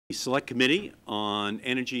Select Committee on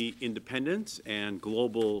Energy Independence and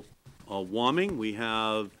Global Warming. We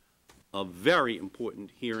have a very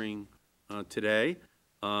important hearing today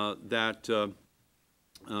that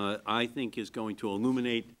I think is going to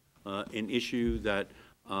illuminate an issue that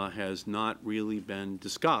has not really been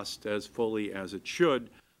discussed as fully as it should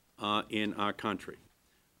in our country.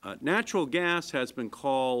 Natural gas has been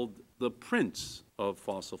called the prince of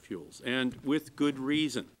fossil fuels, and with good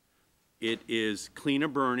reason. It is cleaner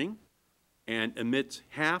burning and emits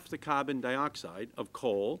half the carbon dioxide of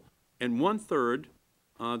coal and one-third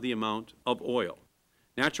the amount of oil.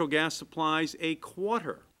 Natural gas supplies a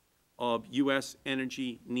quarter of U.S.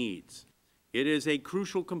 energy needs. It is a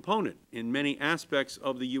crucial component in many aspects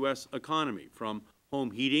of the U.S. economy, from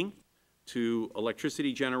home heating to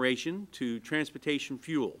electricity generation to transportation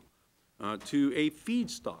fuel to a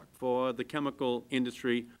feedstock for the chemical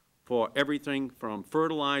industry for everything from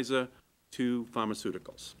fertilizer to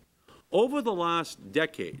pharmaceuticals. Over the last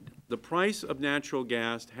decade, the price of natural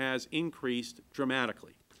gas has increased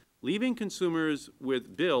dramatically, leaving consumers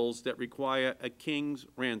with bills that require a king's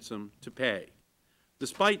ransom to pay.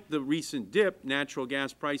 Despite the recent dip, natural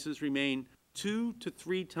gas prices remain 2 to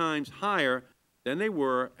 3 times higher than they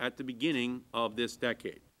were at the beginning of this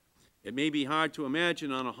decade. It may be hard to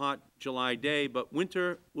imagine on a hot July day, but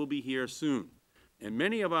winter will be here soon, and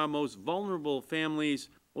many of our most vulnerable families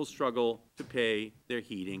will struggle to pay their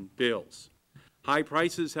heating bills. High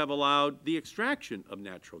prices have allowed the extraction of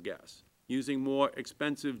natural gas using more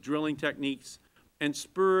expensive drilling techniques and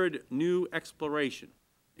spurred new exploration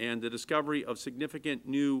and the discovery of significant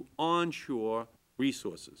new onshore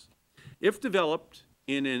resources. If developed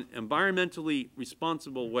in an environmentally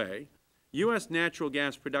responsible way, U.S. natural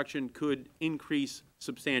gas production could increase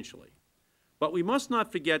substantially. But we must not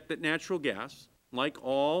forget that natural gas, like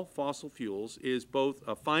all fossil fuels, is both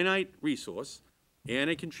a finite resource and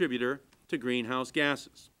a contributor to greenhouse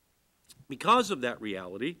gases. Because of that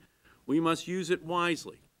reality, we must use it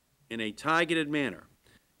wisely, in a targeted manner,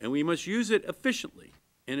 and we must use it efficiently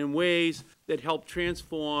and in ways that help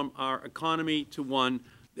transform our economy to one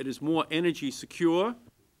that is more energy secure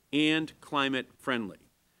and climate friendly.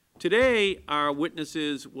 Today, our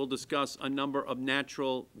witnesses will discuss a number of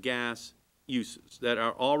natural gas uses that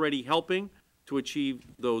are already helping to achieve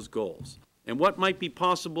those goals, and what might be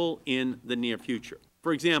possible in the near future.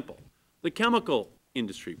 For example, the chemical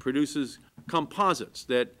industry produces composites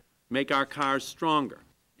that make our cars stronger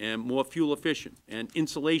and more fuel efficient, and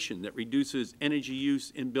insulation that reduces energy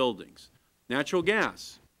use in buildings. Natural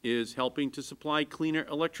gas is helping to supply cleaner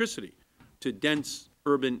electricity to dense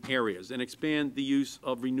urban areas and expand the use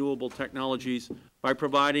of renewable technologies by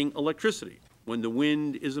providing electricity when the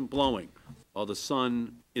wind isn't blowing or the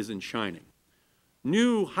sun isn't shining.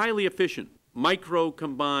 New, highly efficient,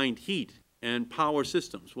 micro-combined heat and power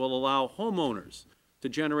systems will allow homeowners to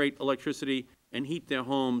generate electricity and heat their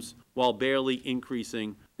homes while barely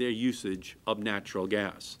increasing their usage of natural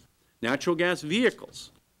gas. Natural gas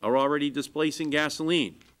vehicles are already displacing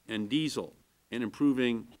gasoline and diesel and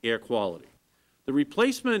improving air quality. The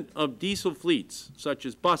replacement of diesel fleets, such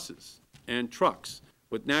as buses and trucks,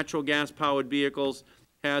 with natural gas-powered vehicles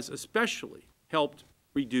has especially helped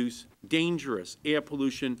reduce dangerous air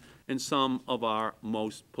pollution in some of our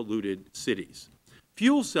most polluted cities.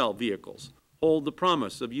 Fuel cell vehicles hold the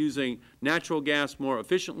promise of using natural gas more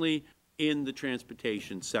efficiently in the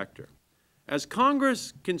transportation sector. As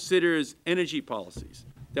Congress considers energy policies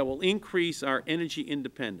that will increase our energy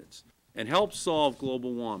independence and help solve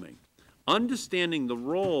global warming, understanding the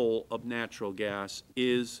role of natural gas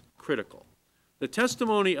is critical. The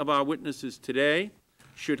testimony of our witnesses today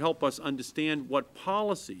should help us understand what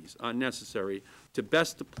policies are necessary to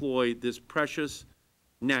best deploy this precious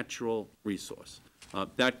natural resource.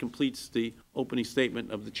 That completes the opening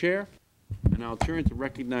statement of the Chair, and I'll turn to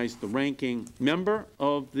recognize the ranking member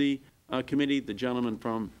of the committee, the gentleman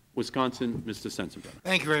from Wisconsin, Mr. Sensenbrenner.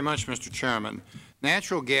 Thank you very much, Mr. Chairman.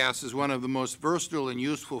 Natural gas is one of the most versatile and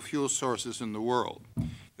useful fuel sources in the world.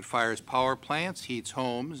 It fires power plants, heats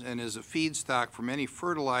homes, and is a feedstock for many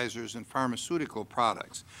fertilizers and pharmaceutical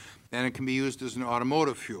products. And it can be used as an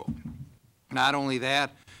automotive fuel. Not only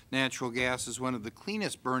that, natural gas is one of the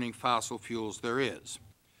cleanest burning fossil fuels there is.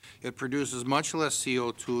 It produces much less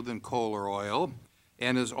CO2 than coal or oil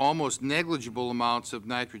and has almost negligible amounts of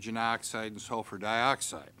nitrogen oxide and sulfur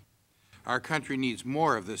dioxide. Our country needs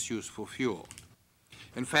more of this useful fuel.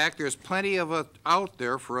 In fact, there's plenty of it out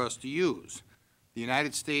there for us to use. The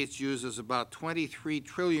United States uses about 23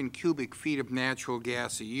 trillion cubic feet of natural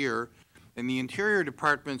gas a year, and the Interior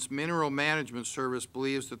Department's Mineral Management Service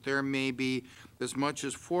believes that there may be as much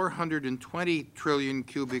as 420 trillion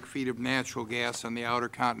cubic feet of natural gas on the outer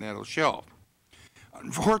continental shelf.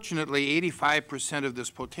 Unfortunately, 85% of this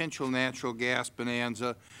potential natural gas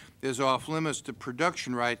bonanza is off limits to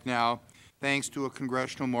production right now, thanks to a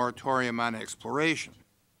congressional moratorium on exploration.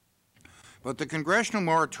 But the congressional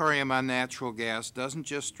moratorium on natural gas doesn't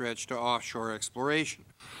just stretch to offshore exploration.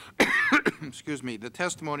 Excuse me. The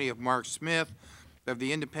testimony of Mark Smith of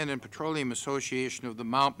the Independent Petroleum Association of the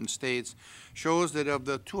Mountain States shows that of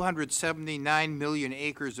the 279 million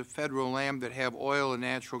acres of federal land that have oil and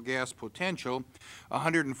natural gas potential,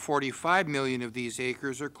 145 million of these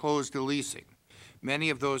acres are closed to leasing. Many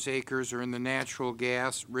of those acres are in the natural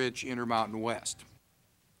gas-rich Intermountain West.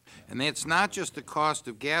 And it's not just the cost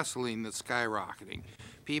of gasoline that's skyrocketing.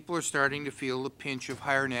 People are starting to feel the pinch of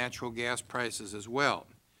higher natural gas prices as well.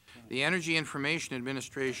 The Energy Information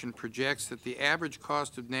Administration projects that the average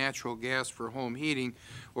cost of natural gas for home heating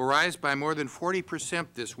will rise by more than 40%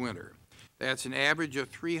 this winter. That's an average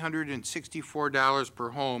of $364 per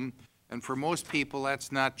home, and for most people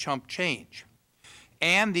that's not chump change.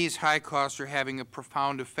 And these high costs are having a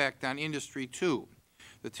profound effect on industry, too.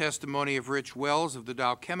 The testimony of Rich Wells of the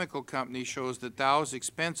Dow Chemical Company shows that Dow's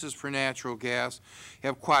expenses for natural gas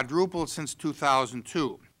have quadrupled since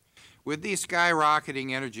 2002. With these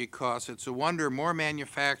skyrocketing energy costs, it's a wonder more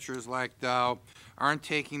manufacturers like Dow aren't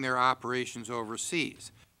taking their operations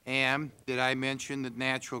overseas. And did I mention that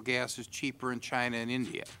natural gas is cheaper in China and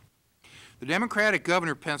India? The Democratic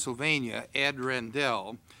governor of Pennsylvania, Ed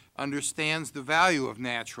Rendell, understands the value of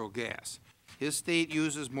natural gas. His state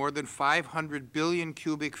uses more than 500 billion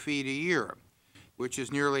cubic feet a year, which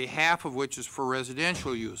is nearly half of which is for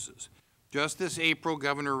residential uses. Just this April,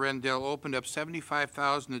 Governor Rendell opened up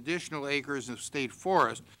 75,000 additional acres of state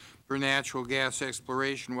forest for natural gas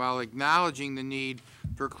exploration while acknowledging the need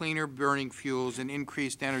for cleaner burning fuels and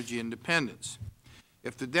increased energy independence.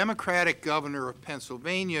 If the Democratic governor of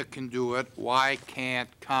Pennsylvania can do it, why can't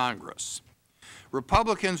Congress?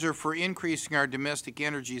 Republicans are for increasing our domestic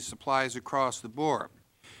energy supplies across the board.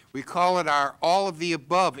 We call it our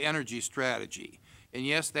all-of-the-above energy strategy. And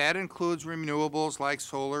yes, that includes renewables like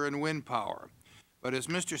solar and wind power. But as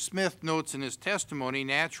Mr. Smith notes in his testimony,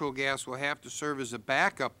 natural gas will have to serve as a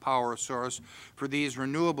backup power source for these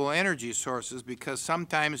renewable energy sources because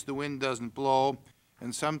sometimes the wind doesn't blow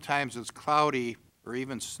and sometimes it's cloudy or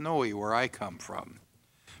even snowy where I come from.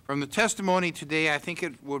 From the testimony today, I think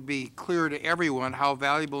it would be clear to everyone how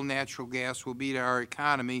valuable natural gas will be to our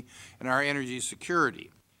economy and our energy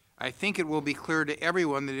security. I think it will be clear to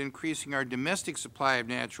everyone that increasing our domestic supply of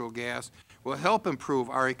natural gas will help improve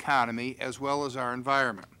our economy as well as our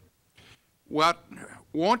environment. What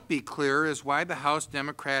won't be clear is why the House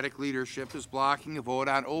Democratic leadership is blocking a vote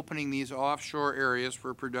on opening these offshore areas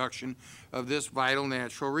for production of this vital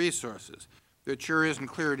natural resources. It sure isn't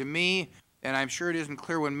clear to me, and I'm sure it isn't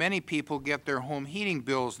clear when many people get their home heating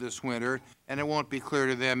bills this winter, and it won't be clear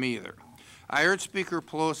to them either. I urge Speaker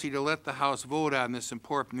Pelosi to let the House vote on this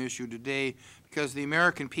important issue today because the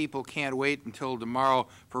American people can't wait until tomorrow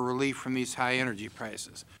for relief from these high energy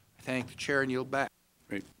prices. I thank the Chair and yield back.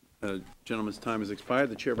 Great. Gentleman's time has expired.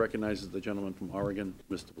 The Chair recognizes the gentleman from Oregon,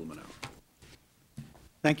 Mr. Blumenauer.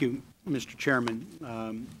 Thank you, Mr.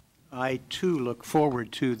 Chairman. I, too, look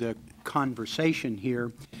forward to the conversation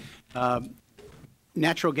here.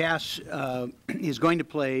 Natural gas is going to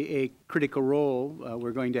play a critical role.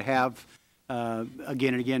 We're going to have,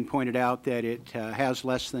 again and again, pointed out that it has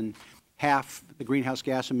less than half the greenhouse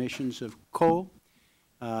gas emissions of coal.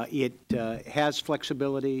 It has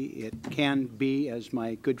flexibility. It can be, as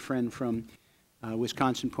my good friend from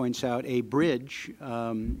Wisconsin points out, a bridge.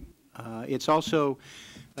 It's also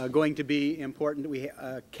going to be important that we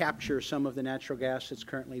capture some of the natural gas that's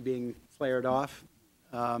currently being flared off.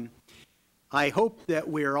 I hope that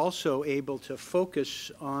we're also able to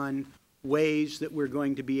focus on ways that we're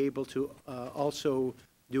going to be able to also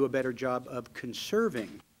do a better job of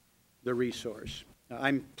conserving the resource.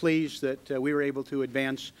 I'm pleased that we were able to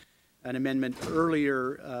advance an amendment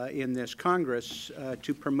earlier in this Congress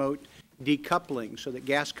to promote decoupling so that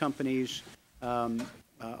gas companies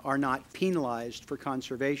are not penalized for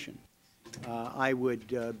conservation. I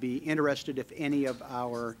would be interested if any of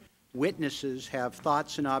our witnesses have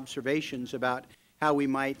thoughts and observations about how we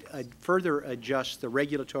might further adjust the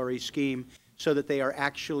regulatory scheme so that they are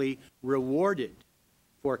actually rewarded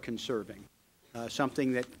for conserving,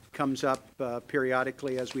 something that comes up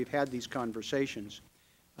periodically as we've had these conversations.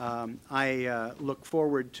 I look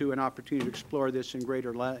forward to an opportunity to explore this in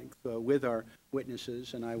greater length with our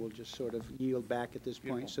witnesses, and I will just sort of yield back at this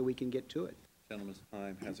point so we can get to it. Gentleman's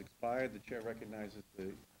time has expired. The chair recognizes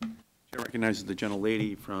the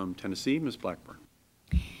gentlelady from Tennessee, Ms. Blackburn.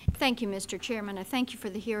 Thank you, Mr. Chairman. I thank you for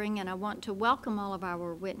the hearing, and I want to welcome all of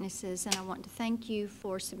our witnesses, and I want to thank you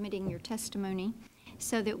for submitting your testimony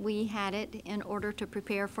so that we had it in order to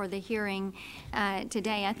prepare for the hearing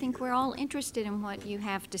today. I think we're all interested in what you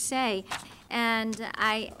have to say. And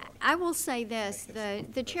I will say this,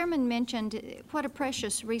 the chairman mentioned what a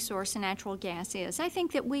precious resource natural gas is. I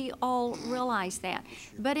think that we all realize that.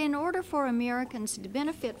 But in order for Americans to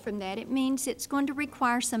benefit from that, it means it's going to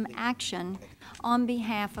require some action on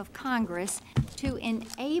behalf of Congress to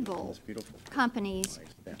enable companies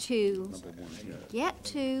to get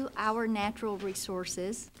to our natural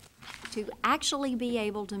resources, to actually be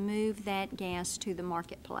able to move that gas to the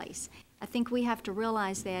marketplace. I think we have to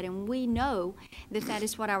realize that, and we know that that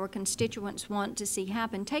is what our constituents want to see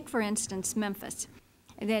happen. Take, for instance, Memphis,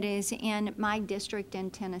 that is in my district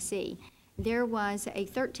in Tennessee. There was a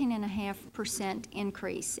 13.5%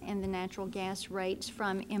 increase in the natural gas rates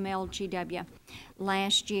from MLGW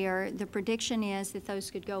last year. The prediction is that those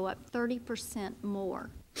could go up 30%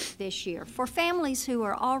 more this year. For families who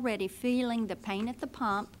are already feeling the pain at the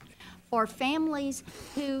pump, for families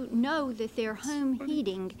who know that their home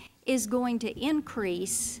heating is going to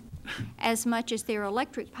increase as much as their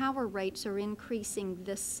electric power rates are increasing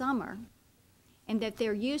this summer, and that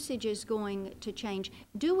their usage is going to change,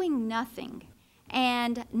 doing nothing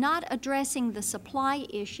and not addressing the supply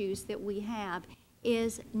issues that we have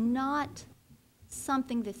is not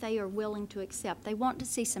something that they are willing to accept. They want to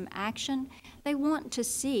see some action. They want to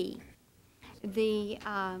see the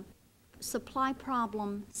supply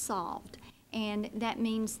problem solved. And that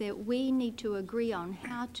means that we need to agree on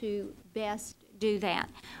how to best do that.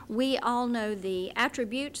 We all know the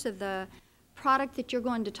attributes of the product that you're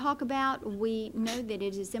going to talk about. We know that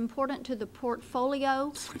it is important to the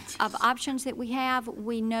portfolio of options that we have.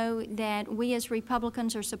 We know that we as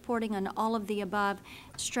Republicans are supporting an all of the above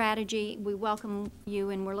strategy. We welcome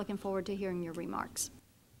you, and we're looking forward to hearing your remarks.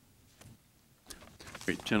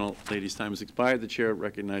 Great. Gentlelady's time has expired. The chair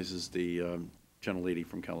recognizes the gentlelady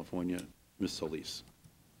from California, Ms. Solis.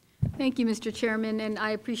 Thank you, Mr. Chairman, and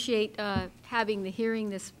I appreciate having the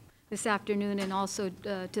hearing this afternoon, and also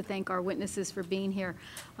to thank our witnesses for being here.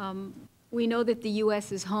 We know that the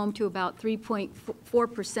U.S. is home to about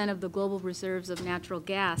 3.4% of the global reserves of natural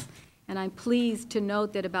gas, and I'm pleased to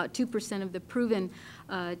note that about 2% of the proven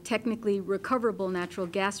technically recoverable natural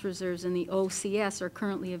gas reserves in the OCS are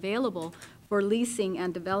currently available for leasing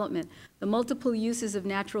and development. The multiple uses of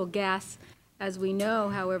natural gas, as we know,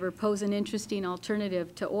 however, pose an interesting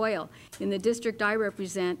alternative to oil. In the district I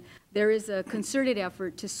represent, there is a concerted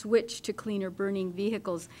effort to switch to cleaner burning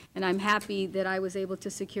vehicles, and I'm happy that I was able to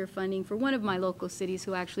secure funding for one of my local cities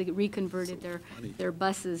who actually reconverted their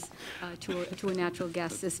buses to a natural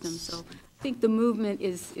gas system. So I think the movement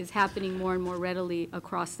is happening more and more readily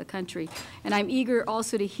across the country. And I'm eager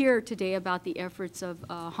also to hear today about the efforts of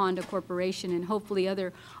Honda Corporation, and hopefully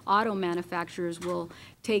other auto manufacturers will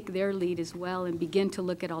take their lead as well and begin to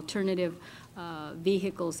look at alternative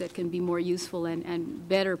vehicles that can be more useful and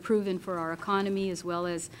better proven for our economy as well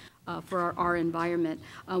as for our environment.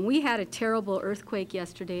 We had a terrible earthquake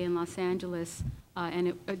yesterday in Los Angeles,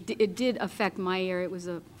 and it did affect my area. It was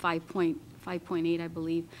a 5.8, I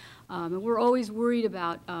believe. And we're always worried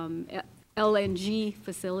about LNG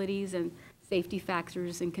facilities and safety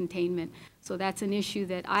factors and containment. So that's an issue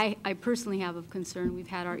that I personally have of concern. We've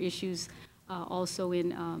had our issues also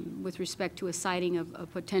in with respect to a siting of a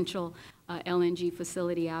potential LNG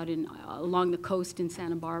facility out along the coast in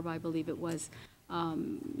Santa Barbara, I believe it was.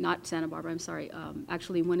 Not Santa Barbara, I'm sorry,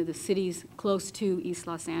 actually one of the cities close to East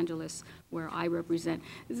Los Angeles where I represent.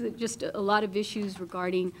 There's just a lot of issues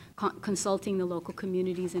regarding consulting the local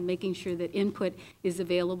communities and making sure that input is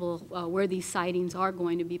available where these sightings are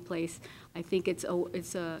going to be placed. I think it's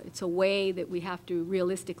a way that we have to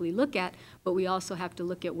realistically look at, but we also have to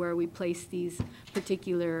look at where we place these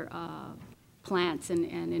particular plants. And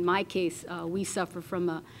in my case, we suffer from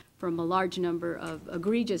a large number of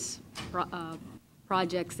egregious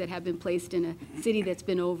projects that have been placed in a city that's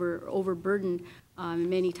been overburdened.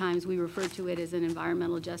 Many times we refer to it as an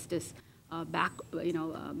environmental justice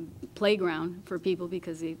playground for people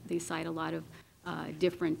because they cite a lot of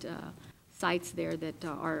different sites there that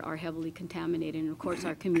are heavily contaminated, and of course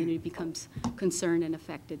our community becomes concerned and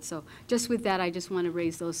affected. So just with that, I just want to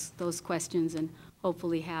raise those questions and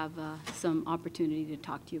hopefully have some opportunity to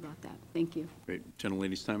talk to you about that. Thank you. Great.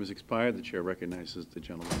 Gentlelady's time has expired. The chair recognizes the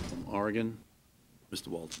gentleman from Oregon, Mr.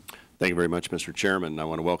 Walton. Thank you very much, Mr. Chairman. I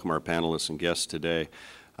want to welcome our panelists and guests today.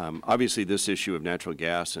 Obviously, this issue of natural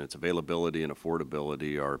gas and its availability and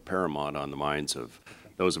affordability are paramount on the minds of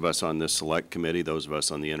those of us on this select committee, those of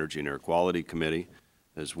us on the Energy and Air Quality Committee,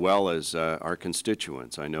 as well as our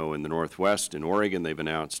constituents. I know in the Northwest, in Oregon, they've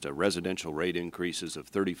announced residential rate increases of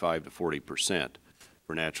 35 to 40%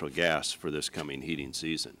 for natural gas for this coming heating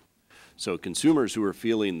season. So consumers who are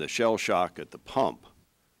feeling the shell shock at the pump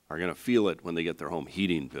are going to feel it when they get their home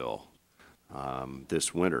heating bill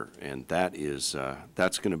this winter, and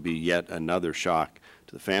that's going to be yet another shock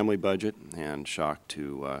to the family budget and shock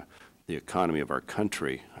to the economy of our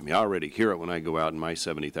country. I mean, I already hear it when I go out in my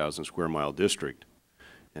 70,000 square mile district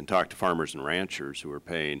and talk to farmers and ranchers who are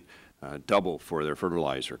paying double for their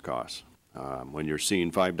fertilizer costs. When you're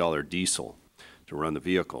seeing $5 diesel to run the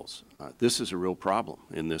vehicles, this is a real problem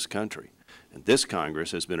in this country. And this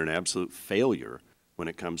Congress has been an absolute failure when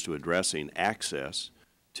it comes to addressing access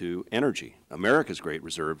to energy, America's great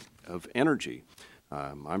reserve of energy.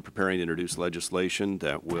 I'm preparing to introduce legislation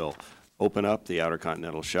that will open up the Outer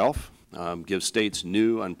Continental Shelf, give states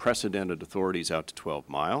new unprecedented authorities out to 12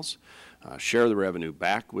 miles, share the revenue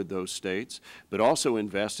back with those states, but also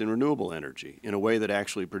invest in renewable energy in a way that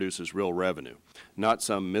actually produces real revenue, not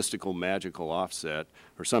some mystical, magical offset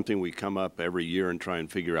or something we come up every year and try and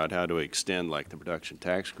figure out how to extend like the production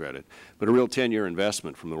tax credit, but a real 10-year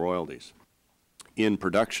investment from the royalties in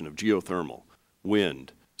production of geothermal,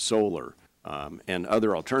 wind, solar, and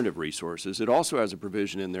other alternative resources. It also has a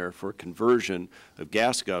provision in there for conversion of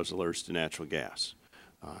gas guzzlers to natural gas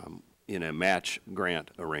in a match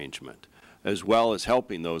grant arrangement, as well as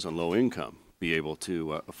helping those on low income be able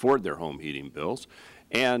to afford their home heating bills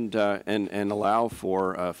and allow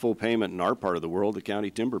for full payment in our part of the world, the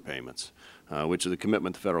county timber payments, which is the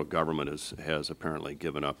commitment the federal government has apparently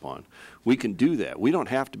given up on. We can do that. We don't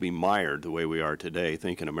have to be mired the way we are today,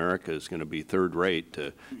 thinking America is going to be third rate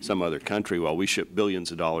to some other country while we ship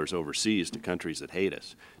billions of dollars overseas to countries that hate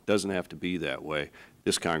us. It doesn't have to be that way.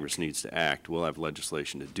 This Congress needs to act. We'll have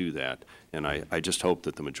legislation to do that, and I just hope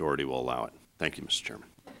that the majority will allow it. Thank you, Mr. Chairman.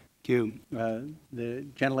 Thank you. The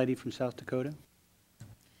gentlelady from South Dakota.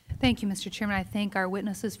 Thank you, Mr. Chairman. I thank our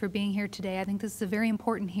witnesses for being here today. I think this is a very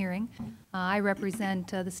important hearing. I represent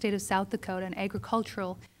the state of South Dakota, an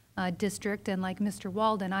agricultural district, and like Mr.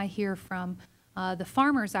 Walden, I hear from the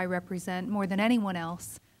farmers I represent more than anyone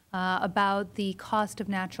else about the cost of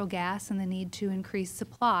natural gas and the need to increase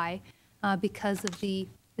supply because of the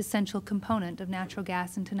essential component of natural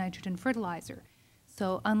gas into nitrogen fertilizer.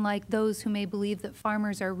 So unlike those who may believe that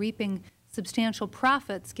farmers are reaping substantial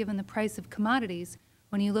profits given the price of commodities,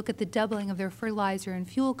 when you look at the doubling of their fertilizer and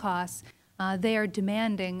fuel costs, they are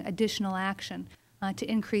demanding additional action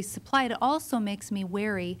to increase supply. It also makes me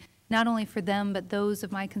wary, not only for them, but those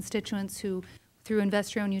of my constituents who, through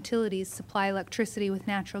investor-owned utilities, supply electricity with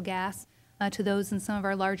natural gas to those in some of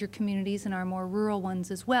our larger communities and our more rural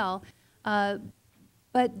ones as well.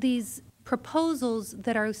 But these proposals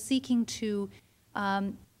that are seeking to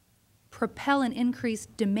propel an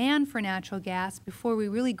increased demand for natural gas before we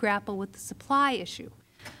really grapple with the supply issue.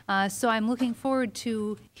 So I'm looking forward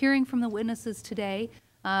to hearing from the witnesses today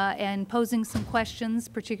and posing some questions,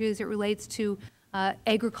 particularly as it relates to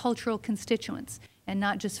agricultural constituents, and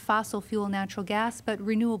not just fossil fuel natural gas, but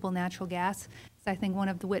renewable natural gas. So I think one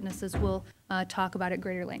of the witnesses will talk about at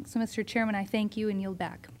greater length. So, Mr. Chairman, I thank you and yield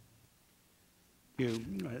back. Thank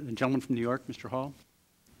you. The gentleman from New York, Mr. Hall.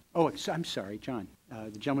 Oh, I'm sorry, John.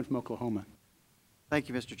 The gentleman from Oklahoma. Thank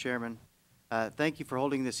you, Mr. Chairman. Thank you for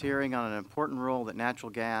holding this hearing on an important role that natural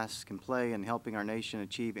gas can play in helping our nation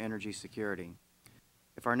achieve energy security.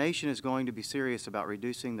 If our nation is going to be serious about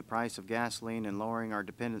reducing the price of gasoline and lowering our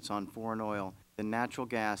dependence on foreign oil, then natural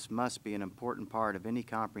gas must be an important part of any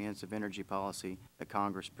comprehensive energy policy that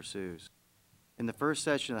Congress pursues. In the first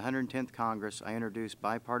session of the 110th Congress, I introduced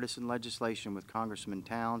bipartisan legislation with Congressman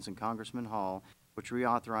Towns and Congressman Hall, which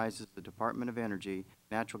reauthorizes the Department of Energy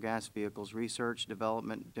natural gas vehicles research,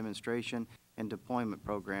 development, demonstration, and deployment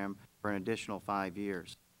program for an additional 5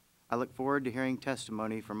 years. I look forward to hearing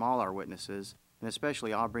testimony from all our witnesses, and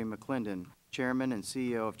especially Aubrey McClendon, Chairman and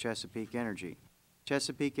CEO of Chesapeake Energy.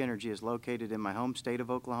 Chesapeake Energy is located in my home state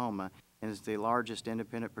of Oklahoma and is the largest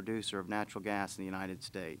independent producer of natural gas in the United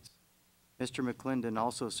States. Mr. McClendon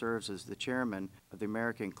also serves as the chairman of the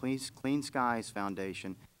American Clean Skies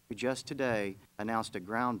Foundation, who just today announced a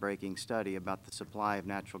groundbreaking study about the supply of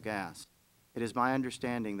natural gas. It is my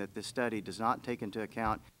understanding that this study does not take into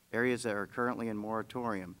account areas that are currently in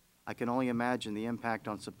moratorium. I can only imagine the impact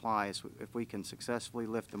on supply if we can successfully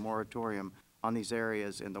lift the moratorium on these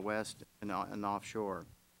areas in the West and offshore.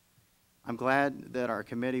 I'm glad that our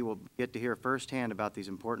committee will get to hear firsthand about these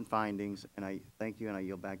important findings, and I thank you, and I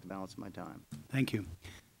yield back the balance of my time. Thank you.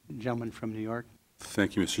 Gentleman from New York.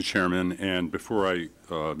 Thank you, Mr. Chairman. And before I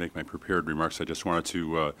make my prepared remarks, I just wanted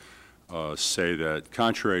to say that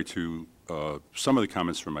contrary to some of the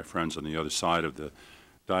comments from my friends on the other side of the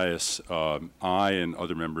dais, I and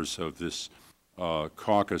other members of this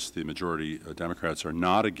caucus, the majority Democrats, are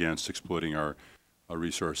not against exploiting our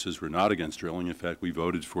resources. We're not against drilling. In fact, we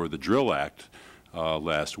voted for the Drill Act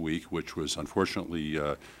last week, which was unfortunately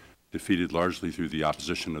defeated largely through the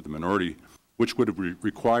opposition of the minority, which would have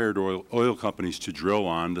required oil companies to drill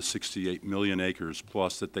on the 68 million acres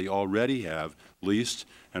plus that they already have leased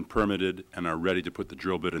and permitted and are ready to put the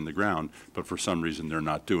drill bit in the ground, but for some reason they're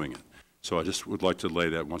not doing it. So I just would like to lay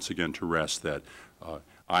that once again to rest, that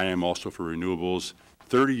I am also for renewables.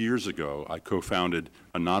 30 years ago, I co-founded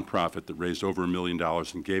a nonprofit that raised over $1 million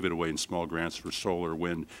and gave it away in small grants for solar,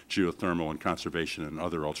 wind, geothermal, and conservation and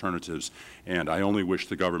other alternatives. And I only wish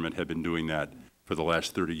the government had been doing that for the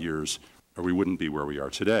last 30 years, or we wouldn't be where we are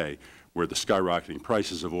today, where the skyrocketing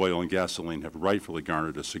prices of oil and gasoline have rightfully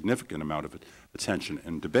garnered a significant amount of attention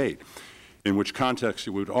and debate, in which context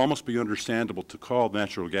it would almost be understandable to call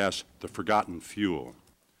natural gas the forgotten fuel.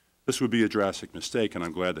 This would be a drastic mistake, and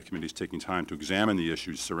I'm glad the committee is taking time to examine the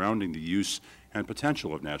issues surrounding the use and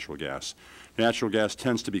potential of natural gas. Natural gas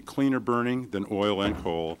tends to be cleaner burning than oil and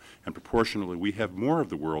coal, and proportionally we have more of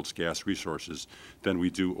the world's gas resources than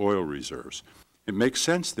we do oil reserves. It makes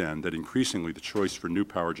sense, then, that increasingly the choice for new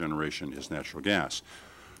power generation is natural gas.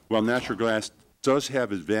 While natural gas does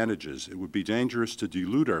have advantages, it would be dangerous to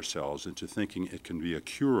delude ourselves into thinking it can be a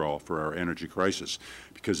cure-all for our energy crisis,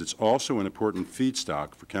 because it's also an important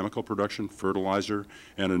feedstock for chemical production, fertilizer,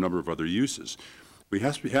 and a number of other uses. We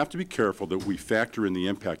have to be careful that we factor in the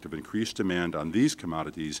impact of increased demand on these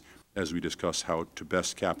commodities as we discuss how to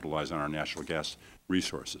best capitalize on our natural gas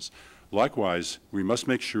resources. Likewise, we must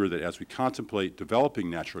make sure that as we contemplate developing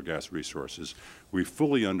natural gas resources, we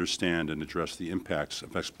fully understand and address the impacts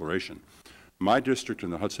of exploration. My district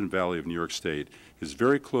in the Hudson Valley of New York State is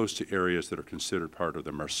very close to areas that are considered part of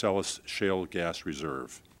the Marcellus Shale Gas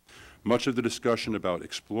Reserve. Much of the discussion about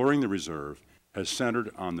exploring the reserve has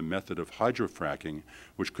centered on the method of hydrofracking,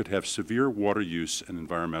 which could have severe water use and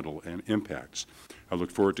environmental impacts. I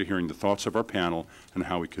look forward to hearing the thoughts of our panel on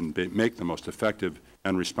how we can make the most effective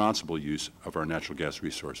and responsible use of our natural gas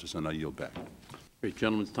resources, and I yield back. Great.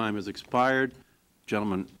 Gentleman's time has expired.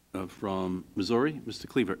 Gentleman from Missouri, Mr.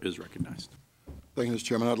 Cleaver, is recognized. Thank you, Mr.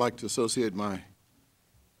 Chairman. I'd like to associate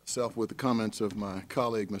myself with the comments of my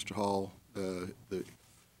colleague, Mr. Hall, the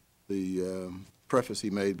preface he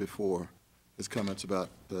made before his comments about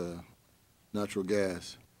natural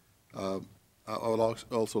gas. I would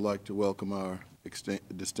also like to welcome our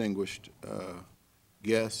distinguished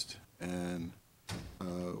guest, and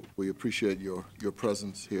we appreciate your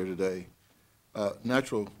presence here today.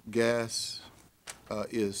 Natural gas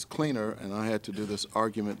is cleaner, and I had to do this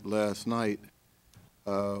argument last night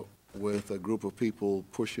with a group of people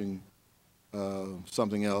pushing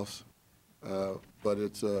something else, but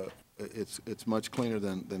it's much cleaner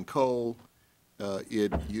than coal.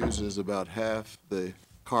 It uses about half the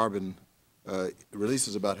carbon,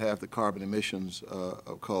 releases about half the carbon emissions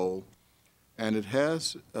of coal, and it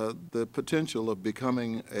has the potential of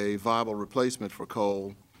becoming a viable replacement for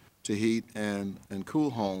coal to heat and cool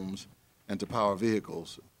homes and to power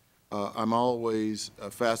vehicles. I'm always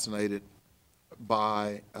fascinated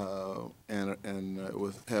by and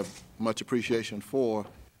have much appreciation for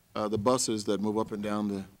the buses that move up and down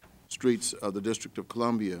the streets of the District of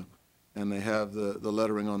Columbia, and they have the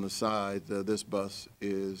lettering on the side. This bus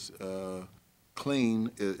is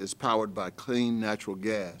clean, is powered by clean natural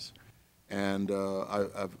gas. And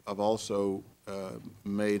I've also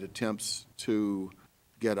made attempts to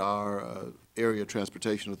get our area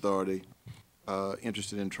transportation authority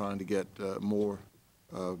interested in trying to get more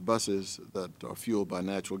buses that are fueled by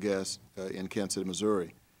natural gas in Kansas City,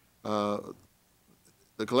 Missouri.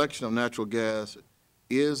 The collection of natural gas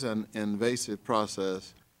is an invasive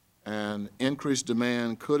process, and increased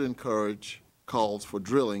demand could encourage calls for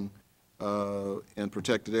drilling in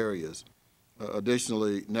protected areas.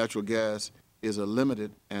 Additionally, natural gas is a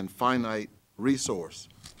limited and finite resource.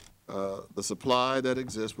 The supply that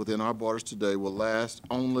exists within our borders today will last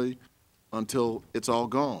only until it's all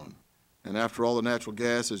gone. And after all the natural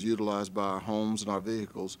gas is utilized by our homes and our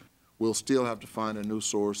vehicles, we'll still have to find a new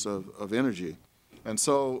source of energy. And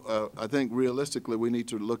so I think realistically we need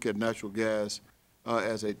to look at natural gas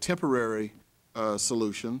as a temporary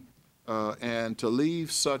solution, and to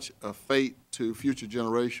leave such a fate to future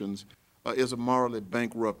generations is a morally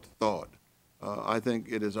bankrupt thought. I think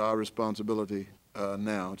it is our responsibility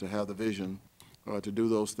now to have the vision to do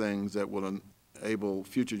those things that will enable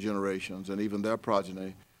future generations and even their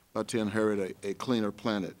progeny to inherit a cleaner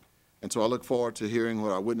planet. And so I look forward to hearing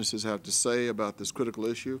what our witnesses have to say about this critical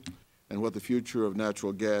issue and what the future of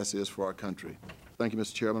natural gas is for our country. Thank you,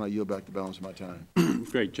 Mr. Chairman. I yield back the balance of my time.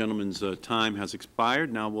 Great. Gentleman's time has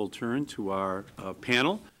expired. Now we'll turn to our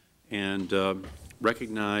panel and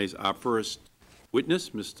recognize our first witness,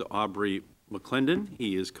 Mr. Aubrey McClendon.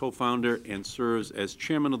 He is co-founder and serves as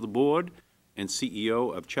chairman of the board and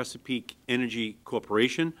CEO of Chesapeake Energy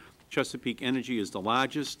Corporation. Chesapeake Energy is the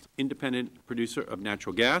largest independent producer of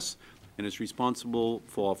natural gas and is responsible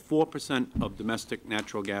for 4% of domestic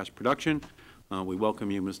natural gas production. We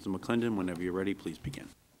welcome you, Mr. McClendon. Whenever you're ready, please begin.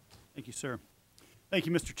 Thank you, sir. Thank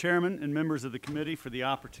you, Mr. Chairman and members of the committee, for the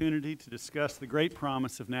opportunity to discuss the great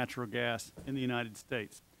promise of natural gas in the United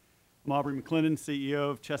States. I'm Aubrey McClendon, CEO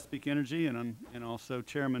of Chesapeake Energy, and also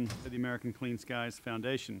chairman of the American Clean Skies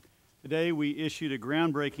Foundation. Today, we issued a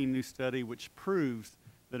groundbreaking new study which proves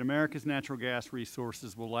that America's natural gas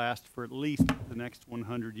resources will last for at least the next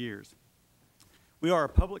 100 years. We are a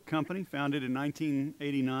public company founded in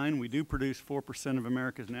 1989. We do produce 4% of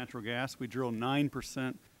America's natural gas. We drill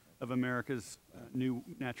 9% of America's new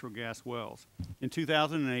natural gas wells. In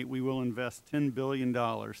 2008, we will invest $10 billion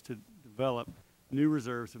to develop new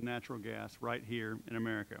reserves of natural gas right here in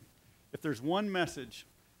America. If there's one message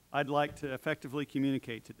I'd like to effectively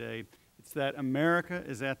communicate today, it's that America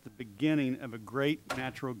is at the beginning of a great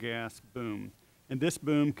natural gas boom, and this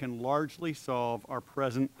boom can largely solve our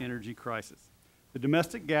present energy crisis. The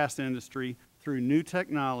domestic gas industry, through new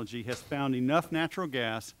technology, has found enough natural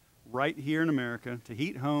gas right here in America to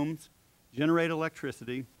heat homes, generate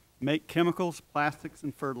electricity, make chemicals, plastics,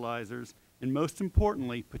 and fertilizers, and most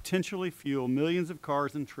importantly, potentially fuel millions of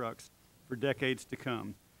cars and trucks for decades to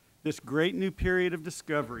come. This great new period of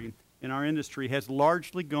discovery in our industry has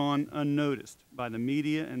largely gone unnoticed by the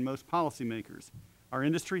media and most policymakers. Our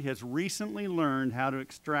industry has recently learned how to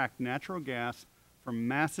extract natural gas from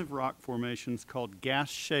massive rock formations called gas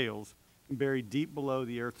shales buried deep below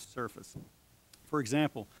the Earth's surface. For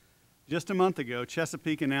example, just a month ago,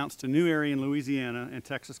 Chesapeake announced a new area in Louisiana and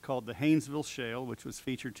Texas called the Haynesville Shale, which was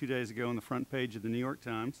featured 2 days ago on the front page of the New York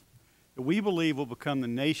Times, that we believe will become the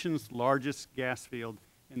nation's largest gas field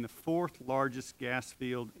and the 4th largest gas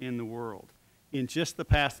field in the world. In just the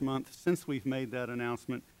past month, since we've made that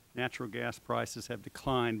announcement, natural gas prices have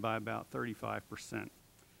declined by about 35%.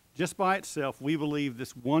 Just by itself, we believe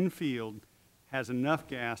this one field has enough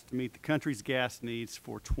gas to meet the country's gas needs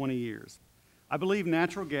for 20 years. I believe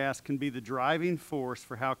natural gas can be the driving force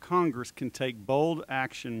for how Congress can take bold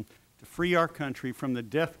action to free our country from the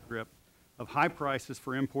death grip of high prices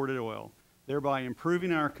for imported oil, thereby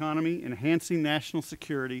improving our economy, enhancing national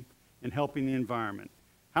security, and helping the environment.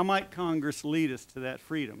 How might Congress lead us to that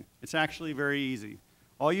freedom? It's actually very easy.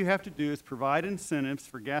 All you have to do is provide incentives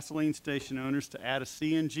for gasoline station owners to add a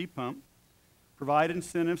CNG pump, provide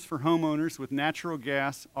incentives for homeowners with natural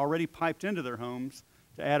gas already piped into their homes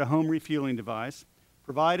to add a home refueling device,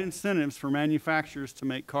 provide incentives for manufacturers to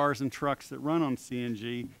make cars and trucks that run on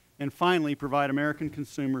CNG, and finally, provide American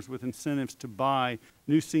consumers with incentives to buy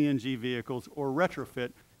new CNG vehicles or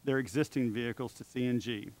retrofit their existing vehicles to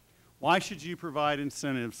CNG. Why should you provide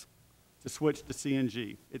incentives to switch to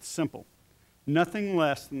CNG? It's simple. Nothing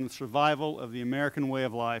less than the survival of the American way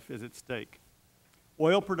of life is at stake.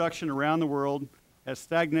 Oil production around the world has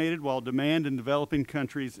stagnated while demand in developing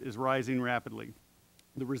countries is rising rapidly.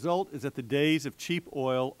 The result is that the days of cheap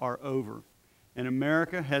oil are over, and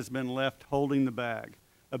America has been left holding the bag,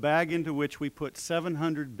 a bag into which we put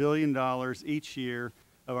 $700 billion each year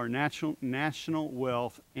of our national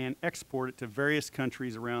wealth and export it to various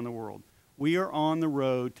countries around the world. We are on the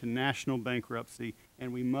road to national bankruptcy,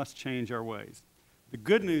 and we must change our ways. The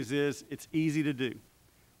good news is it's easy to do.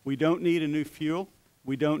 We don't need a new fuel,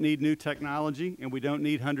 we don't need new technology, and we don't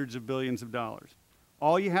need hundreds of billions of dollars.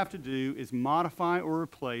 All you have to do is modify or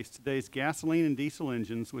replace today's gasoline and diesel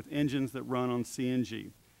engines with engines that run on CNG.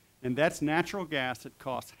 And that's natural gas that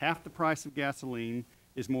costs half the price of gasoline,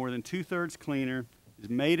 is more than 2/3 cleaner, is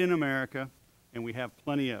made in America, and we have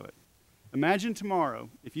plenty of it. Imagine tomorrow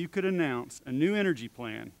if you could announce a new energy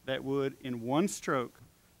plan that would, in one stroke,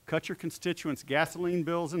 cut your constituents' gasoline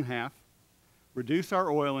bills in half, reduce our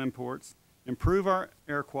oil imports, improve our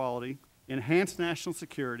air quality, enhance national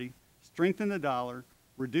security, strengthen the dollar,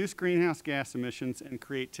 reduce greenhouse gas emissions, and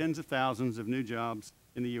create tens of thousands of new jobs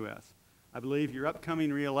in the U.S. I believe your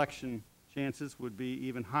upcoming re-election chances would be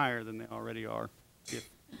even higher than they already are if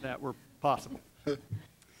that were possible.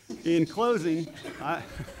 In closing, I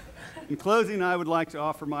would like to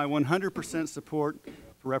offer my 100% support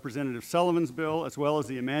for Representative Sullivan's bill, as well as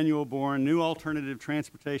the Emanuel Bourne New Alternative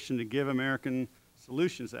Transportation to Give American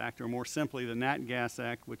Solutions Act, or more simply, the Nat Gas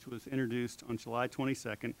Act, which was introduced on July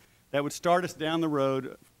 22nd, that would start us down the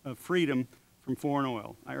road of freedom from foreign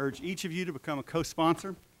oil. I urge each of you to become a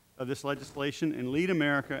co-sponsor of this legislation and lead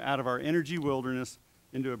America out of our energy wilderness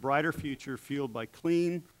into a brighter future fueled by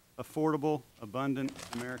clean, affordable, abundant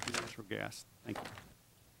American natural gas. Thank you.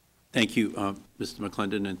 Thank you, Mr.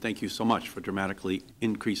 McClendon, and thank you so much for dramatically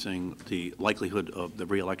increasing the likelihood of the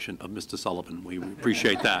reelection of Mr. Sullivan. We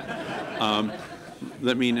appreciate that.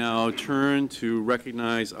 Let me now turn to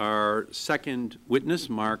recognize our second witness,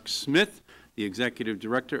 Mark Smith, the Executive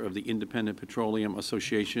Director of the Independent Petroleum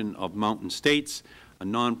Association of Mountain States, a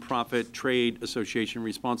nonprofit trade association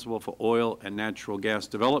responsible for oil and natural gas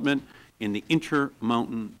development in the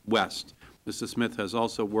Intermountain West. Mr. Smith has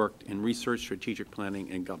also worked in research, strategic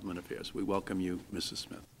planning, and government affairs. We welcome you, Mrs.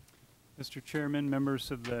 Smith. Mr. Chairman,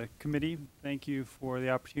 members of the committee, thank you for the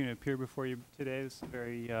opportunity to appear before you today. This is a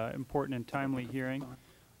very important and timely hearing.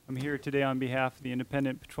 I'm here today on behalf of the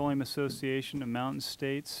Independent Petroleum Association of Mountain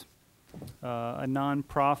States, a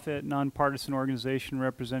nonprofit, nonpartisan organization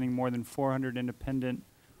representing more than 400 independent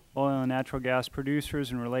oil and natural gas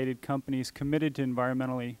producers and related companies committed to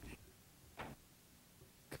environmentally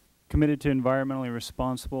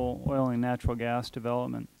responsible oil and natural gas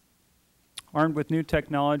development. Armed with new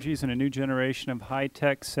technologies and a new generation of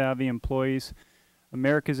high-tech savvy employees,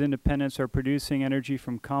 America's independents are producing energy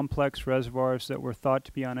from complex reservoirs that were thought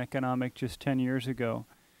to be uneconomic just 10 years ago.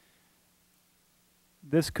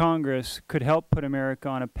 This Congress could help put America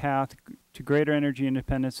on a path to greater energy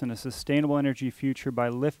independence and a sustainable energy future by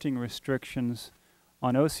lifting restrictions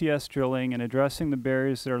on OCS drilling and addressing the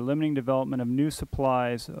barriers that are limiting development of new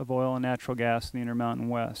supplies of oil and natural gas in the Intermountain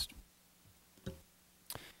West.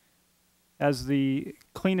 As the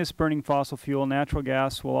cleanest burning fossil fuel, natural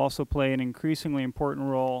gas will also play an increasingly important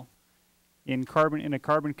role in a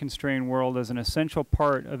carbon-constrained world as an essential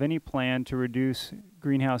part of any plan to reduce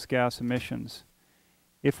greenhouse gas emissions.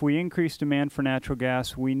 If we increase demand for natural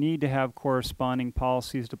gas, we need to have corresponding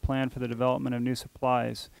policies to plan for the development of new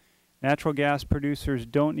supplies. Natural gas producers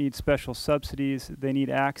don't need special subsidies. They need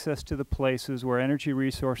access to the places where energy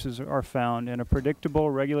resources are found and a predictable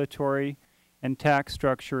regulatory and tax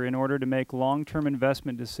structure in order to make long-term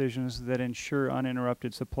investment decisions that ensure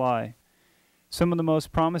uninterrupted supply. Some of the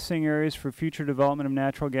most promising areas for future development of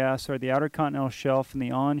natural gas are the Outer Continental Shelf and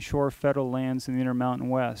the onshore federal lands in the Intermountain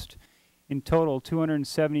West. In total,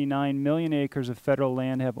 279 million acres of federal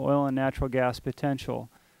land have oil and natural gas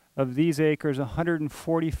potential. Of these acres,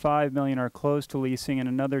 145 million are closed to leasing and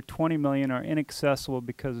another 20 million are inaccessible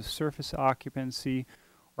because of surface occupancy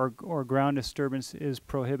or ground disturbance is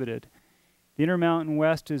prohibited. The Intermountain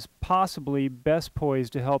West is possibly best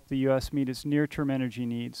poised to help the U.S. meet its near-term energy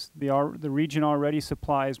needs. The region already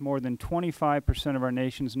supplies more than 25% of our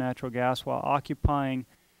nation's natural gas while occupying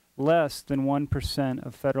less than 1%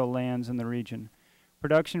 of federal lands in the region.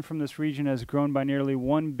 Production from this region has grown by nearly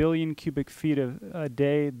 1 billion cubic feet a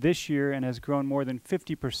day this year and has grown more than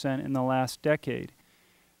 50% in the last decade.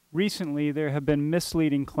 Recently, there have been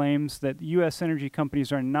misleading claims that U.S. energy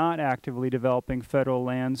companies are not actively developing federal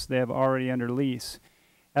lands they have already under lease.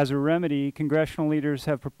 As a remedy, congressional leaders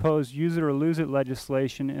have proposed use it or lose it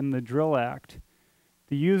legislation in the DRILL Act.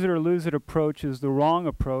 The use it or lose it approach is the wrong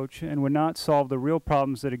approach and would not solve the real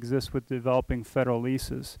problems that exist with developing federal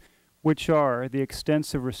leases, which are the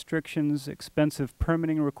extensive restrictions, expensive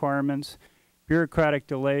permitting requirements, bureaucratic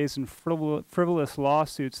delays, and frivolous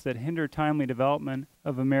lawsuits that hinder timely development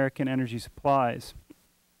of American energy supplies.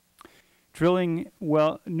 Drilling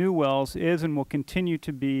new wells is and will continue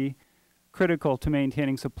to be critical to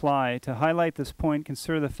maintaining supply. To highlight this point,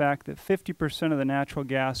 consider the fact that 50% of the natural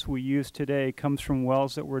gas we use today comes from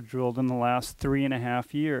wells that were drilled in the last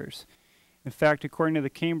 3.5 years. In fact, according to the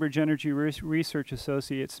Cambridge Energy Research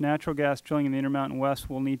Associates, natural gas drilling in the Intermountain West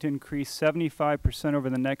will need to increase 75% over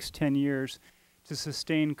the next 10 years to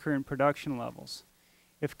sustain current production levels.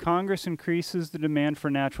 If Congress increases the demand for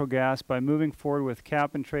natural gas by moving forward with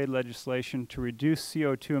cap-and-trade legislation to reduce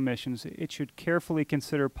CO2 emissions, it should carefully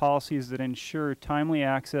consider policies that ensure timely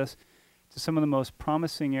access to some of the most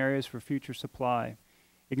promising areas for future supply.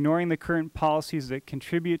 Ignoring the current policies that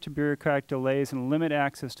contribute to bureaucratic delays and limit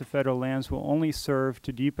access to federal lands will only serve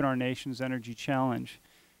to deepen our nation's energy challenge.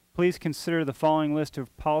 Please consider the following list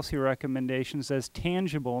of policy recommendations as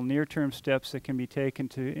tangible near-term steps that can be taken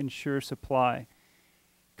to ensure supply.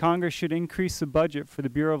 Congress should increase the budget for the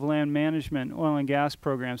Bureau of Land Management oil and gas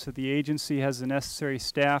programs so that the agency has the necessary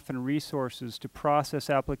staff and resources to process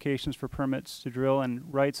applications for permits to drill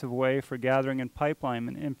and rights of way for gathering and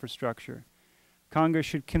pipeline infrastructure. Congress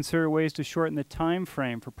should consider ways to shorten the time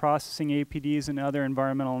frame for processing APDs and other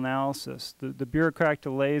environmental analysis. The bureaucratic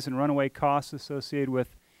delays and runaway costs associated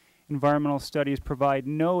with environmental studies provide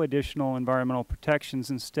no additional environmental protections.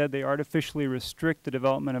 Instead, they artificially restrict the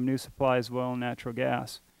development of new supplies of oil and natural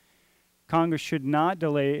gas. Congress should not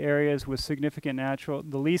delay areas with significant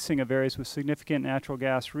the leasing of areas with significant natural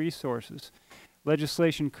gas resources.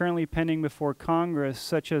 Legislation currently pending before Congress,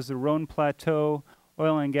 such as the Rhone Plateau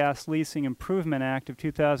Oil and Gas Leasing Improvement Act of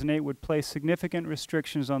 2008, would place significant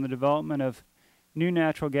restrictions on the development of new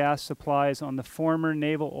natural gas supplies on the former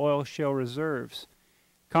naval oil shale reserves.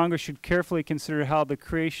 Congress should carefully consider how the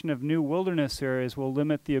creation of new wilderness areas will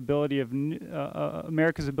limit the ability of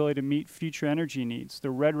America's ability to meet future energy needs.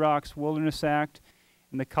 The Red Rocks Wilderness Act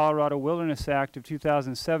and the Colorado Wilderness Act of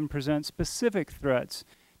 2007 present specific threats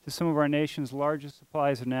to some of our nation's largest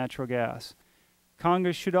supplies of natural gas.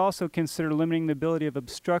 Congress should also consider limiting the ability of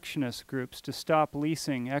obstructionist groups to stop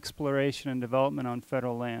leasing, exploration, and development on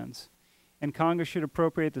federal lands. And Congress should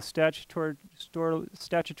appropriate the statutorily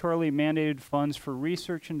mandated funds for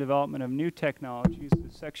research and development of new technologies,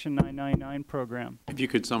 the Section 999 program. If you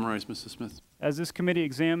could summarize, Mr. Smith. As this committee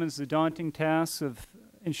examines the daunting tasks of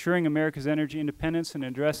ensuring America's energy independence and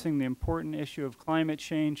addressing the important issue of climate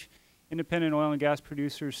change, independent oil and gas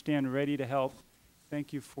producers stand ready to help.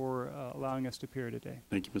 Thank you for allowing us to appear today.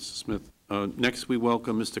 Thank you, Mr. Smith. Next, we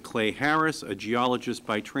welcome Mr. Clay Harris, a geologist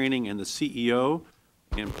by training and the CEO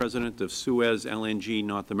and President of Suez LNG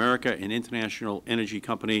North America, an international energy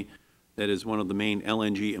company that is one of the main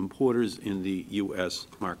LNG importers in the U.S.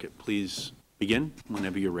 market. Please begin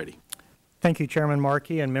whenever you're ready. Thank you, Chairman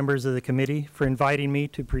Markey and members of the committee, for inviting me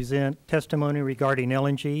to present testimony regarding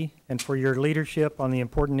LNG and for your leadership on the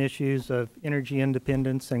important issues of energy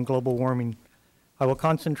independence and global warming. I will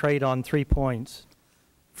concentrate on 3 points.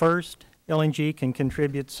 First, LNG can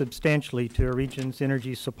contribute substantially to a region's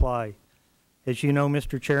energy supply. As you know,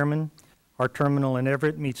 Mr. Chairman, our terminal in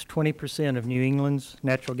Everett meets 20% of New England's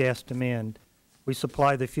natural gas demand. We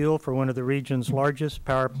supply the fuel for one of the region's largest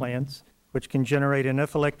power plants, which can generate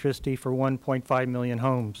enough electricity for 1.5 million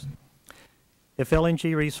homes. If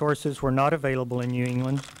LNG resources were not available in New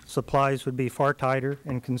England, supplies would be far tighter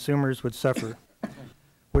and consumers would suffer.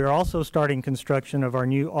 We are also starting construction of our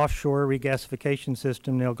new offshore regasification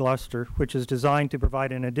system near Gloucester, which is designed to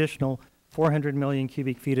provide an additional 400 million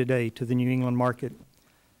cubic feet a day to the New England market.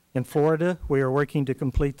 In Florida, we are working to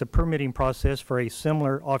complete the permitting process for a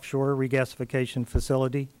similar offshore regasification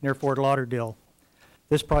facility near Fort Lauderdale.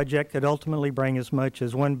 This project could ultimately bring as much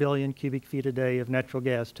as 1 billion cubic feet a day of natural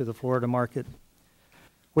gas to the Florida market.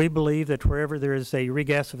 We believe that wherever there is a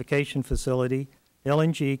regasification facility,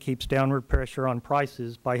 LNG keeps downward pressure on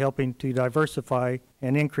prices by helping to diversify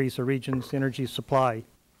and increase a region's energy supply.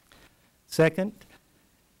 Second,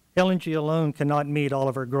 LNG alone cannot meet all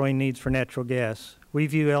of our growing needs for natural gas. We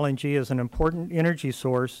view LNG as an important energy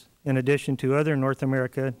source in addition to other North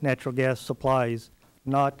America natural gas supplies,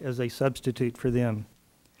 not as a substitute for them.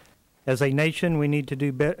 As a nation, we need to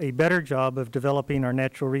do a better job of developing our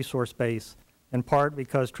natural resource base, in part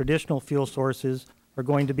because traditional fuel sources are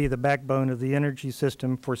going to be the backbone of the energy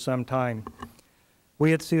system for some time.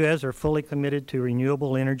 We at Suez are fully committed to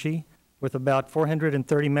renewable energy, with about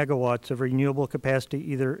 430 megawatts of renewable capacity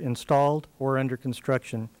either installed or under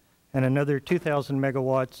construction, and another 2,000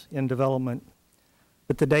 megawatts in development.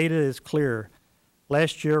 But the data is clear.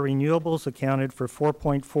 Last year, renewables accounted for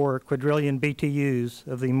 4.4 quadrillion BTUs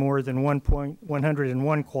of the more than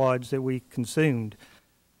 101 quads that we consumed.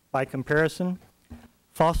 By comparison,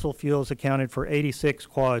 fossil fuels accounted for 86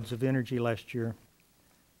 quads of energy last year.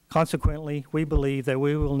 Consequently, we believe that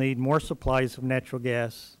we will need more supplies of natural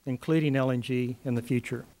gas, including LNG, in the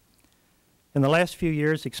future. In the last few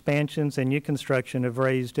years, expansions and new construction have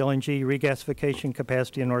raised LNG regasification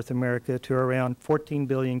capacity in North America to around 14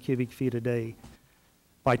 billion cubic feet a day.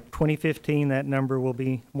 By 2015, that number will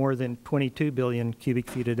be more than 22 billion cubic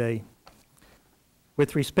feet a day.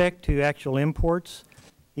 With respect to actual imports,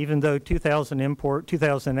 even though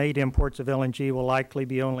 2008 imports of LNG will likely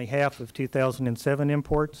be only half of 2007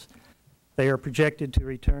 imports, they are projected to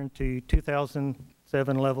return to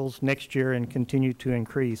 2007 levels next year and continue to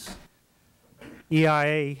increase.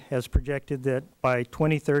 EIA has projected that by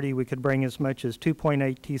 2030 we could bring as much as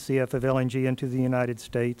 2.8 TCF of LNG into the United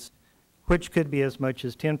States, which could be as much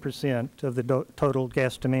as 10% of the total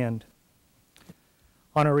gas demand.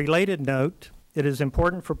 On a related note, it is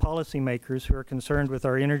important for policymakers who are concerned with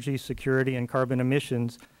our energy security and carbon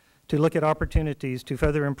emissions to look at opportunities to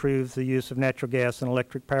further improve the use of natural gas and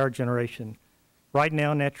electric power generation. Right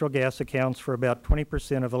now, natural gas accounts for about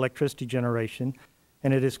 20% of electricity generation,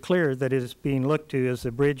 and it is clear that it is being looked to as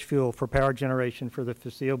the bridge fuel for power generation for the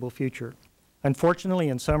foreseeable future. Unfortunately,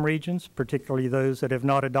 in some regions, particularly those that have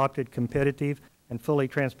not adopted competitive and fully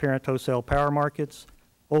transparent wholesale power markets,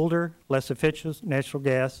 older, less efficient natural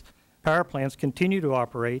gas power plants continue to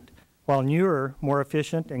operate, while newer, more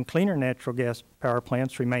efficient and cleaner natural gas power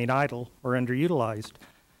plants remain idle or underutilized.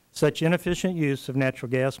 Such inefficient use of natural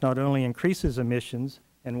gas not only increases emissions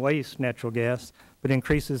and wastes natural gas, but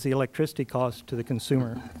increases the electricity cost to the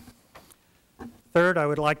consumer. Third, I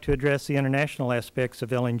would like to address the international aspects of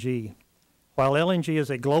LNG. While LNG is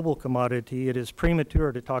a global commodity, it is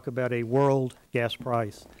premature to talk about a world gas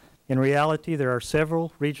price. In reality, there are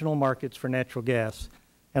several regional markets for natural gas,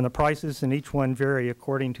 and the prices in each one vary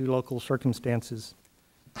according to local circumstances.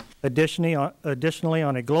 Additionally,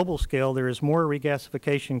 on a global scale, there is more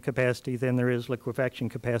regasification capacity than there is liquefaction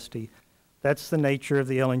capacity. That's the nature of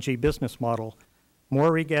the LNG business model.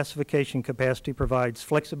 More regasification capacity provides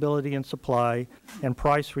flexibility in supply and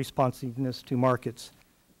price responsiveness to markets.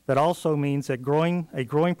 That also means that a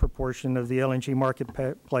growing proportion of the LNG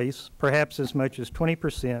marketplace, perhaps as much as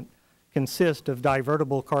 20%, consists of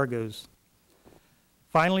divertible cargoes.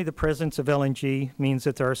 Finally, the presence of LNG means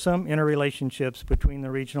that there are some interrelationships between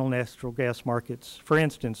the regional natural gas markets. For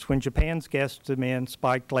instance, when Japan's gas demand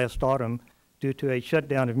spiked last autumn due to a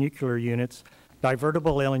shutdown of nuclear units,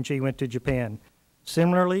 divertible LNG went to Japan.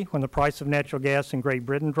 Similarly, when the price of natural gas in Great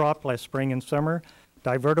Britain dropped last spring and summer,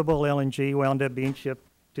 divertible LNG wound up being shipped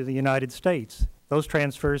to the United States. Those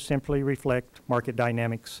transfers simply reflect market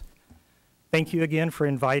dynamics. Thank you again for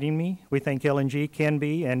inviting me. We think LNG can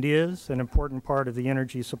be and is an important part of the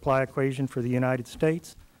energy supply equation for the United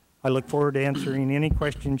States. I look forward to answering any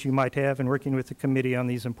questions you might have and working with the committee on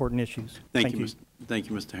these important issues. Thank you. Thank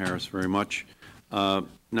you, Mr. Harris, very much.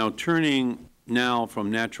 Now, turning now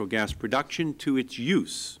from natural gas production to its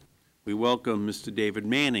use, we welcome Mr. David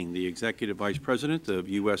Manning, the Executive Vice President of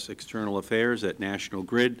U.S. External Affairs at National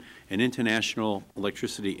Grid, an international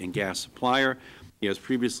electricity and gas supplier. He has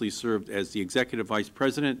previously served as the Executive Vice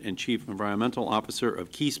President and Chief Environmental Officer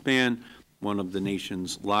of Keyspan, one of the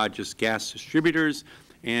nation's largest gas distributors.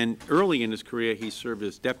 And early in his career, he served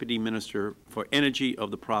as Deputy Minister for Energy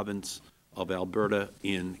of the province of Alberta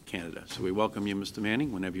in Canada. So we welcome you, Mr.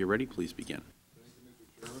 Manning. Whenever you're ready, please begin.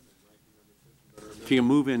 If you can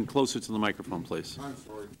move in closer to the microphone, please. I'm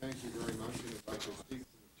sorry. Thank you very much. And if I could speak,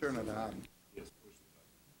 turn it on.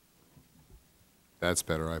 That's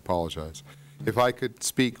better. I apologize. If I could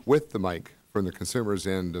speak with the mic from the consumer's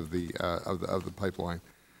end of the pipeline.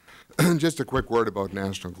 Just a quick word about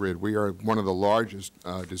National Grid. We are one of the largest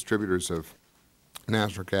distributors of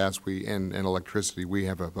natural gas and electricity. We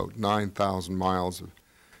have about 9,000 miles of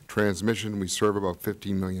transmission. We serve about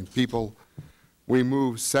 15 million people. We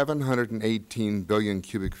move 718 billion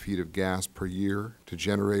cubic feet of gas per year to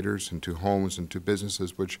generators and to homes and to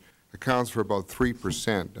businesses, which accounts for about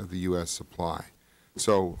 3% of the U.S. supply.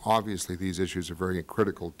 So obviously these issues are very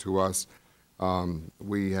critical to us.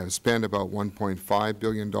 We have spent about $1.5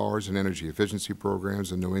 billion in energy efficiency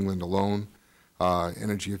programs in New England alone.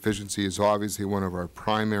 Energy efficiency is obviously one of our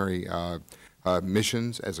primary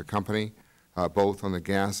missions as a company, both on the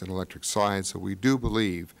gas and electric side. So we do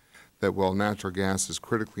believe that while natural gas is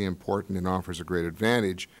critically important and offers a great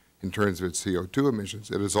advantage in terms of its CO2 emissions,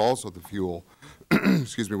 it is also the fuel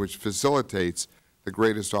excuse me, which facilitates the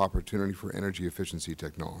greatest opportunity for energy efficiency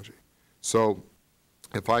technology. So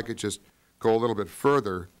if I could just go a little bit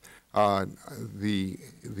further, the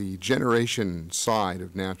generation side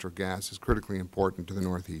of natural gas is critically important to the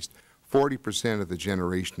Northeast. 40% of the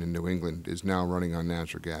generation in New England is now running on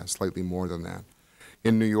natural gas, slightly more than that.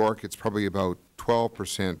 In New York, it's probably about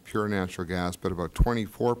 12% pure natural gas, but about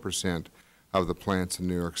 24% of the plants in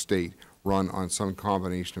New York State run on some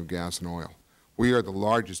combination of gas and oil. We are the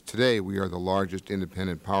largest, today we are the largest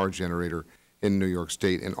independent power generator in New York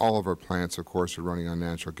State, and all of our plants, of course, are running on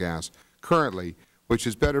natural gas currently, which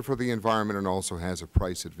is better for the environment and also has a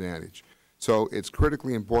price advantage. So it's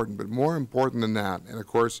critically important, but more important than that, and of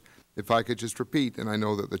course, if I could just repeat, and I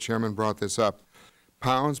know that the Chairman brought this up,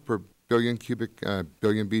 pounds per billion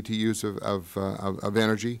billion BTUs of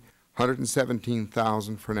energy,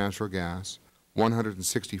 117,000 for natural gas,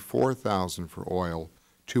 164,000 for oil,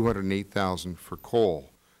 208,000 for coal.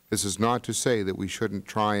 This is not to say that we shouldn't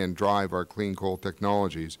try and drive our clean coal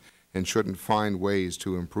technologies and shouldn't find ways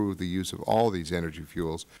to improve the use of all these energy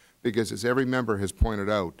fuels, because as every member has pointed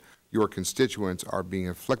out, your constituents are being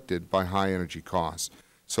afflicted by high energy costs.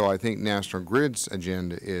 So I think National Grid's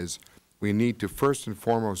agenda is we need to first and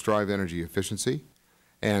foremost drive energy efficiency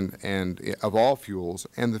and of all fuels,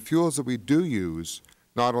 and the fuels that we do use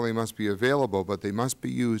not only must be available, but they must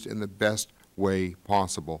be used in the best way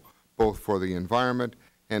possible, both for the environment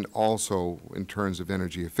and also in terms of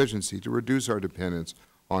energy efficiency to reduce our dependence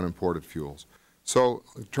on imported fuels. So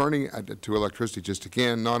turning to electricity just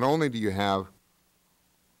again, not only do you have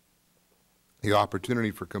the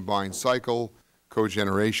opportunity for combined cycle,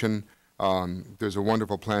 cogeneration. There's a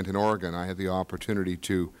wonderful plant in Oregon. I had the opportunity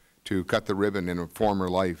to cut the ribbon in a former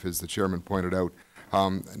life, as the chairman pointed out.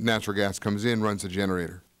 Natural gas comes in, runs a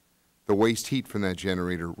generator. The waste heat from that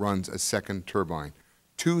generator runs a second turbine.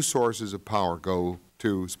 2 sources of power go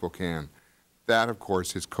to Spokane. That, of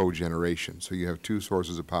course, is cogeneration. So you have 2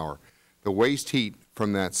 sources of power. The waste heat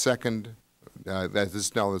from that second, that's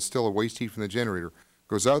still a waste heat from the generator,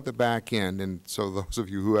 goes out the back end, and so those of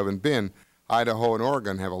you who haven't been, Idaho and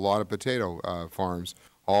Oregon have a lot of potato farms,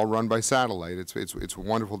 all run by satellite. It's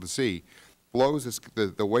wonderful to see. Blows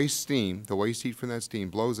the waste steam, the waste heat from that steam,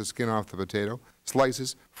 blows the skin off the potato,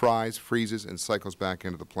 slices, fries, freezes, and cycles back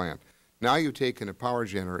into the plant. Now you've taken a power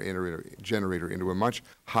generator into a much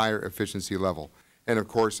higher efficiency level. And of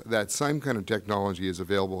course, that same kind of technology is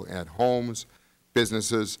available at homes,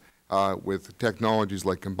 businesses, with technologies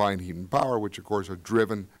like combined heat and power, which of course are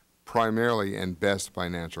driven primarily and best by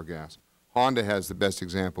natural gas. Honda has the best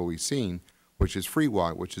example we've seen, which is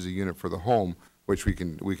FreeWatt, which is a unit for the home, which we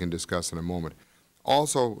can discuss in a moment.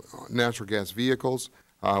 Also, natural gas vehicles,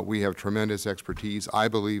 we have tremendous expertise. I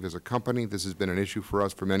believe as a company, this has been an issue for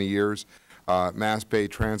us for many years. Mass Bay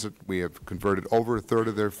Transit, we have converted over a third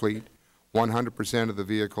of their fleet. 100% of the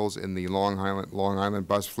vehicles in the Long Island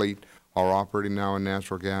bus fleet are operating now in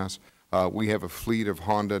natural gas. We have a fleet of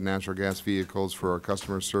Honda natural gas vehicles for our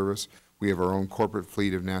customer service. We have our own corporate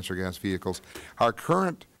fleet of natural gas vehicles.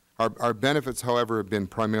 Our benefits, however, have been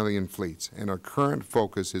primarily in fleets, and our current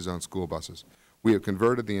focus is on school buses. We have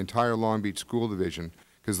converted the entire Long Beach School Division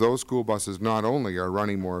because those school buses not only are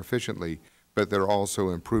running more efficiently, but they're also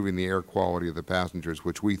improving the air quality of the passengers,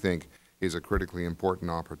 which we think is a critically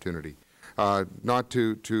important opportunity. Not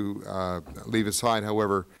to leave aside,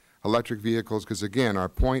 however, electric vehicles, because again, our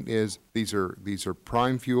point is these are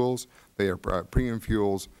prime fuels, they are premium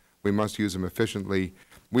fuels, we must use them efficiently.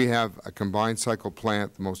 We have a combined cycle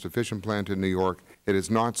plant, the most efficient plant in New York. It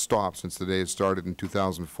has not stopped since the day it started in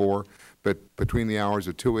 2004, but between the hours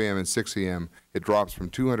of 2 a.m. and 6 a.m., it drops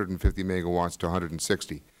from 250 megawatts to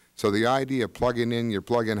 160. So the idea of plugging in your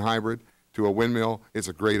plug-in hybrid to a windmill is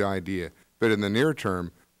a great idea, but in the near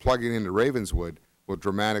term, plugging into Ravenswood will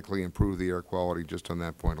dramatically improve the air quality just on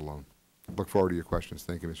that point alone. Look forward to your questions.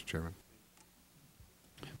 Thank you, Mr. Chairman.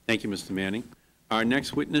 Thank you, Mr. Manning. Our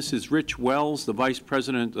next witness is Rich Wells, the Vice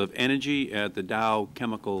President of Energy at the Dow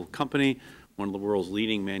Chemical Company, one of the world's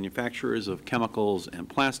leading manufacturers of chemicals and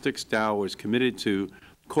plastics. Dow is committed to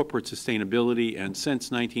corporate sustainability and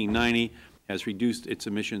since 1990 has reduced its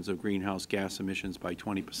emissions of greenhouse gas emissions by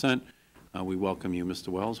 20%. We welcome you, Mr.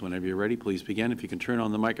 Wells. Whenever you're ready, please begin. If you can turn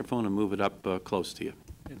on the microphone and move it up close to you.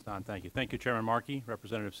 It's on. Thank you. Thank you, Chairman Markey,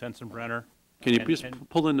 Representative Sensenbrenner. Can you please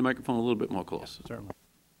pull in the microphone a little bit more close? Yes, certainly.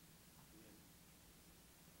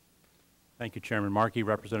 Thank you, Chairman Markey,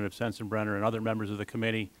 Representative Sensenbrenner, and other members of the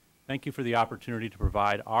committee. Thank you for the opportunity to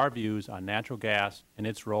provide our views on natural gas and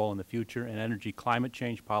its role in the future and energy climate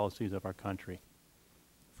change policies of our country.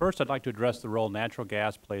 First, I'd like to address the role natural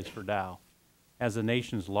gas plays for Dow. As the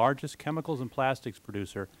nation's largest chemicals and plastics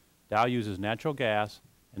producer, Dow uses natural gas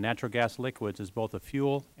and natural gas liquids as both a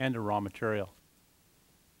fuel and a raw material.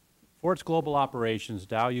 For its global operations,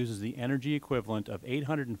 Dow uses the energy equivalent of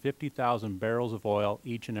 850,000 barrels of oil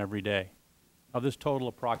each and every day. Of this total,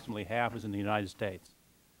 approximately half is in the United States.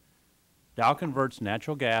 Dow converts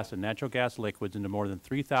natural gas and natural gas liquids into more than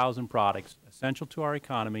 3,000 products essential to our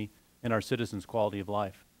economy and our citizens' quality of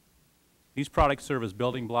life. These products serve as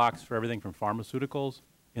building blocks for everything from pharmaceuticals,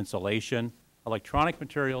 insulation, electronic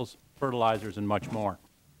materials, fertilizers, and much more.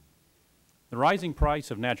 The rising price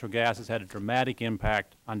of natural gas has had a dramatic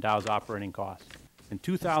impact on Dow's operating costs. In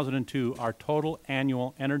 2002, our total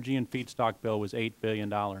annual energy and feedstock bill was $8 billion.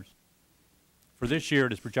 For this year,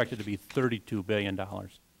 it is projected to be $32 billion.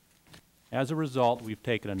 As a result, we've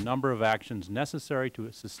taken a number of actions necessary to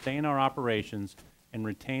sustain our operations and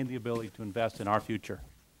retain the ability to invest in our future.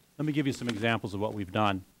 Let me give you some examples of what we've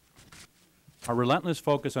done. Our relentless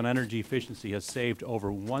focus on energy efficiency has saved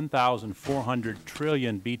over 1,400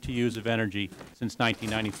 trillion BTUs of energy since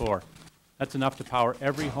 1994. That's enough to power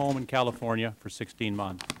every home in California for 16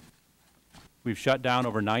 months. We've shut down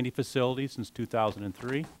over 90 facilities since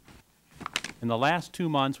 2003. In the last 2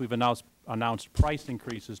 months, we've announced price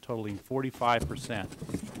increases totaling 45%.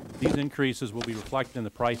 These increases will be reflected in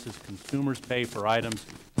the prices consumers pay for items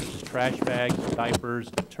such as trash bags,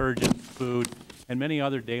 diapers, detergent, food, and many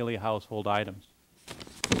other daily household items.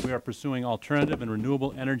 We are pursuing alternative and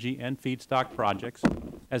renewable energy and feedstock projects.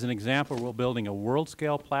 As an example, we're building a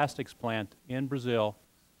world-scale plastics plant in Brazil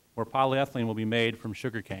where polyethylene will be made from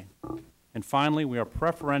sugarcane. And finally, we are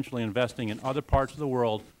preferentially investing in other parts of the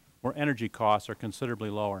world where energy costs are considerably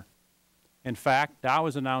lower. In fact, Dow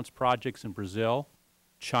has announced projects in Brazil,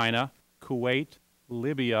 China, Kuwait,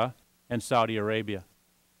 Libya, and Saudi Arabia.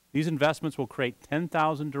 These investments will create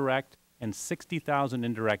 10,000 direct and 60,000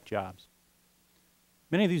 indirect jobs.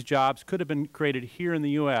 Many of these jobs could have been created here in the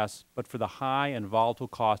U.S., but for the high and volatile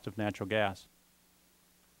cost of natural gas.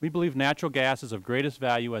 We believe natural gas is of greatest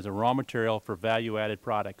value as a raw material for value-added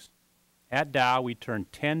products. At Dow, we turn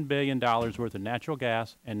 $10 billion worth of natural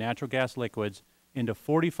gas and natural gas liquids into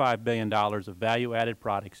 $45 billion of value-added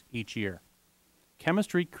products each year.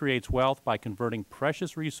 Chemistry creates wealth by converting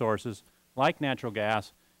precious resources like natural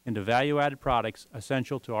gas into value-added products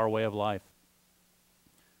essential to our way of life.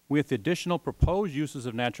 With the additional proposed uses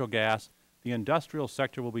of natural gas, the industrial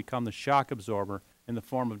sector will become the shock absorber in the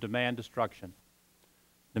form of demand destruction.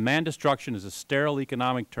 Demand destruction is a sterile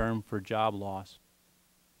economic term for job loss.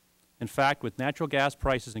 In fact, with natural gas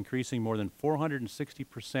prices increasing more than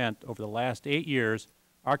 460% over the last 8 years,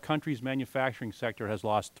 our country's manufacturing sector has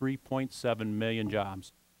lost 3.7 million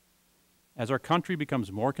jobs. As our country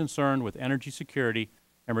becomes more concerned with energy security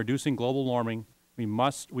and reducing global warming,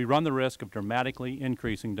 we run the risk of dramatically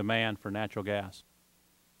increasing demand for natural gas.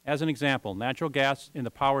 As an example, natural gas in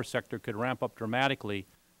the power sector could ramp up dramatically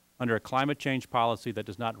under a climate change policy that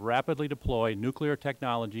does not rapidly deploy nuclear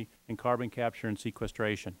technology and carbon capture and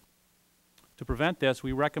sequestration. To prevent this,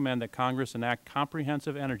 we recommend that Congress enact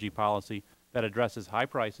comprehensive energy policy that addresses high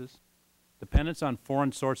prices, dependence on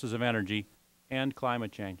foreign sources of energy, and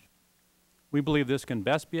climate change. We believe this can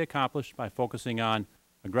best be accomplished by focusing on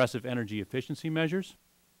aggressive energy efficiency measures,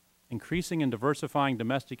 increasing and diversifying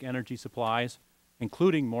domestic energy supplies,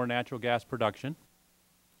 including more natural gas production,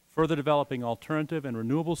 further developing alternative and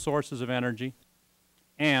renewable sources of energy,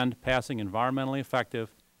 and passing environmentally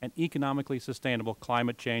effective and economically sustainable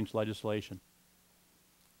climate change legislation.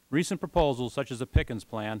 Recent proposals, such as the Pickens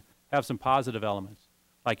Plan, have some positive elements,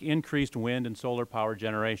 like increased wind and solar power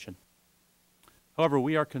generation. However,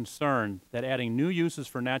 we are concerned that adding new uses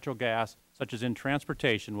for natural gas, such as in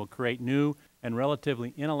transportation, will create new and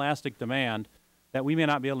relatively inelastic demand that we may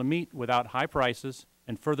not be able to meet without high prices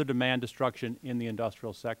and further demand destruction in the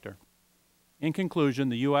industrial sector. In conclusion,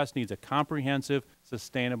 the U.S. needs a comprehensive,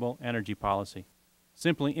 sustainable energy policy.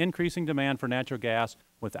 Simply increasing demand for natural gas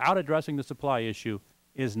without addressing the supply issue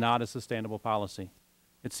is not a sustainable policy.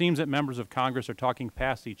 It seems that members of Congress are talking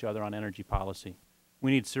past each other on energy policy.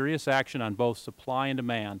 We need serious action on both supply and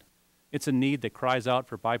demand. It's a need that cries out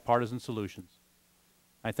for bipartisan solutions.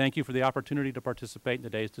 I thank you for the opportunity to participate in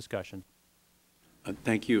today's discussion.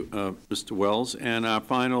 Thank you, Mr. Wells. And our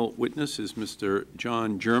final witness is Mr.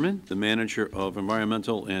 John German, the Manager of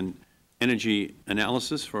Environmental and Energy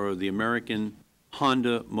Analysis for the American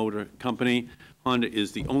Honda Motor Company. Honda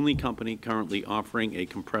is the only company currently offering a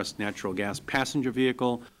compressed natural gas passenger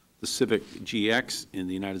vehicle, the Civic GX, in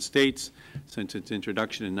the United States. Since its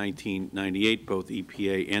introduction in 1998, both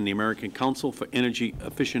EPA and the American Council for Energy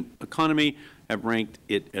Efficient Economy have ranked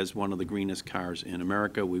it as one of the greenest cars in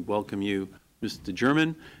America. We welcome you, Mr.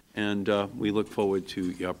 German, and we look forward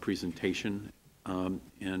to your presentation.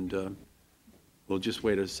 We'll just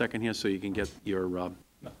wait a second here so you can get your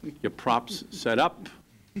props set up.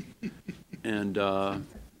 And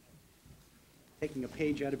taking a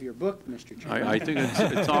page out of your book, Mr. Chairman. I think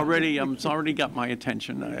it's already got my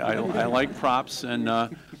attention. I like props, and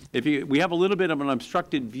we have a little bit of an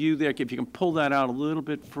obstructed view there. If you can pull that out a little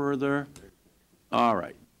bit further. All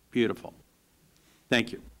right, beautiful.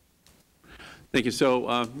 Thank you. Thank you. So,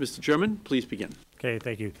 Mr. German, please begin. Okay,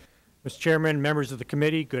 thank you. Mr. Chairman, members of the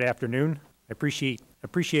committee, good afternoon. I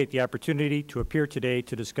appreciate the opportunity to appear today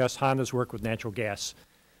to discuss Honda's work with natural gas.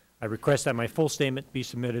 I request that my full statement be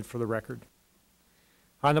submitted for the record.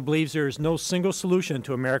 Honda believes there is no single solution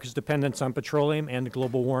to America's dependence on petroleum and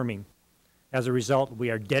global warming. As a result,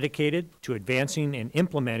 we are dedicated to advancing and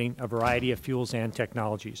implementing a variety of fuels and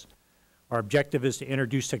technologies. Our objective is to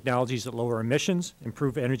introduce technologies that lower emissions,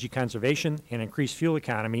 improve energy conservation, and increase fuel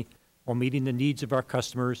economy while meeting the needs of our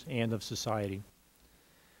customers and of society.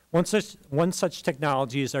 One such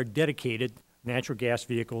technology is our dedicated natural gas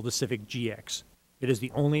vehicle, the Civic GX. It is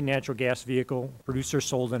the only natural gas vehicle produced or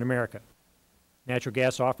sold in America. Natural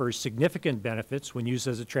gas offers significant benefits when used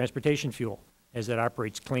as a transportation fuel, as it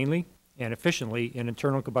operates cleanly and efficiently in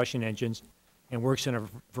internal combustion engines and works in a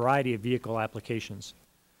variety of vehicle applications.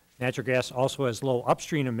 Natural gas also has low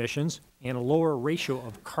upstream emissions and a lower ratio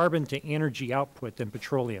of carbon to energy output than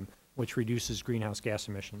petroleum, which reduces greenhouse gas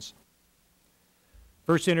emissions.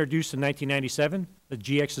 First introduced in 1997, the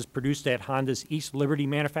GX is produced at Honda's East Liberty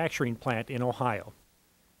manufacturing plant in Ohio.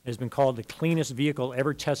 It has been called the cleanest vehicle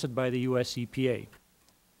ever tested by the U.S. EPA.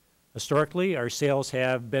 Historically, our sales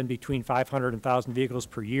have been between 500 and 1,000 vehicles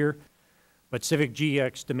per year, but Civic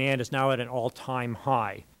GX demand is now at an all-time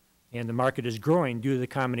high, and the market is growing due to the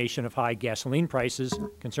combination of high gasoline prices,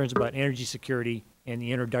 concerns about energy security, and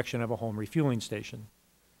the introduction of a home refueling station.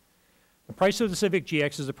 The price of the Civic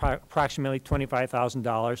GX is approximately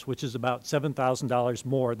 $25,000, which is about $7,000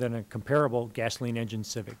 more than a comparable gasoline engine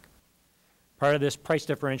Civic. Part of this price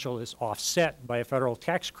differential is offset by a federal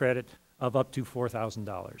tax credit of up to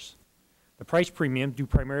 $4,000. The price premium, due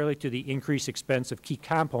primarily to the increased expense of key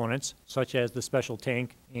components, such as the special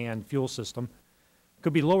tank and fuel system,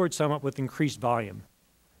 could be lowered somewhat with increased volume.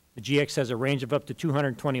 The GX has a range of up to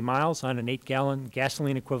 220 miles on an 8-gallon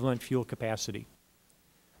gasoline equivalent fuel capacity.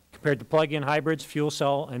 Compared to plug-in hybrids, fuel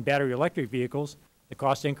cell, and battery electric vehicles, the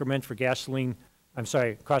cost increment for cost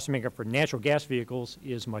increment for natural gas vehicles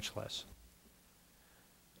is much less.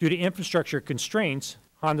 Due to infrastructure constraints,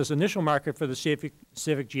 Honda's initial market for the Civic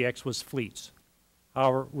GX was fleets.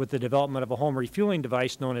 However, with the development of a home refueling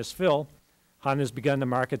device known as Phil, Honda has begun to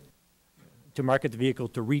market the vehicle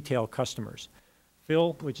to retail customers.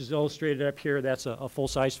 Phil, which is illustrated up here, that's a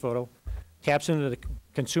full-size photo, taps into the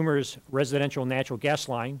consumer's residential natural gas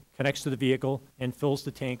line, connects to the vehicle, and fills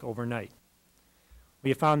the tank overnight. We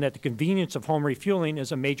have found that the convenience of home refueling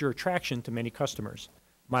is a major attraction to many customers.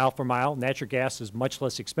 Mile for mile, natural gas is much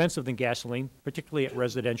less expensive than gasoline, particularly at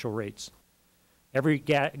residential rates. Every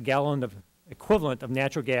gallon of equivalent of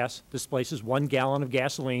natural gas displaces 1 gallon of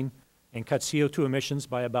gasoline and cuts CO2 emissions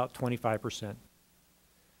by about 25%.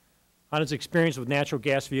 Honda's experience with natural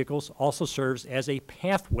gas vehicles also serves as a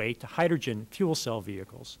pathway to hydrogen fuel cell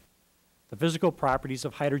vehicles. The physical properties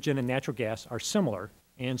of hydrogen and natural gas are similar,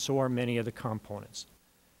 and so are many of the components.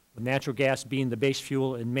 With natural gas being the base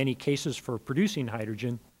fuel in many cases for producing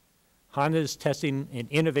hydrogen, Honda is testing an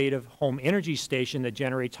innovative home energy station that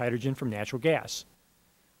generates hydrogen from natural gas.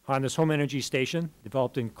 Honda's home energy station,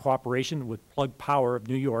 developed in cooperation with Plug Power of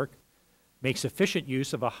New York, makes efficient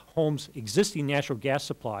use of a home's existing natural gas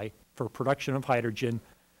supply for production of hydrogen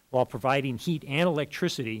while providing heat and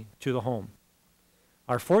electricity to the home.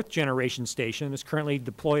 Our 4th generation station is currently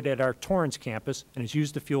deployed at our Torrance campus and is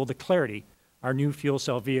used to fuel the Clarity, our new fuel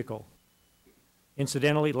cell vehicle.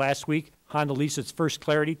 Incidentally, last week, Honda leased its first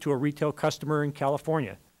Clarity to a retail customer in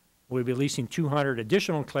California. We'll be leasing 200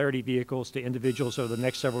 additional Clarity vehicles to individuals over the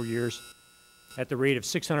next several years at the rate of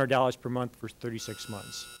 $600 per month for 36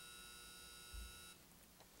 months.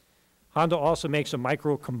 Honda also makes a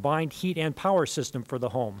micro combined heat and power system for the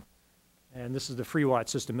home. And this is the FreeWatt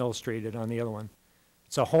system illustrated on the other one.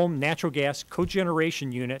 It's a home natural gas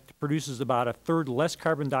cogeneration unit that produces about 1/3 less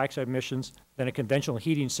carbon dioxide emissions than a conventional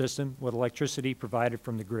heating system with electricity provided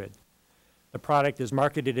from the grid. The product is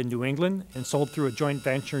marketed in New England and sold through a joint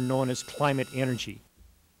venture known as Climate Energy.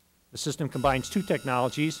 The system combines 2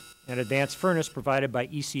 technologies, an advanced furnace provided by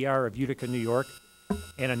ECR of Utica, New York,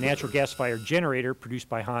 and a natural gas-fired generator produced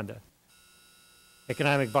by Honda.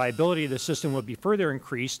 Economic viability of the system would be further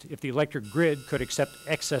increased if the electric grid could accept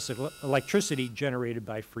excess electricity generated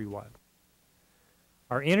by FreeWatt.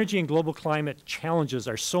 Our energy and global climate challenges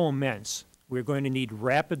are so immense, we're going to need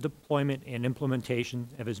rapid deployment and implementation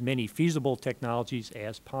of as many feasible technologies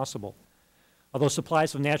as possible. Although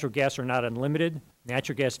supplies of natural gas are not unlimited,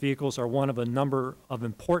 natural gas vehicles are one of a number of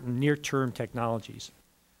important near-term technologies.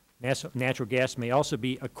 Natural gas may also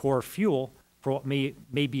be a core fuel for what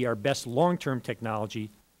may be our best long-term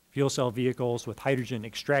technology, fuel cell vehicles with hydrogen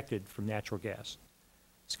extracted from natural gas.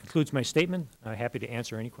 This concludes my statement. I'm happy to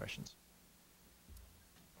answer any questions.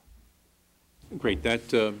 Great.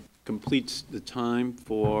 That completes the time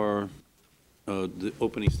for the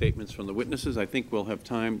opening statements from the witnesses. I think we'll have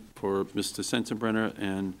time for Mr. Sensenbrenner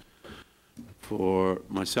and for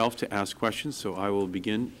myself to ask questions, so I will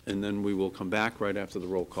begin, and then we will come back right after the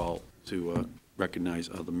roll call to recognize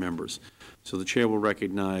other members. So the Chair will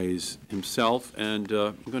recognize himself, and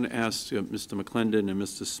I'm going to ask Mr. McClendon and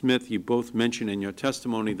Mr. Smith, you both mentioned in your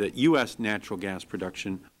testimony that U.S. natural gas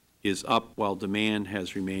production is up while demand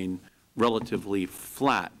has remained relatively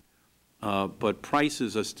flat, but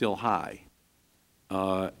prices are still high,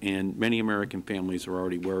 and many American families are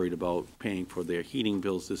already worried about paying for their heating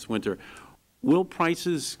bills this winter. Will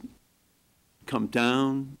prices come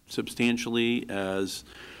down substantially as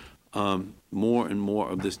more and more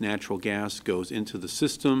of this natural gas goes into the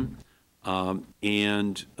system,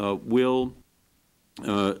 and will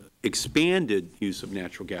expanded use of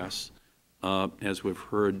natural gas as we've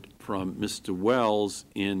heard from Mr. Wells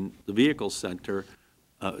in the vehicle sector,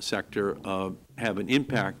 have an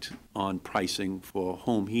impact on pricing for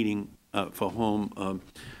home heating,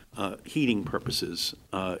 heating purposes,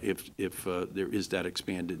 if there is that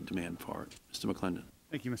expanded demand for it. Mr. McClendon.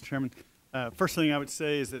 Thank you, Mr. Chairman. First thing I would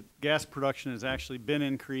say is that gas production has actually been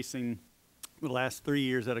increasing the last 3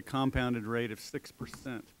 years at a compounded rate of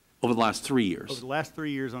 6%. Over the last 3 years? Over the last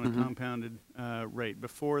 3 years on a compounded rate.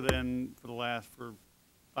 Before then, for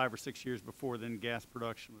 5 or 6 years before then, gas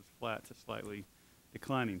production was flat to slightly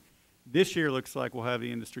declining. This year looks like we'll have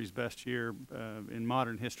the industry's best year in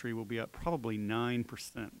modern history. We'll be up probably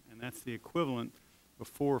 9%, and that's the equivalent of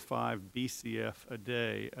 4 or 5 BCF a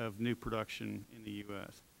day of new production in the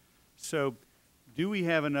U.S. So do we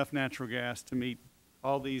have enough natural gas to meet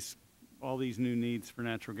all these new needs for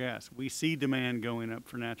natural gas? We see demand going up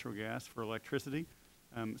for natural gas, for electricity.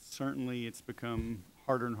 Certainly it's become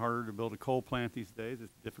harder and harder to build a coal plant these days.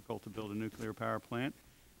 It's difficult to build a nuclear power plant.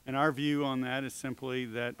 And our view on that is simply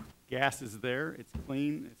that gas is there, it's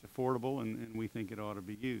clean, it's affordable, and we think it ought to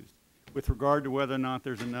be used. With regard to whether or not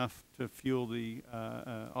there's enough to fuel the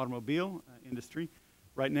automobile industry,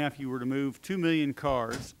 right now if you were to move 2 million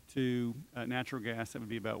cars to natural gas, that would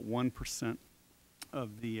be about 1%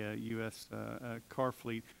 of the U.S. Car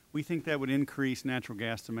fleet. We think that would increase natural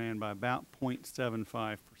gas demand by about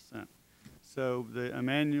 0.75%. So the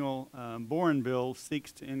Emanuel Boren bill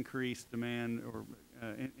seeks to increase demand, or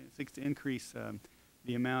seeks to increase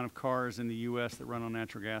the amount of cars in the U.S. that run on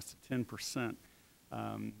natural gas to 10%.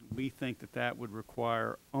 We think that that would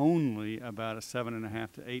require only about a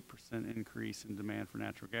 7.5% to 8% increase in demand for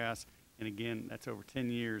natural gas. And again, that's over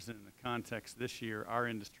 10 years. And in the context this year, our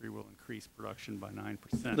industry will increase production by 9%.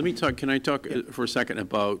 Let me talk, can I talk for a second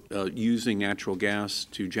about using natural gas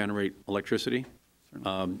to generate electricity?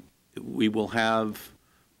 We will have,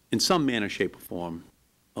 in some manner, shape, or form,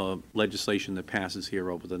 legislation that passes here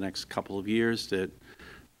over the next couple of years that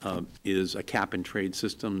is a cap-and-trade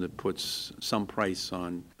system that puts some price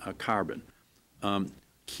on carbon.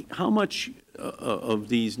 How much of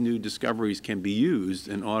these new discoveries can be used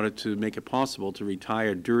in order to make it possible to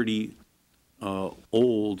retire dirty,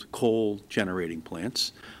 old coal-generating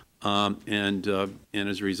plants, and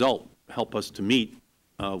as a result, help us to meet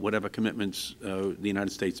whatever commitments the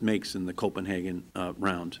United States makes in the Copenhagen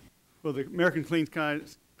round? Well, the American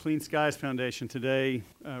Clean Skies Foundation today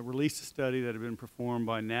released a study that had been performed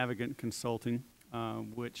by Navigant Consulting,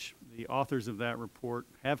 which the authors of that report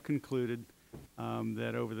have concluded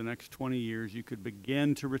that over the next 20 years you could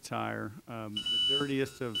begin to retire the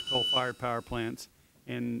dirtiest of coal-fired power plants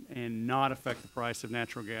and not affect the price of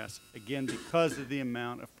natural gas, again, because of the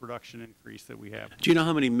amount of production increase that we have. Do you know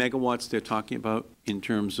how many megawatts they're talking about in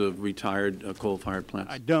terms of retired coal-fired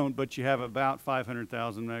plants? I don't, but you have about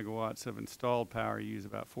 500,000 megawatts of installed power. You use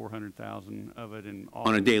about 400,000 of it in all.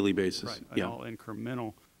 On a daily basis? Right, yeah. All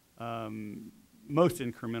incremental, most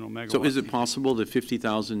incremental megawatts. So is it possible that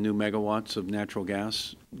 50,000 new megawatts of natural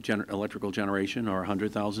gas electrical generation or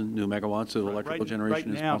 100,000 new megawatts of electrical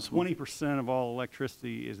generation is possible? Right now, 20% of all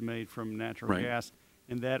electricity is made from natural gas,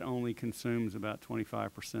 and that only consumes about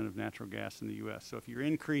 25% of natural gas in the U.S. So if you're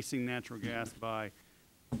increasing natural gas by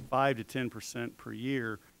 5 to 10% per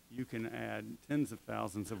year, you can add tens of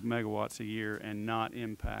thousands of megawatts a year and not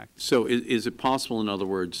impact. So is it possible, in other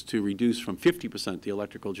words, to reduce from 50% the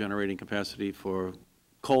electrical generating capacity for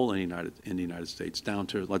coal in the United States down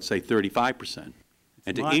to, let's say, 35%,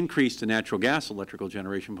 and to increase the natural gas electrical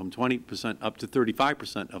generation from 20% up to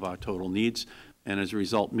 35% of our total needs, and as a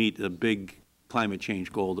result meet the big climate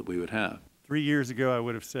change goal that we would have? 3 years ago, I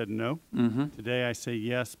would have said no. Today, I say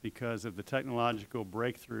yes because of the technological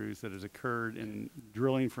breakthroughs that has occurred in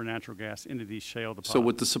drilling for natural gas into these shale deposits. So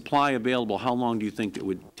with the supply available, how long do you think it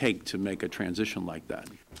would take to make a transition like that?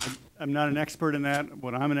 I'm not an expert in that.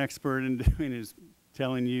 What I'm an expert in doing is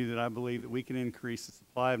telling you that I believe that we can increase the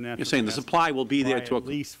supply of natural gas. You're saying the supply will be there to at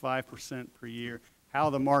least 5% per year. How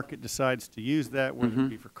the market decides to use that, whether it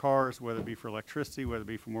be for cars, whether it be for electricity, whether it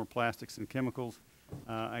be for more plastics and chemicals,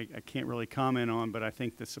 I can't really comment on, but I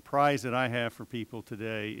think the surprise that I have for people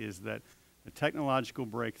today is that the technological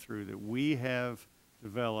breakthrough that we have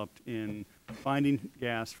developed in finding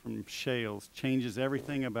gas from shales changes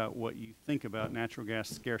everything about what you think about natural gas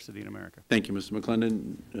scarcity in America. Thank you, Mr.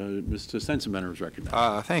 McClendon. Mr. Sensenbrenner is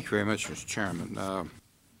recognized. Thank you very much, Mr. Chairman.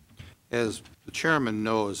 As the Chairman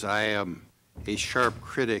knows, I am a sharp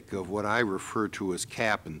critic of what I refer to as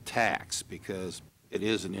cap and tax, because it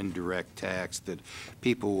is an indirect tax that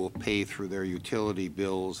people will pay through their utility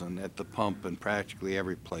bills and at the pump and practically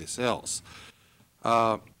every place else.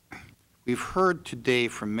 We've heard today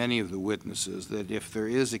from many of the witnesses that if there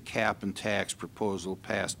is a cap and tax proposal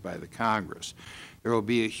passed by the Congress, there will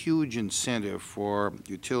be a huge incentive for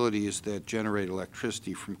utilities that generate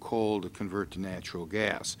electricity from coal to convert to natural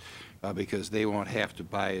gas because they won't have to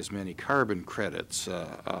buy as many carbon credits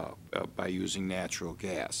by using natural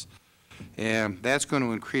gas. And that's going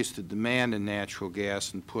to increase the demand in natural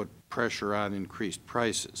gas and put pressure on increased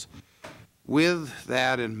prices. With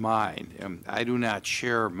that in mind, I do not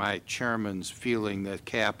share my chairman's feeling that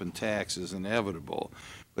cap and tax is inevitable,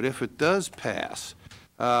 but if it does pass,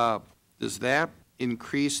 does that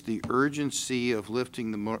increase the urgency of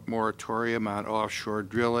lifting the moratorium on offshore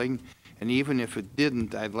drilling? And even if it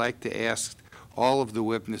didn't, I'd like to ask all of the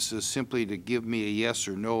witnesses simply to give me a yes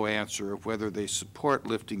or no answer of whether they support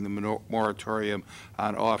lifting the moratorium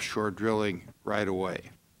on offshore drilling right away.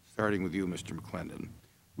 Starting with you, Mr. McClendon.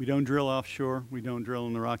 We don't drill offshore. We don't drill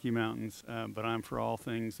in the Rocky Mountains, but I'm for all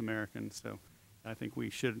things American. So I think we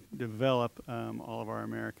should develop all of our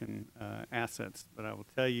American assets. But I will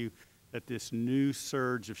tell you that this new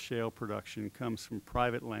surge of shale production comes from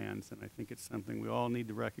private lands, and I think it's something we all need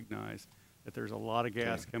to recognize, that there's a lot of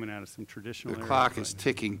gas coming out of some traditional areas. The clock is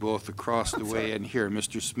ticking both across the way and here.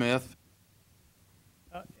 Mr. Smith?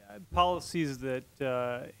 Policies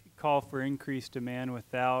that call for increased demand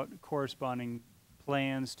without corresponding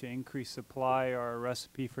plans to increase supply are a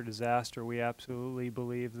recipe for disaster. We absolutely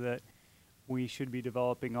believe that we should be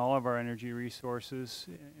developing all of our energy resources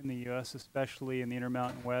in the U.S., especially in the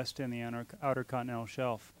Intermountain West and the Outer Continental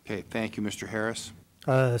Shelf. Okay, thank you, Mr. Harris.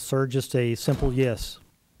 Sir, just a simple yes.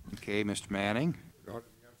 Okay, Mr. Manning.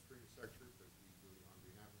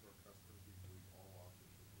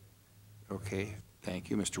 Okay,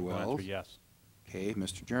 thank you, Mr. Wells. Yes. Okay,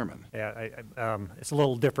 Mr. German. Yeah, it's a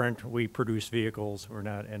little different. We produce vehicles. We're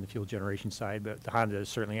not in the fuel generation side, but Honda is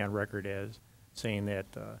certainly on record as saying that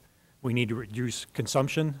we need to reduce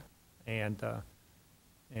consumption, and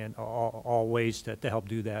all ways to help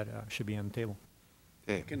do that should be on the table.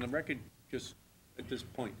 Okay. Can the record just at this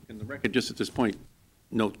point,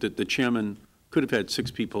 note that the chairman could have had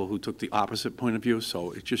 6 people who took the opposite point of view,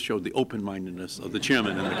 so it just showed the open-mindedness of the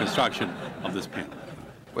chairman in the construction of this panel.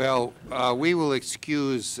 Well, we will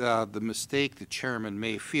excuse the mistake the chairman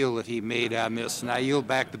may feel that he made on this, and I yield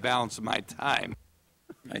back the balance of my time.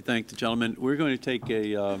 I thank the gentleman. We're going to take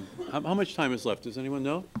a, how much time is left? Does anyone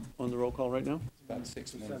know on the roll call right now? About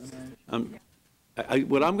 6 minutes.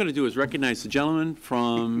 What I'm going to do is recognize the gentleman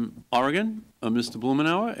from Oregon, Mr.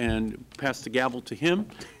 Blumenauer, and pass the gavel to him,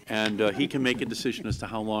 and he can make a decision as to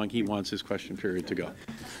how long he wants his question period to go.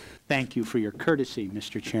 Thank you for your courtesy,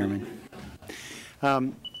 Mr. Chairman.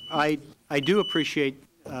 I do appreciate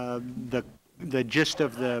the gist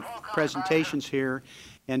of the presentations here,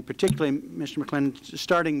 and particularly, Mr. McClendon,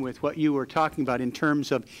 starting with what you were talking about in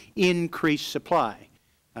terms of increased supply.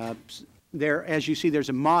 There, as you see, there's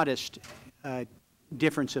a modest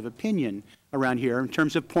difference of opinion around here in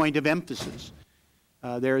terms of point of emphasis.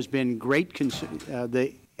 There has been great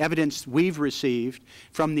the evidence we've received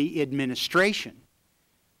from the administration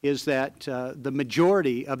is that the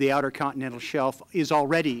majority of the Outer Continental Shelf is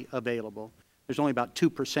already available. There's only about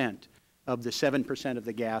 2% of the 7% of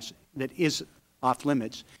the gas that is off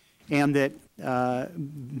limits, and that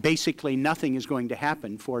basically nothing is going to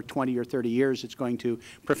happen for 20 or 30 years. It's going to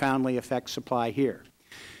profoundly affect supply here.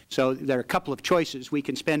 So there are a couple of choices. We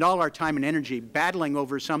can spend all our time and energy battling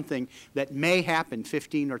over something that may happen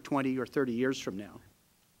 15 or 20 or 30 years from now,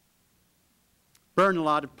 burn a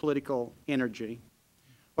lot of political energy,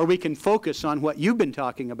 or we can focus on what you've been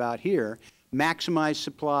talking about here, maximize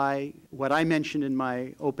supply, what I mentioned in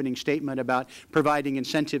my opening statement about providing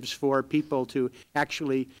incentives for people to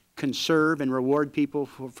actually conserve and reward people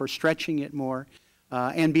for stretching it more,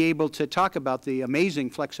 and be able to talk about the amazing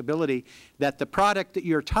flexibility that the product that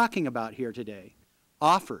you're talking about here today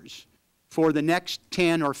offers for the next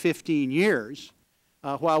 10 or 15 years,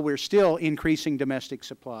 while we're still increasing domestic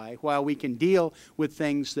supply, while we can deal with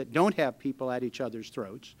things that don't have people at each other's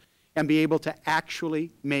throats, and be able to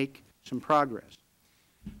actually make some progress.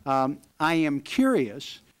 I am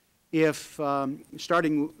curious if,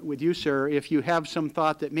 starting with you, sir, if you have some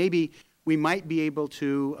thought that maybe we might be able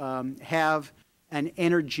to have an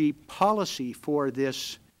energy policy for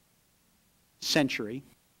this century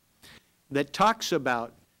that talks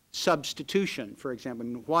about substitution, for example.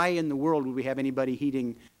 Why in the world would we have anybody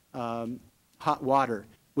heating hot water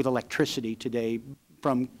with electricity today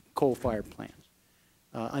from coal-fired plants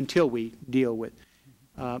until we deal with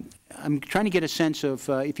I'm trying to get a sense of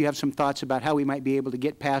if you have some thoughts about how we might be able to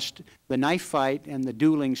get past the knife fight and the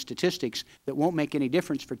dueling statistics that won't make any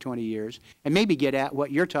difference for 20 years, and maybe get at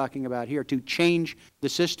what you're talking about here to change the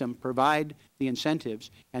system, provide the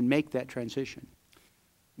incentives, and make that transition.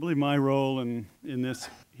 I believe my role in this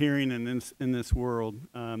hearing and in this world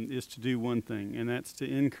is to do one thing, and that's to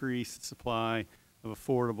increase the supply of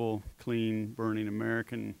affordable, clean, burning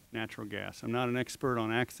American natural gas. I'm not an expert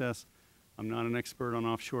on access. I'm not an expert on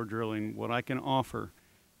offshore drilling. What I can offer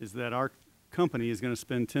is that our company is going to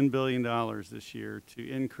spend $10 billion this year to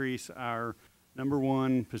increase our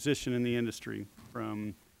 #1 position in the industry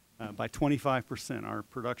from by 25%. Our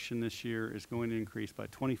production this year is going to increase by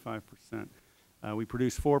 25%. We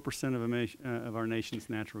produce 4% of our nation's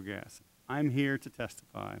natural gas. I'm here to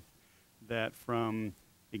testify that from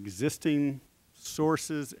existing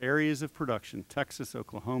sources, areas of production, Texas,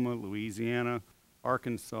 Oklahoma, Louisiana,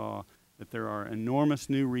 Arkansas, that there are enormous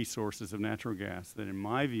new resources of natural gas that, in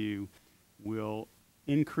my view, will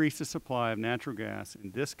increase the supply of natural gas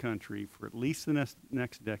in this country for at least the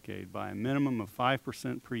next decade by a minimum of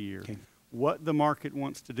 5% per year. Okay. What the market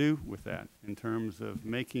wants to do with that in terms of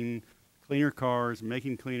making cleaner cars,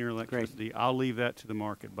 making cleaner electricity, great, I'll leave that to the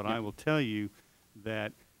market. But yeah, I will tell you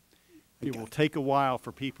that it will take a while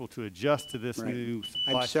for people to adjust to this right, new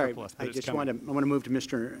supply surplus. I want to move to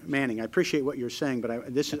Mr. Manning. I appreciate what you're saying, but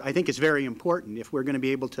I think it's very important if we're going to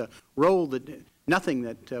be able to roll the nothing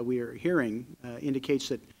that we are hearing indicates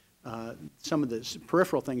that some of the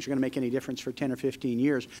peripheral things are going to make any difference for 10 or 15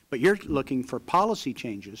 years. But you're looking for policy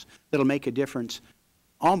changes that will make a difference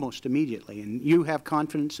almost immediately. And you have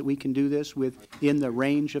confidence that we can do this within the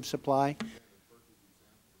range of supply?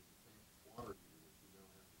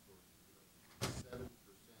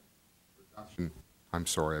 I'm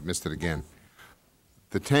sorry, I missed it again.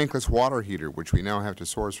 The tankless water heater, which we now have to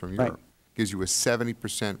source from Europe, right, gives you a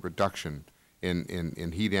 70% reduction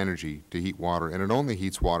in heat energy to heat water, and it only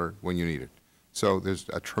heats water when you need it. So there's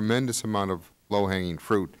a tremendous amount of low-hanging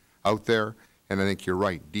fruit out there, and I think you're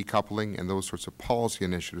right, decoupling and those sorts of policy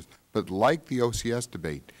initiatives. But like the OCS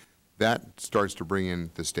debate, that starts to bring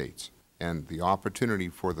in the states, and the opportunity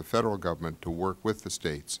for the federal government to work with the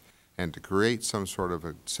states and to create some sort of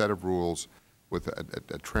a set of rules with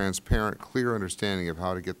a transparent, clear understanding of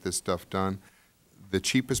how to get this stuff done. The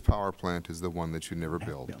cheapest power plant is the one that you never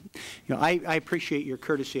build. You know, I appreciate your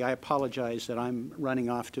courtesy. I apologize that I'm running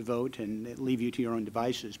off to vote and leave you to your own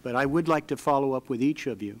devices. But I would like to follow up with each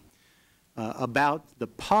of you about the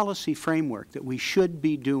policy framework that we should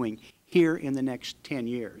be doing here in the next 10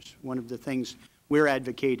 years. One of the things we're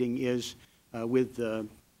advocating is with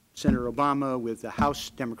Senator Obama, with the House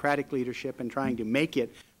Democratic leadership, and trying to make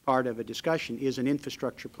it part of a discussion is an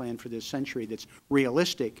infrastructure plan for this century that's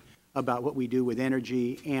realistic about what we do with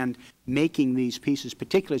energy and making these pieces,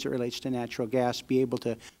 particularly as it relates to natural gas, be able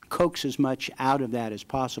to coax as much out of that as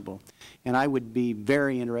possible. And I would be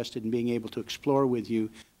very interested in being able to explore with you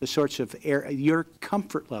the sorts of your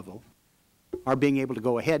comfort level are being able to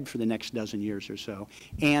go ahead for the next dozen years or so,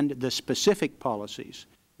 and the specific policies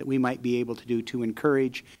that we might be able to do to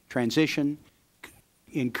encourage transition,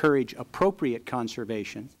 encourage appropriate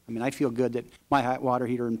conservation. I mean, I feel good that my hot water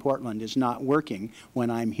heater in Portland is not working when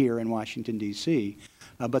I'm here in Washington, D.C.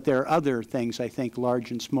 But there are other things, I think,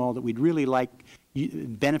 large and small, that we'd really like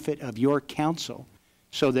benefit of your counsel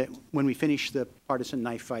so that when we finish the partisan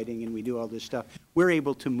knife fighting and we do all this stuff, we're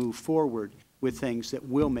able to move forward with things that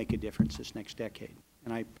will make a difference this next decade.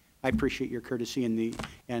 And I appreciate your courtesy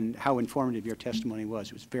and how informative your testimony was.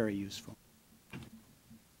 It was very useful.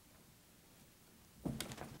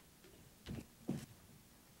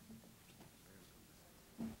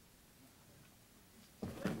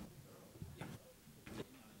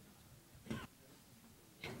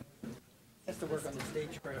 Has to work on the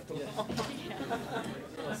stagecraft a little.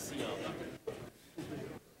 We'll see all that.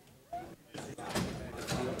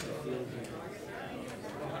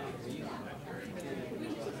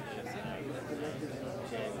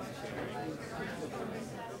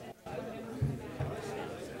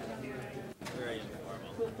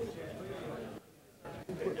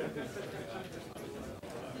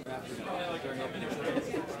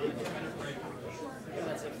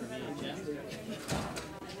 That's it for me, Jim.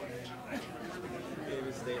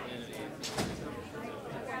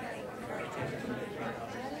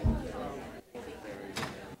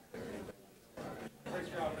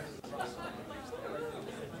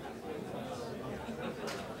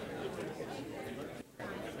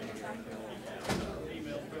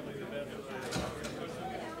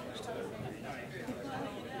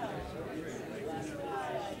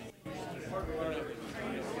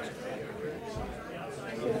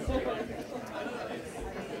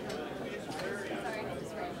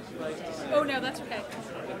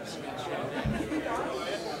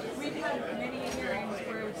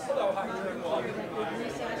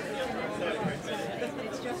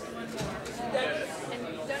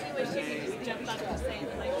 don't you wish you could just jump up and say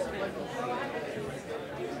the microphone?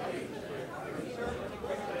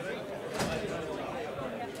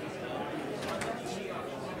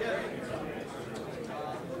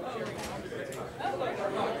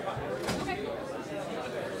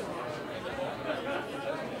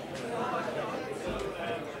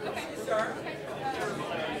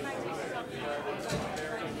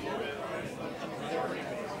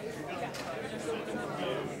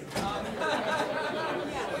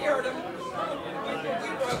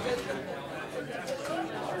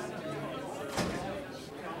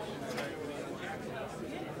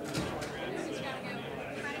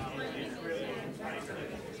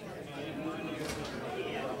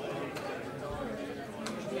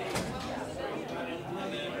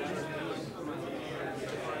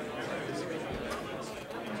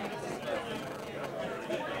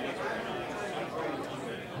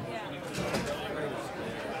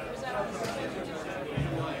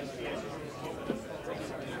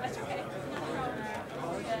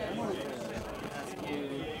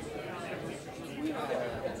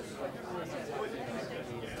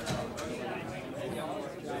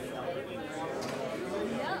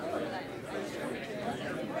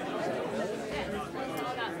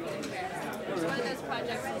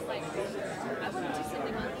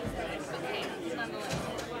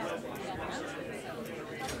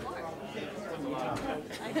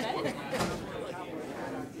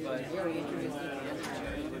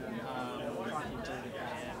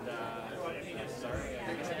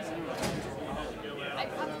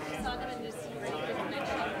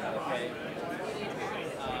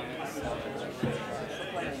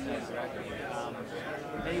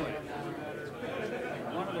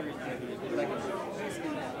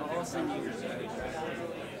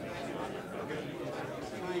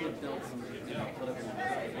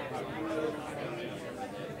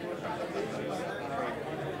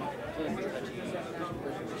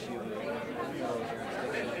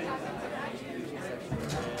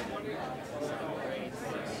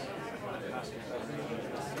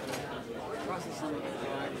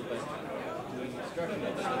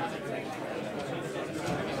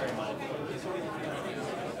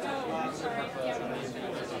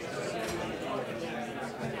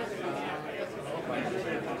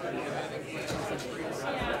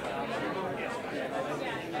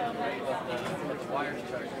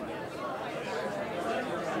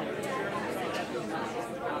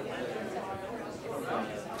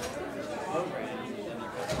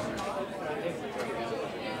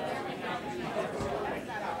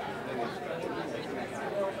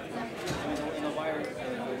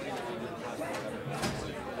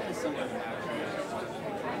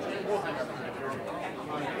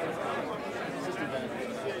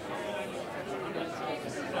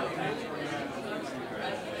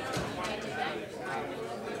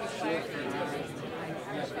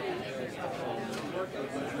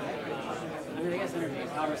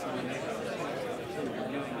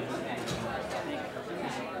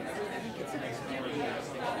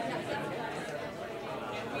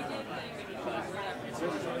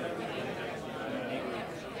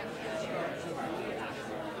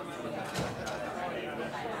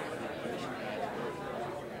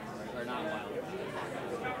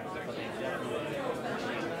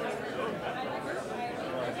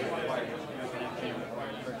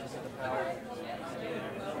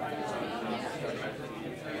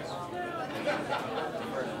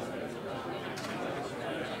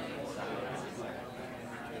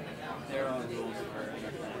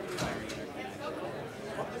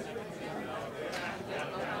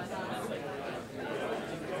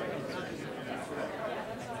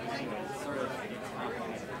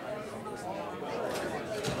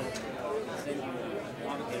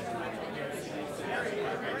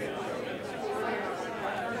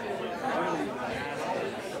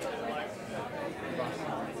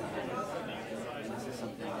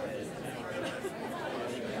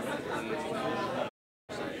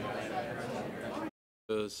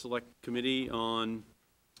 The Select Committee on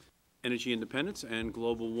Energy Independence and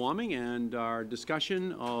Global Warming, and our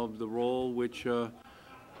discussion of the role which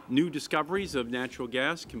new discoveries of natural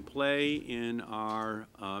gas can play in our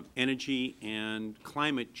energy and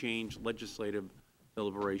climate change legislative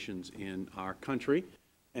deliberations in our country.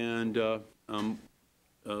 And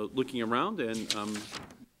looking around and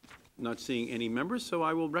not seeing any members, so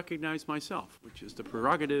I will recognize myself, which is the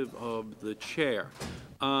prerogative of the chair.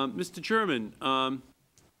 Mr. Chairman,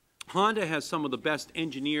 Honda has some of the best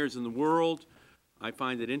engineers in the world. I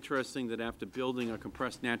find it interesting that after building a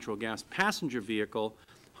compressed natural gas passenger vehicle,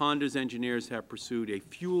 Honda's engineers have pursued a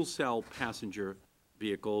fuel cell passenger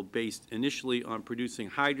vehicle based initially on producing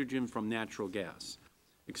hydrogen from natural gas.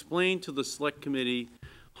 Explain to the Select Committee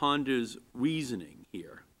Honda's reasoning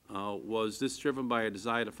here. Was this driven by a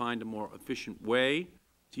desire to find a more efficient way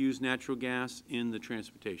to use natural gas in the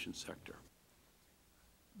transportation sector?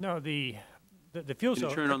 No, the fuel cell.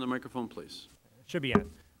 Can you turn on the microphone, please? Should be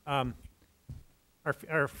on.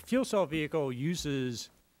 Our fuel cell vehicle uses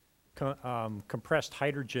compressed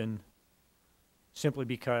hydrogen simply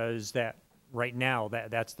because that right now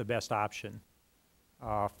that's the best option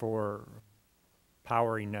for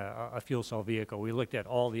powering a fuel cell vehicle. We looked at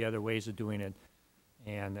all the other ways of doing it,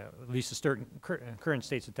 and at least the certain current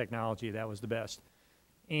states of technology, that was the best.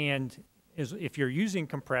 And if you're using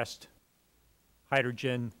compressed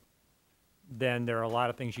hydrogen, then there are a lot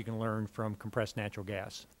of things you can learn from compressed natural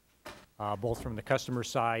gas, both from the customer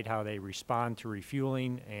side, how they respond to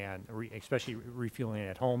refueling, and especially refueling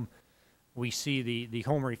at home. We see the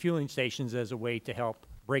home refueling stations as a way to help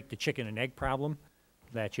break the chicken and egg problem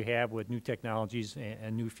that you have with new technologies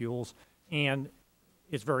and new fuels. And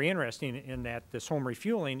it's very interesting in that this home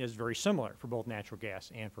refueling is very similar for both natural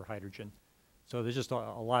gas and for hydrogen. So there's just a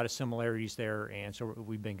lot of similarities there, and so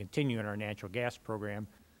we've been continuing our natural gas program.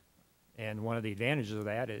 And one of the advantages of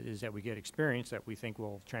that is that we get experience that we think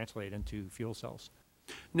will translate into fuel cells.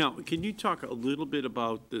 Now, can you talk a little bit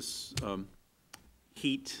about this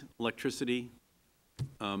heat, electricity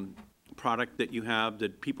product that you have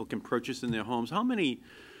that people can purchase in their homes? How many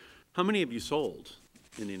have you sold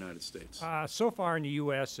in the United States? So far in the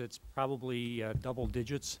U.S., it's probably double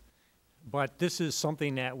digits. But this is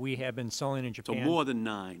something that we have been selling in Japan. So more than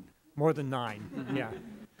 9. More than 9,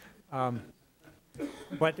 yeah.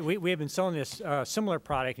 But we have been selling this similar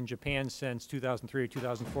product in Japan since 2003 or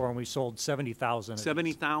 2004, and we sold 70,000.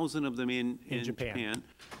 70,000 of them in Japan.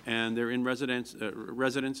 And they're in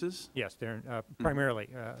residences? Yes, they're primarily.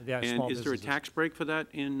 And small is there a tax break for that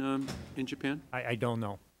in Japan? I don't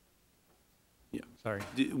know. Yeah. Sorry.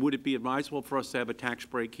 Would it be advisable for us to have a tax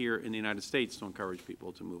break here in the United States to encourage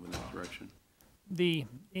people to move in that direction?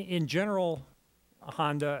 In general,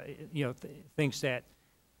 Honda, thinks that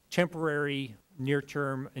temporary,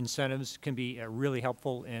 near-term incentives can be really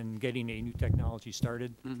helpful in getting a new technology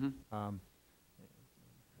started. Mm-hmm.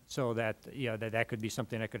 So that could be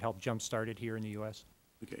something that could help jumpstart it here in the U.S.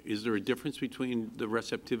 Okay. Is there a difference between the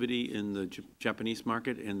receptivity in the Japanese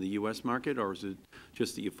market and the U.S. market, or is it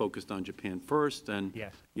just that you focused on Japan first and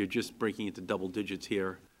you're just breaking into double digits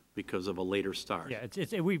here because of a later start?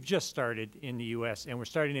 Yeah, we've just started in the U.S., and we're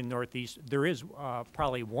starting in the Northeast. There is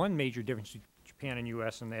probably one major difference between Japan and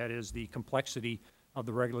U.S., and that is the complexity of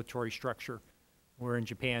the regulatory structure. Where in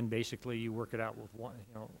Japan, basically, you work it out with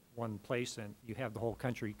one place, and you have the whole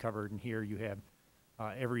country covered, and here you have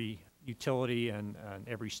every utility and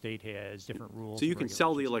every state has different rules. So you can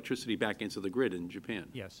sell the electricity back into the grid in Japan?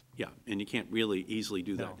 Yes. Yeah, and you can't really easily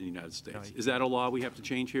do that in the United States. No, is that a law we have to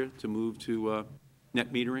change here to move to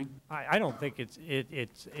net metering? I don't think it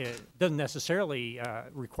doesn't necessarily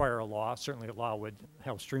require a law. Certainly a law would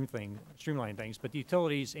help streamline things, but the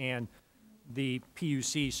utilities and the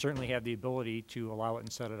PUC certainly have the ability to allow it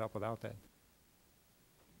and set it up without that.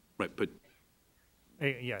 Right, but...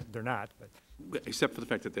 Yeah, they're not. But except for the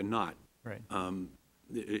fact that they're not. Right.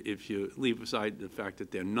 If you leave aside the fact that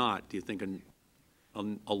they're not, do you think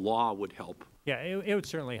a law would help? Yeah, it would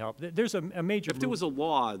certainly help. There's a major... If there was a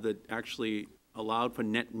law that actually allowed for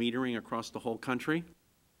net metering across the whole country,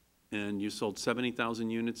 and you sold 70,000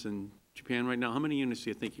 units in Japan right now, how many units do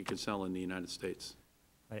you think you could sell in the United States?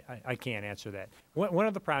 I can't answer that. One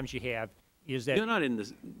of the problems you have is that... You're not in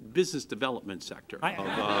the business development sector of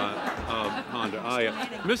Honda, are you?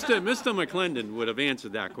 Mr. McClendon would have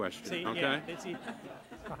answered that question, see, okay?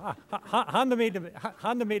 Yeah, Honda made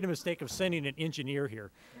the mistake of sending an engineer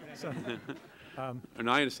here. So, and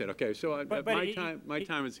I understand. Okay, so my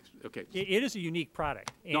time is okay. It is a unique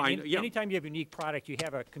product. And no, anytime you have a unique product, you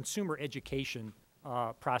have a consumer education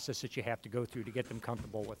process that you have to go through to get them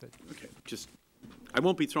comfortable with it. Okay, I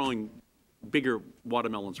won't be throwing bigger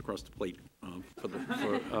watermelons across the plate for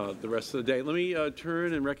the rest of the day. Let me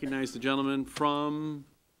turn and recognize the gentleman from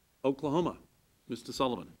Oklahoma, Mr.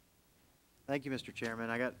 Sullivan. Thank you, Mr. Chairman.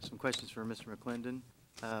 I got some questions for Mr. McClendon.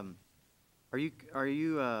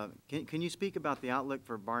 Can you speak about the outlook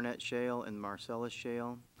for Barnett Shale and Marcellus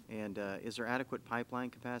Shale? And is there adequate pipeline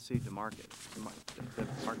capacity to market the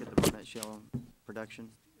Barnett Shale production?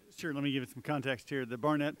 Sure. Let me give it some context here. The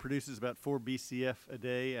Barnett produces about 4 BCF a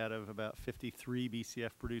day out of about 53 BCF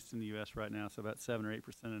produced in the U.S. right now, so about 7 or 8%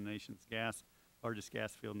 of the nation's gas, largest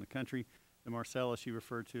gas field in the country. The Marcellus you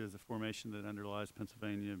referred to as the formation that underlies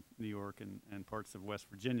Pennsylvania, New York, and parts of West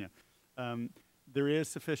Virginia. There is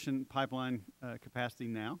sufficient pipeline capacity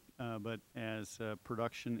now, but as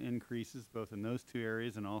production increases both in those two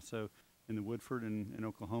areas and also in the Woodford in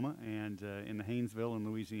Oklahoma and in the Haynesville in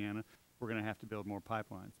Louisiana, we're going to have to build more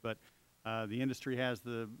pipelines. But the industry has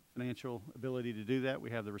the financial ability to do that. We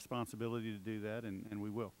have the responsibility to do that, and we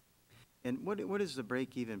will. And what is the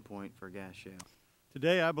break-even point for gas shale?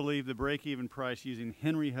 Today, I believe the break-even price using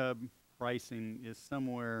Henry Hub pricing is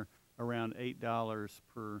somewhere around $8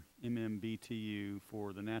 per MMBTU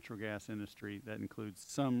for the natural gas industry. That includes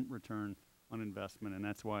some return on investment, and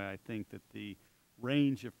that's why I think that the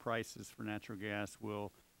range of prices for natural gas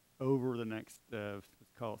will, over the next, let's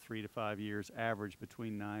call it 3 to 5 years, average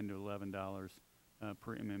between $9 to $11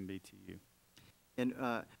 per MMBTU. And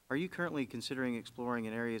are you currently considering exploring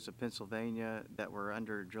in areas of Pennsylvania that were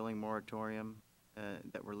under drilling moratorium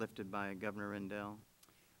that were lifted by Governor Rendell?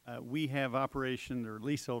 We have operation, or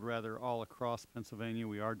leasehold rather, all across Pennsylvania.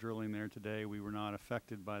 We are drilling there today. We were not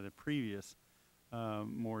affected by the previous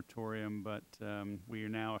moratorium, but we are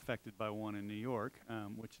now affected by one in New York,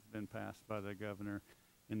 which has been passed by the governor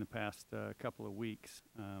in the past couple of weeks,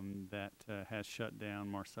 that has shut down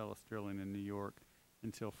Marcellus drilling in New York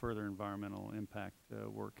until further environmental impact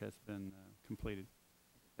work has been completed.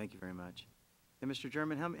 Thank you very much. And Mr.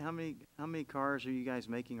 German, how many cars are you guys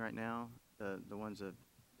making right now? The ones that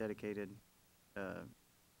dedicated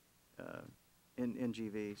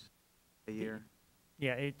NGVs a year?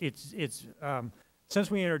 Yeah, it's since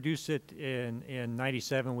we introduced it in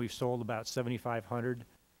 '97, we've sold about 7,500.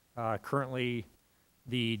 Currently,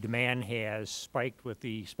 the demand has spiked with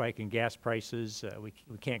the spike in gas prices. We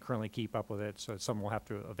can't currently keep up with it, so it's something we'll have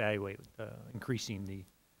to evaluate, increasing the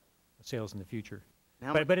sales in the future.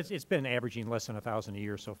 But it's been averaging less than 1,000 a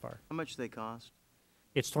year so far. How much do they cost?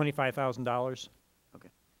 It's $25,000. Okay.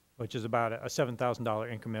 Which is about a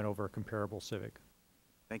 $7,000 increment over a comparable Civic.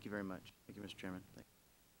 Thank you very much. Thank you, Mr. Chairman.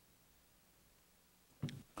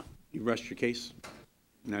 You rest your case.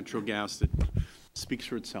 Natural gas that speaks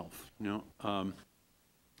for itself. You know,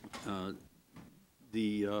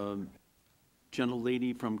 the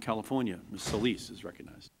gentlelady from California, Ms. Solis, is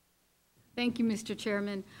recognized. Thank you, Mr.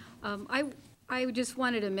 Chairman. I just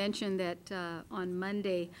wanted to mention that on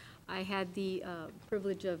Monday, I had the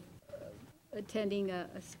privilege of attending a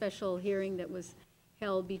special hearing that was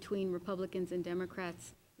held between Republicans and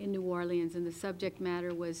Democrats in New Orleans, and the subject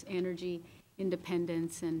matter was energy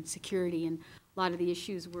independence and security, and a lot of the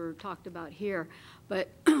issues were talked about here. But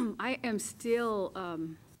I am still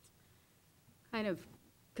kind of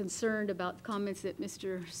concerned about comments that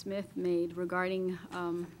Mr. Smith made regarding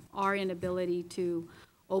our inability to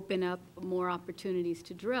open up more opportunities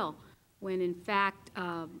to drill, when in fact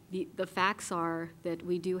the facts are that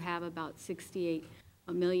we do have about 68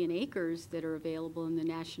 million acres that are available in the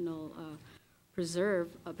National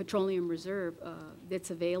Petroleum Reserve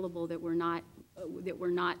that's available that we're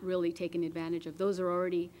not really taking advantage of. Those are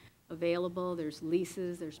already available. There's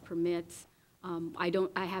leases, there's permits. I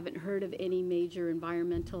haven't heard of any major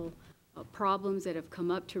environmental problems that have come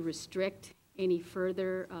up to restrict any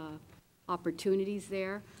further opportunities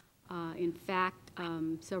there. In fact,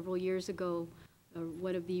 several years ago,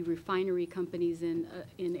 one of the refinery companies in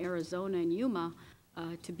Arizona, in Yuma,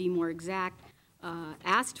 to be more exact,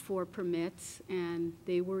 asked for permits, and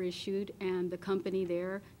they were issued, and the company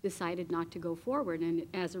there decided not to go forward, and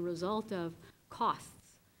as a result of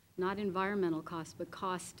costs, not environmental costs, but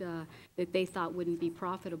cost that they thought wouldn't be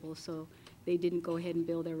profitable, so they didn't go ahead and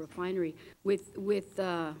build their refinery. With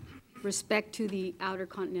respect to the Outer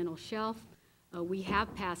Continental Shelf, we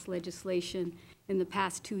have passed legislation in the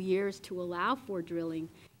past 2 years to allow for drilling,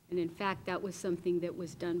 and in fact, that was something that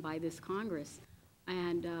was done by this Congress.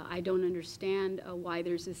 And I don't understand why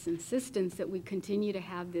there's this insistence that we continue to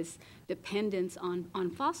have this dependence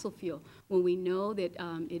on fossil fuel when we know that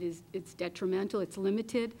it's detrimental, it's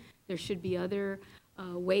limited. There should be other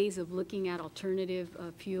ways of looking at alternative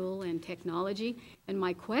fuel and technology. And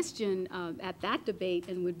my question at that debate,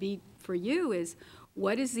 and would be for you, is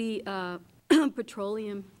what is the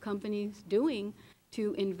petroleum companies doing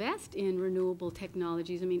to invest in renewable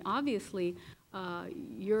technologies? I mean, obviously,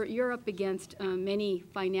 you're up against many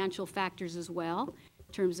financial factors as well,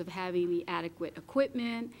 in terms of having the adequate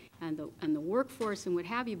equipment and the workforce and what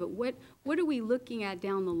have you. But what are we looking at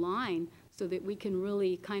down the line so that we can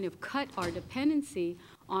really kind of cut our dependency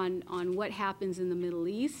on what happens in the Middle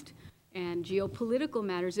East and geopolitical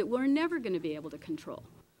matters that we're never going to be able to control?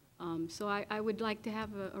 So I would like to have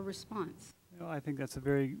a response. Well, I think that's a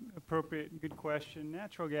very appropriate and good question.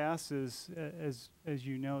 Natural gas is, as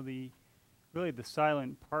you know, really the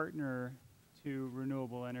silent partner to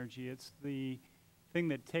renewable energy. It's the thing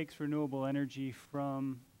that takes renewable energy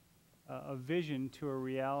from a vision to a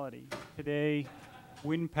reality. Today,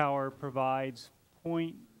 wind power provides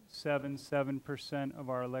 0.77% of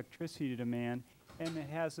our electricity demand, and it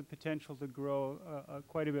has the potential to grow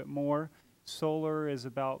quite a bit more. Solar is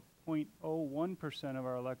about 0.01% of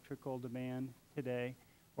our electrical demand today,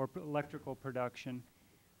 or electrical production.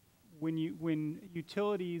 When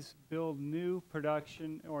utilities build new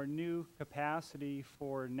production or new capacity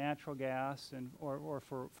for natural gas and or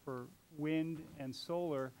for wind and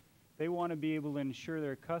solar, they want to be able to ensure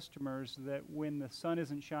their customers that when the sun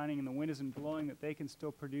isn't shining and the wind isn't blowing, that they can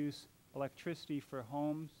still produce electricity for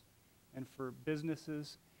homes and for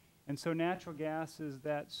businesses. And so natural gas is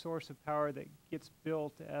that source of power that gets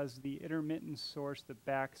built as the intermittent source that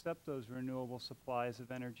backs up those renewable supplies of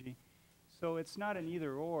energy. So it's not an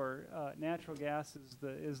either or. Natural gas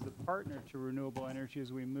is the partner to renewable energy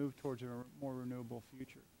as we move towards a more renewable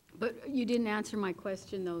future. But you didn't answer my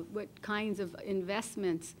question, though. What kinds of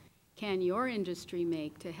investments can your industry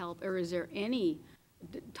make to help, or is there any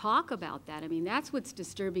talk about that? I mean, that's what's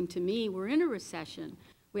disturbing to me. We're in a recession.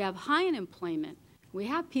 We have high unemployment. We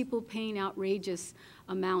have people paying outrageous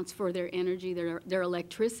amounts for their energy, their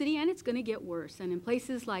electricity, and it's going to get worse. And in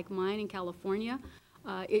places like mine in California,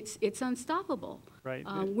 it's unstoppable. Right.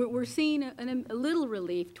 We're seeing a little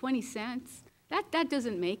relief, 20 cents. That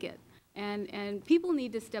doesn't make it. And people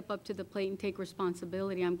need to step up to the plate and take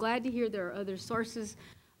responsibility. I'm glad to hear there are other sources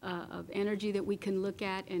of energy that we can look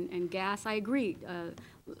at, and gas. I agree,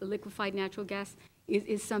 liquefied natural gas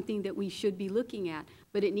is something that we should be looking at,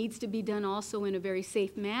 but it needs to be done also in a very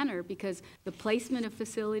safe manner, because the placement of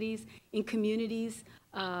facilities in communities,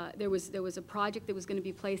 there was a project that was going to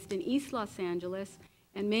be placed in East Los Angeles,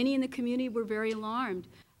 and many in the community were very alarmed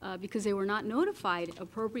because they were not notified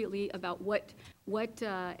appropriately about what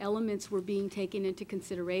elements were being taken into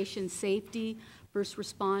consideration: safety, first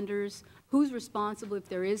responders, who's responsible if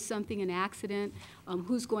there is something, an accident,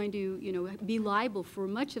 who's going to, be liable for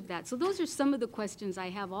much of that. So those are some of the questions I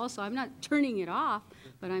have also. I'm not turning it off,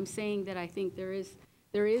 but I'm saying that I think there is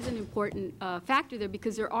an important factor there,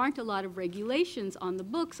 because there aren't a lot of regulations on the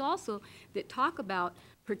books also that talk about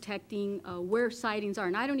protecting where sightings are.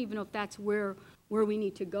 And I don't even know if that's where we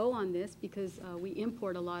need to go on this, because we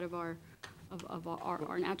import a lot of our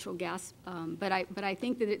natural gas. But I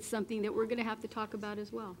think that it's something that we're going to have to talk about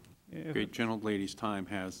as well. Great. Gentlelady's time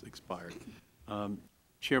has expired.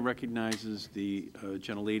 Chair recognizes the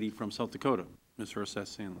gentlelady from South Dakota, Ms.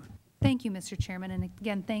 Herseth Sandlin. Thank you, Mr. Chairman, and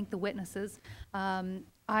again, thank the witnesses.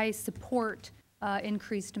 I support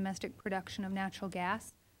increased domestic production of natural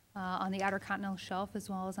gas on the Outer Continental Shelf as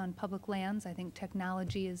well as on public lands. I think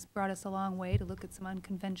technology has brought us a long way to look at some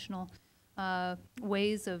unconventional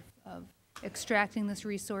ways of extracting this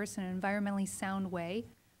resource in an environmentally sound way.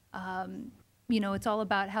 It's all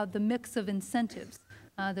about how the mix of incentives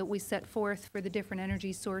that we set forth for the different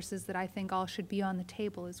energy sources that I think all should be on the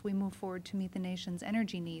table as we move forward to meet the nation's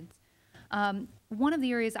energy needs. One of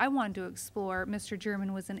the areas I wanted to explore, Mr.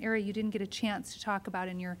 German, was an area you didn't get a chance to talk about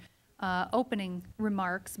in your opening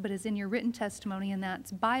remarks, but is in your written testimony, and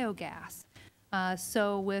that's biogas.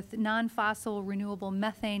 So with non-fossil renewable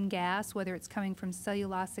methane gas, whether it's coming from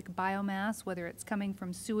cellulosic biomass, whether it's coming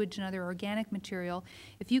from sewage and other organic material,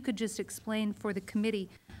 if you could just explain for the committee,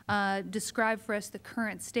 describe for us the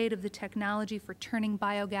current state of the technology for turning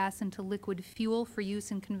biogas into liquid fuel for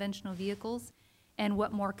use in conventional vehicles, and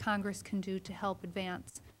what more Congress can do to help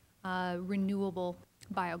advance renewable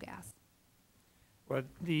biogas. Well,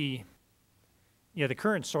 the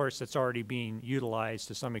current source that's already being utilized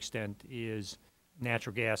to some extent is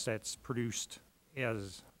natural gas that's produced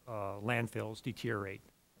as landfills deteriorate,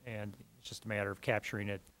 and it's just a matter of capturing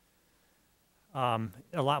it. A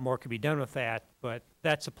lot more could be done with that, but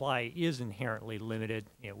that supply is inherently limited.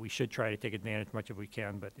 We should try to take advantage as much as we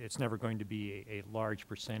can, but it's never going to be a large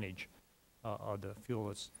percentage of the fuel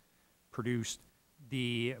that's produced.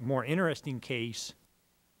 The more interesting case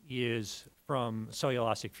is from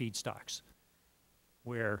cellulosic feedstocks,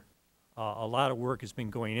 where a lot of work has been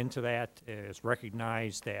going into that. It's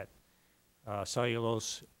recognized that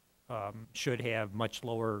cellulose should have much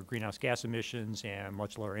lower greenhouse gas emissions and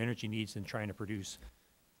much lower energy needs than trying to produce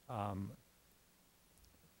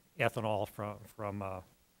ethanol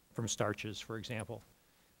from starches, for example.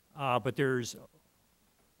 But there's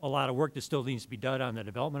a lot of work that still needs to be done on the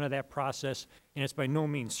development of that process, and it's by no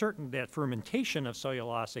means certain that fermentation of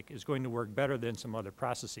cellulosic is going to work better than some other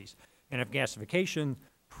processes. And if gasification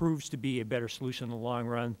proves to be a better solution in the long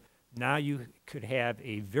run, now you could have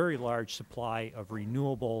a very large supply of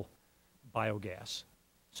renewable biogas.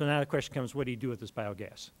 So now the question comes, what do you do with this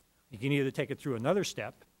biogas? You can either take it through another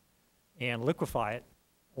step and liquefy it,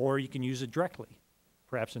 or you can use it directly,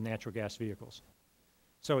 perhaps in natural gas vehicles.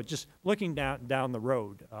 So just looking down the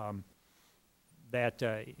road, that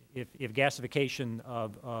if gasification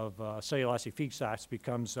of cellulosic feedstocks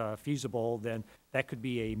becomes feasible, then that could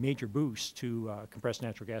be a major boost to compressed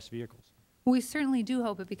natural gas vehicles. We certainly do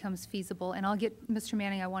hope it becomes feasible, and I'll get, Mr.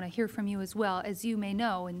 Manning, I want to hear from you as well. As you may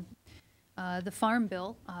know, in the Farm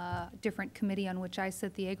Bill, different committee on which I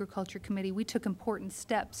sit, the Agriculture Committee, we took important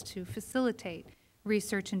steps to facilitate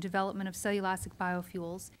research and development of cellulosic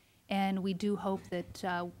biofuels, and we do hope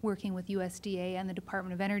that working with USDA and the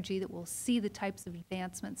Department of Energy that we'll see the types of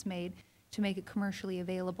advancements made to make it commercially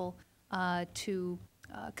available to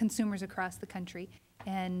consumers across the country.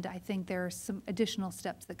 And I think there are some additional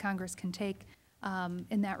steps that Congress can take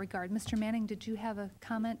in that regard. Mr. Manning, did you have a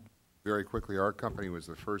comment? Very quickly, our company was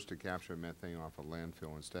the first to capture methane off a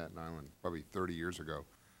landfill in Staten Island probably 30 years ago.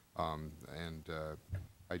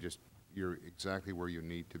 You're exactly where you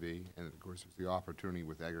need to be. And of course, there's the opportunity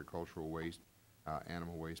with agricultural waste,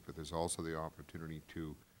 animal waste, but there's also the opportunity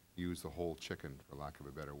to use the whole chicken, for lack of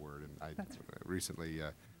a better word. And I recently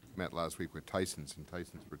met last week with Tyson's, and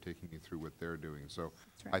Tyson's were taking me through what they're doing. So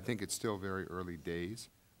I think it's still very early days.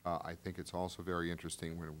 I think it's also very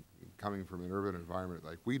interesting when coming from an urban environment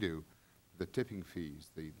like we do, the tipping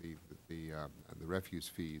fees, the refuse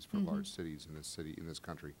fees for large cities in this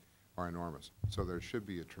country are enormous. So there should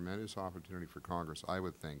be a tremendous opportunity for Congress, I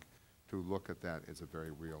would think, to look at that as a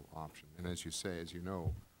very real option. And as you say, as you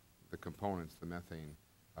know, the components, the methane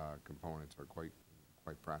components are quite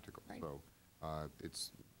practical. Right. So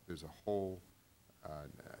there's a whole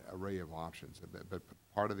array of options. But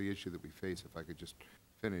part of the issue that we face, if I could just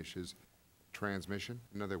finish, is transmission.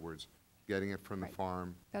 In other words, getting it from the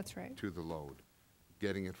farm to the load,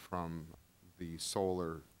 getting it from the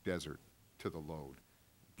solar desert to the load,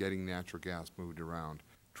 getting natural gas moved around.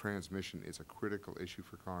 Transmission is a critical issue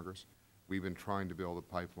for Congress. We've been trying to build a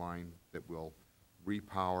pipeline that will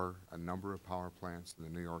repower a number of power plants in the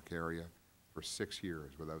New York area for 6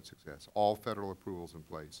 years without success. All federal approvals in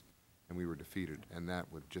place, and we were defeated, and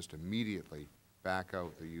that would just immediately back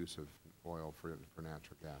out the use of oil for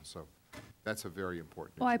natural gas. So that's a very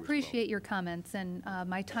important issue. Well, I appreciate your comments, and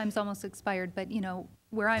my time's almost expired, but you know,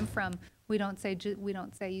 where I'm from, we don't say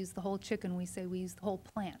use the whole chicken, we say we use the whole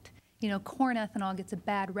plant. You know, corn ethanol gets a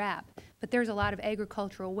bad rap, but there's a lot of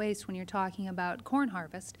agricultural waste when you're talking about corn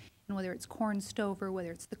harvest, and whether it's corn stover,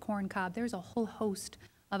 whether it's the corn cob, there's a whole host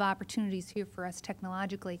of opportunities here for us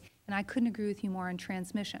technologically, and I couldn't agree with you more on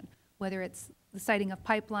transmission, whether it's the siting of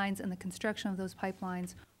pipelines and the construction of those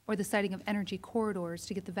pipelines, or the siting of energy corridors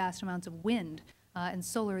to get the vast amounts of wind and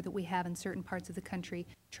solar that we have in certain parts of the country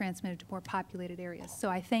transmitted to more populated areas. So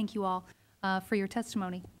I thank you all for your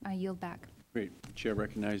testimony. I yield back. Great. The Chair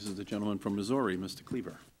recognizes the gentleman from Missouri, Mr.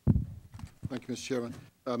 Cleaver. Thank you, Mr. Chairman.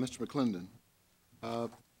 Mr. McClendon,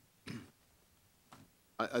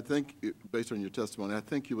 I think, based on your testimony, I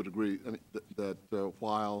think you would agree that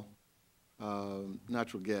while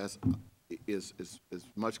natural gas is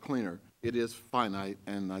much cleaner, it is finite,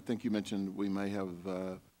 and I think you mentioned we may have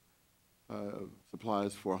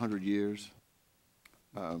supplies for 100 years.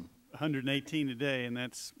 118 today, and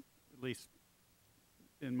that's, at least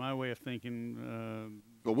in my way of thinking.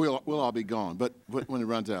 But we'll all be gone. But when it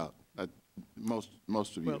runs out, most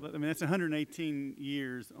of you. Well, I mean, that's 118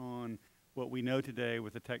 years on what we know today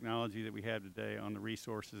with the technology that we have today on the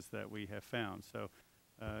resources that we have found. So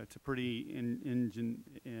it's a pretty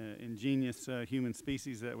ingenious human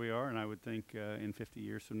species that we are, and I would think in 50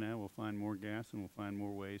 years from now we'll find more gas and we'll find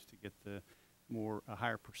more ways to get a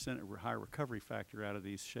higher recovery factor out of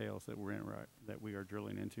these shales that we are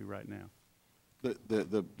drilling into right now.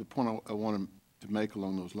 The point I wanted to make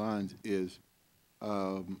along those lines is,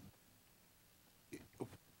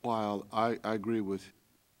 while I agree with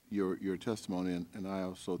your testimony, and I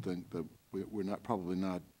also think that we're probably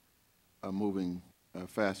not moving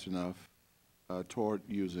fast enough toward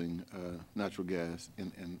using natural gas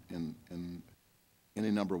in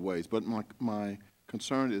any number of ways. But my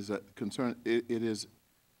concern is that it is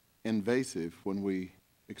invasive when we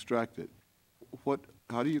extract it.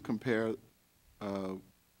 How do you compare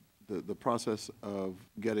the process of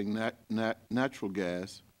getting natural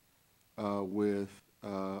gas with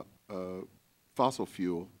fossil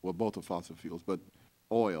fuel, well, both are fossil fuels, but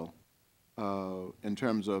oil, in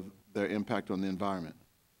terms of their impact on the environment?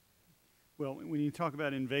 Well, when you talk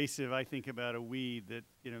about invasive, I think about a weed that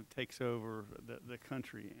takes over the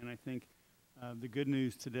country, and I think the good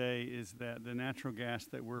news today is that the natural gas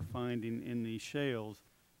that we're finding in these shales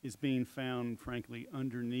is being found, frankly,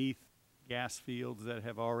 underneath gas fields that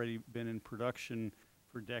have already been in production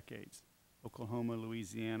for decades: Oklahoma,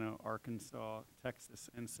 Louisiana, Arkansas, Texas.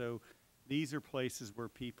 And so these are places where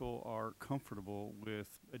people are comfortable with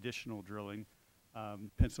additional drilling.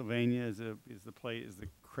 Pennsylvania is the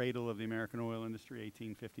cradle of the American oil industry,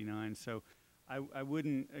 1859. So I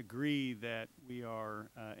wouldn't agree that we are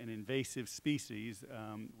an invasive species.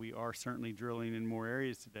 We are certainly drilling in more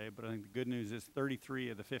areas today, but I think the good news is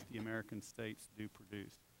 33 of the 50 American states do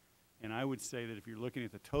produce. And I would say that if you're looking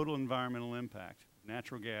at the total environmental impact,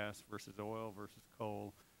 natural gas versus oil versus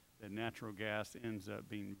coal, that natural gas ends up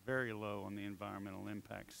being very low on the environmental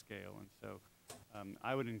impact scale. And so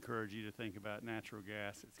I would encourage you to think about natural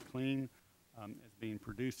gas. It's clean, it's being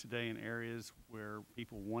produced today in areas where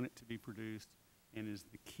people want it to be produced, and is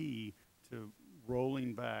the key to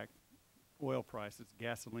rolling back oil prices,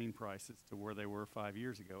 gasoline prices, to where they were 5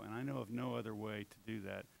 years ago. And I know of no other way to do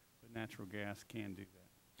that, but natural gas can do that.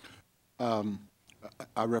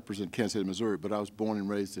 I represent Kansas City, Missouri, but I was born and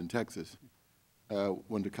raised in Texas.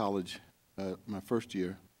 Went to college my first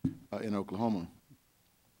year in Oklahoma.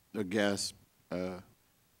 The gas,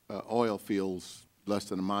 oil fields less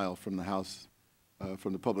than a mile from the house,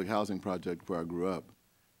 from the public housing project where I grew up.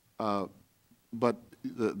 But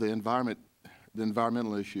the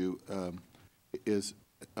environmental issue is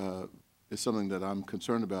something that I'm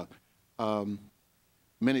concerned about.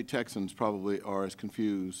 Many Texans probably are as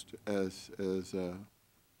confused as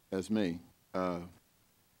me.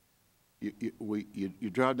 You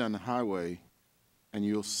drive down the highway and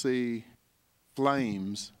you'll see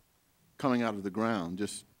flames coming out of the ground,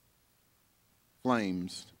 just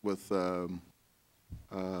flames with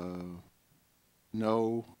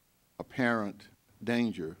no apparent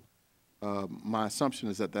danger. My assumption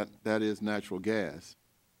is that is natural gas.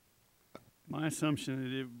 My assumption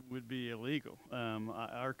that it would be illegal.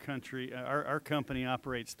 Our company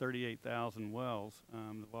operates 38,000 wells,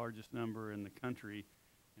 the largest number in the country,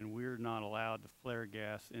 and we're not allowed to flare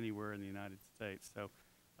gas anywhere in the United States. So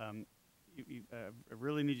I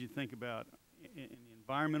really need you to think about, in the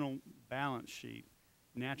environmental balance sheet,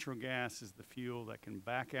 natural gas is the fuel that can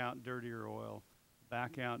back out dirtier oil,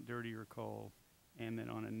 back out dirtier coal, and then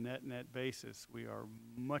on a net basis, we are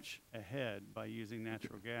much ahead by using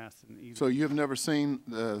natural gas. So you have never seen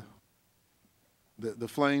the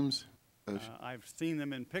flames? I've seen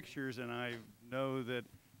them in pictures, and I know that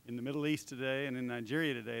in the Middle East today and in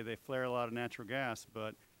Nigeria today, they flare a lot of natural gas,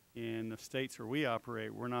 but in the states where we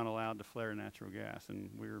operate, we're not allowed to flare natural gas,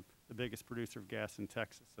 and we're the biggest producer of gas in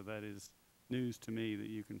Texas, so that is news to me that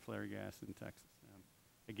you can flare gas in Texas.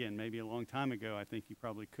 Again, maybe a long time ago, I think you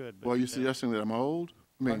probably could. But well, you're suggesting that I'm old?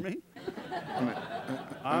 Pardon me?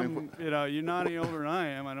 You're not any older than I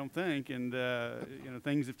am, I don't think, and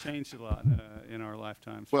things have changed a lot in our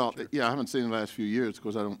lifetimes. Well, sure. yeah, I haven't seen the last few years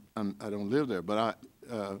because I don't live there, but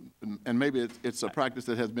and maybe it's a practice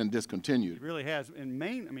that has been discontinued. It really has. In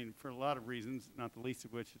Maine, I mean, for a lot of reasons, not the least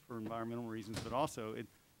of which is for environmental reasons, but also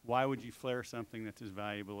why would you flare something that's as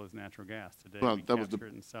valuable as natural gas today? Well, we that was capture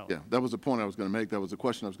it and sell it. Yeah, that was the point I was going to make. That was the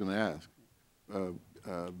question I was going to ask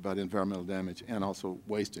about environmental damage and also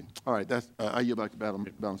wasting. All right, I yield back to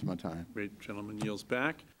balance my time. Great. Gentleman yields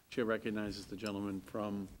back. Chair recognizes the gentleman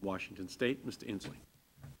from Washington State, Mr. Inslee.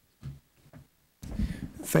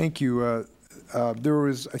 Thank you. There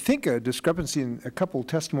was, I think, a discrepancy in a couple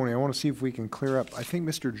testimony I want to see if we can clear up. I think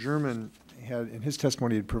Mr. German had, in his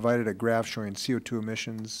testimony, had provided a graph showing CO2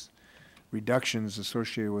 emissions reductions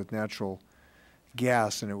associated with natural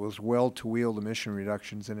gas, and it was well-to-wheeled emission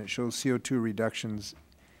reductions, and it shows CO2 reductions,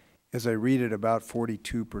 as I read it, about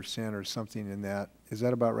 42% or something in that. Is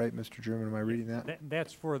that about right, Mr. German? Am I reading that?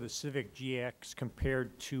 That's for the Civic GX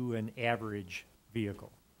compared to an average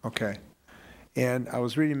vehicle. Okay. And I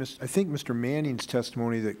was reading, I think, Mr. Manning's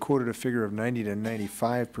testimony that quoted a figure of 90 to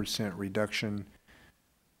 95% reduction,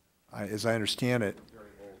 as I understand it. Very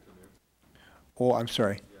old to me. Oh, I'm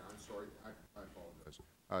sorry. Yeah, I'm sorry. I apologize.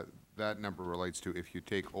 That number relates to if you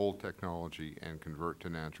take old technology and convert to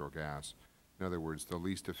natural gas. In other words, the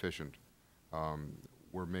least efficient.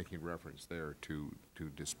 We're making reference there to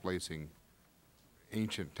displacing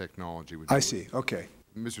ancient technology. I see. Okay.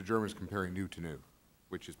 Mr. German's comparing new to new,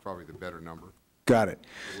 which is probably the better number. Got it.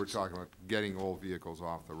 We're talking about getting old vehicles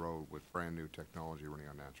off the road with brand new technology running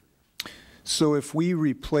on natural gas. So if we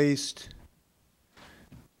replaced,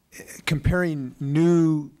 comparing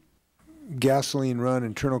new gasoline-run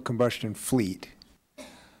internal combustion fleet,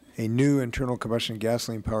 a new internal combustion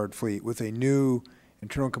gasoline-powered fleet with a new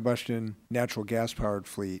internal combustion natural gas-powered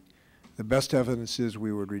fleet, the best evidence is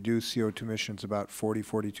we would reduce CO2 emissions about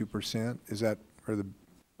 42%. Is that, or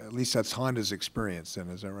at least that's Honda's experience then,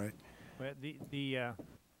 is that right? Well,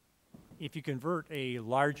 if you convert a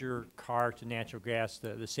larger car to natural gas,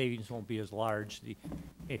 the savings won't be as large.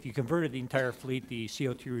 If you converted the entire fleet, the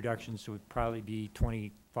CO2 reductions would probably be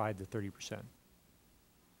 25 to 30%.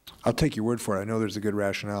 I'll take your word for it. I know there's a good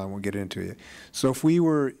rationale. I won't get into it. So if we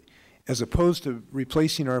were, as opposed to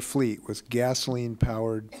replacing our fleet with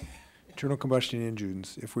gasoline-powered internal combustion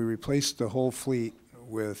engines, if we replaced the whole fleet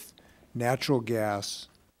with natural gas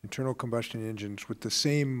internal combustion engines with the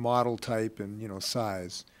same model type and, you know,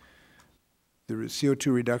 size, the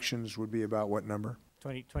CO2 reductions would be about what number?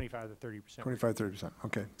 25 to 30%. 25, 30%.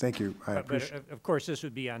 Okay, thank you. I appreciate. But of course, this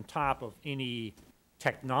would be on top of any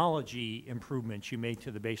technology improvements you make to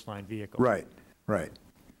the baseline vehicle. Right, right.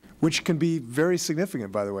 Which can be very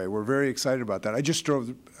significant, by the way. We're very excited about that. I just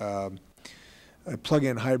drove a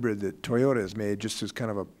plug-in hybrid that Toyota has made just as kind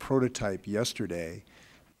of a prototype yesterday.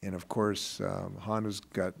 And of course, Honda's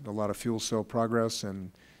got a lot of fuel cell progress,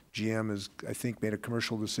 and GM has, I think, made a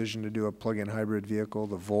commercial decision to do a plug-in hybrid vehicle,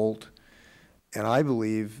 the Volt. And I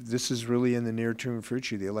believe this is really in the near-term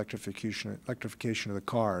future, the electrification of the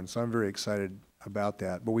car. And so I'm very excited about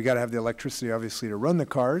that. But we got to have the electricity, obviously, to run the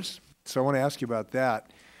cars. So I want to ask you about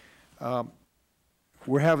that.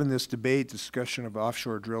 We're having this discussion of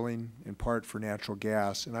offshore drilling, in part for natural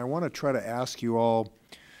gas. And I want to try to ask you all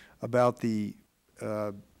about the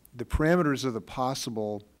parameters of the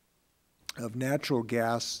possible of natural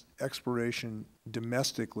gas exploration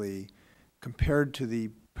domestically compared to the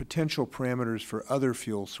potential parameters for other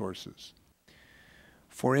fuel sources.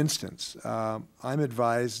 For instance, I'm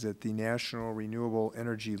advised that the National Renewable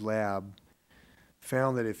Energy Lab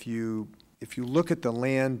found that if you look at the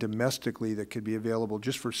land domestically that could be available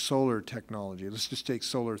just for solar technology, let's just take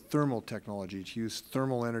solar thermal technology, to use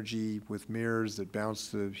thermal energy with mirrors that bounce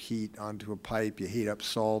the heat onto a pipe, you heat up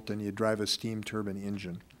salt, and you drive a steam turbine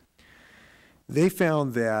engine. They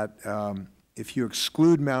found that if you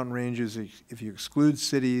exclude mountain ranges, if you exclude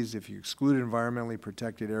cities, if you exclude environmentally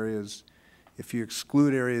protected areas, if you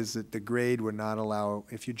exclude areas that the grade would not allow,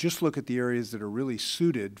 if you just look at the areas that are really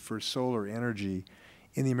suited for solar energy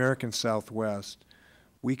in the American Southwest,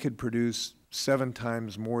 we could produce 7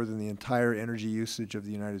 times more than the entire energy usage of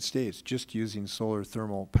the United States just using solar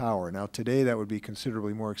thermal power. Now today that would be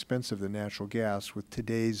considerably more expensive than natural gas with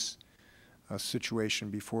today's situation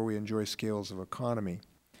before we enjoy scales of economy.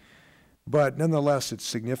 But nonetheless, it's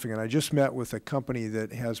significant. I just met with a company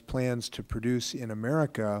that has plans to produce in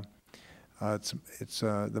America. It's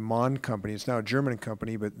the Mon company. It's now a German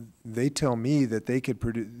company, but they tell me that they could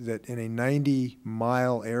produce that in a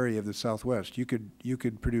 90-mile area of the Southwest. You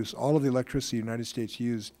could produce all of the electricity the United States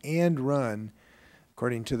use and run,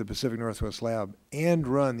 according to the Pacific Northwest Lab, and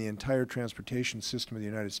run the entire transportation system of the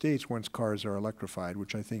United States once cars are electrified,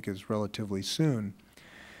 which I think is relatively soon.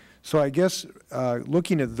 So I guess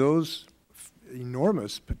looking at those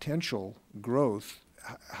enormous potential growth,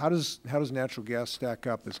 how does natural gas stack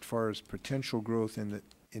up as far as potential growth in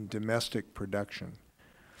domestic production?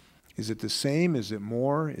 Is it the same? Is it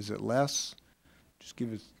more? Is it less? Just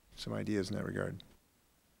give us some ideas in that regard.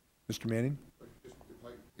 Mr. Manning?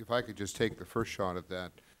 If I could just take the first shot at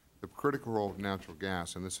that, the critical role of natural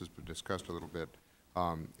gas, and this has been discussed a little bit,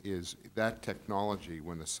 is that technology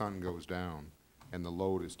when the sun goes down and the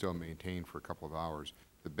load is still maintained for a couple of hours.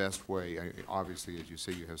 The best way, obviously, as you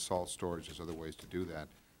say, you have salt storage, there's other ways to do that,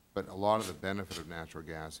 but a lot of the benefit of natural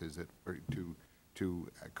gas is that to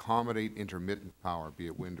accommodate intermittent power, be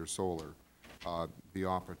it wind or solar, the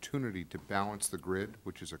opportunity to balance the grid,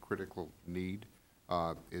 which is a critical need,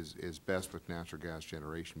 is best with natural gas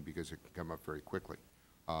generation because it can come up very quickly.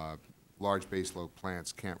 Large baseload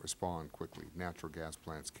plants can't respond quickly. Natural gas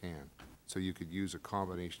plants can. So you could use a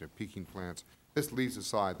combination of peaking plants. This leaves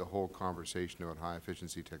aside the whole conversation about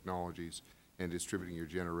high-efficiency technologies and distributing your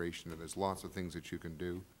generation, and there's lots of things that you can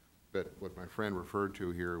do. But what my friend referred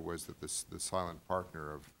to here was that the silent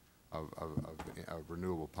partner of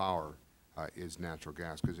renewable power is natural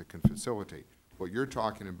gas because it can facilitate. What you're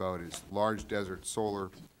talking about is large desert solar,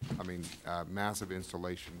 massive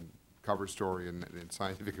installation, cover story in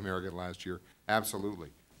Scientific American last year.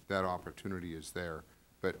 Absolutely, that opportunity is there.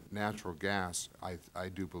 But natural gas, I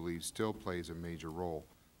do believe, still plays a major role.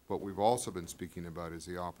 What we've also been speaking about is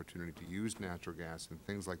the opportunity to use natural gas in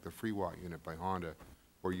things like the FreeWatt unit by Honda,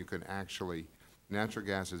 where you can actually, natural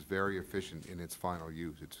gas is very efficient in its final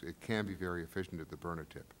use. It can be very efficient at the burner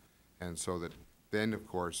tip. And so that then, of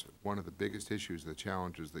course, one of the biggest issues, the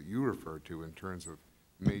challenges that you referred to in terms of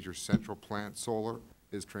major central plant solar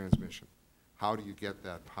is transmission. How do you get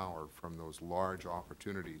that power from those large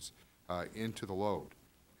opportunities into the load?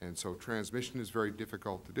 And so transmission is very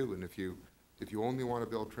difficult to do. And if you only want to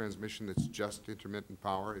build transmission that's just intermittent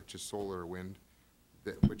power, it's just solar or wind,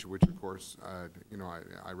 which of course, you know,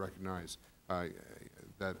 I recognize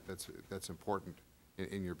that's important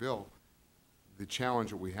in your bill. The challenge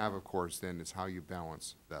that we have, of course, then is how you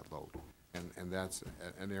balance that load. And that's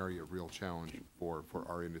an area of real challenge for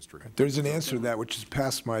our industry. There's an answer to that, which is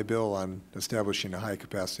passed my bill on establishing a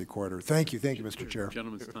high-capacity corridor. Thank you, Mr. Chair.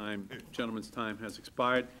 Gentleman's time has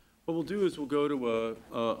expired. What we'll do is we'll go to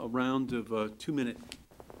a round of 2-minute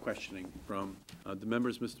questioning from the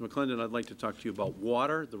members. Mr. McClendon, I'd like to talk to you about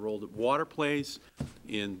water, the role that water plays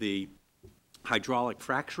in the hydraulic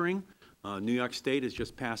fracturing. New York State has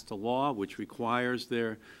just passed a law which requires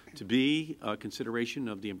there to be consideration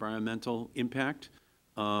of the environmental impact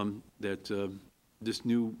that this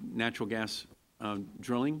new natural gas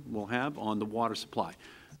drilling will have on the water supply.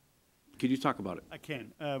 Could you talk about it? I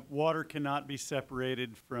can. Water cannot be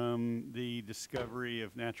separated from the discovery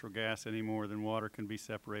of natural gas any more than water can be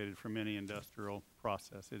separated from any industrial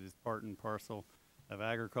process. It is part and parcel of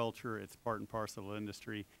agriculture. It's part and parcel of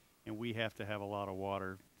industry, and we have to have a lot of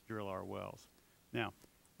water to drill our wells. Now,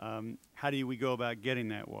 how do we go about getting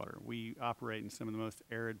that water? We operate in some of the most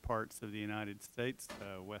arid parts of the United States,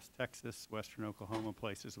 West Texas, western Oklahoma,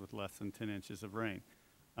 places with less than 10 inches of rain.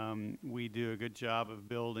 We do a good job of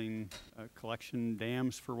building collection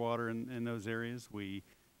dams for water in those areas. We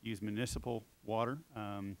use municipal water,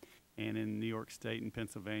 and in New York State and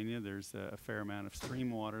Pennsylvania, there's a fair amount of stream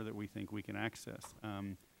water that we think we can access.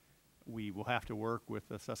 We will have to work with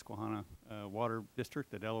the Susquehanna Water District,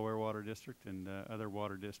 the Delaware Water District, and other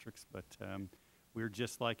water districts, but we're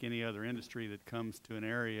just like any other industry that comes to an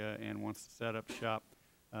area and wants to set up shop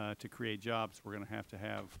to create jobs. We're going to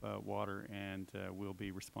have water, and we'll be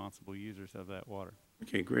responsible users of that water.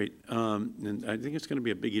 Okay, great. And I think it's going to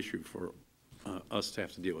be a big issue for us to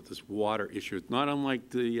have to deal with, this water issue. It's not unlike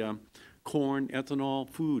the corn, ethanol,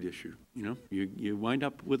 food issue. You know, you wind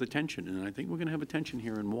up with a tension, and I think we're going to have a tension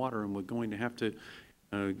here in water, and we're going to have to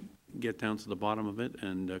get down to the bottom of it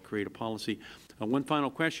and create a policy. One final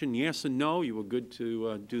question, yes and no. You were good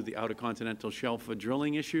to do the Outer Continental Shelf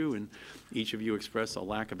drilling issue, and each of you expressed a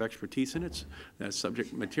lack of expertise in it. That's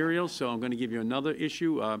subject material, so I'm going to give you another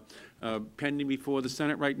issue. Pending before the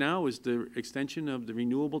Senate right now is the extension of the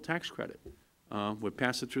renewable tax credit. We've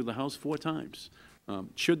passed it through the House 4 times.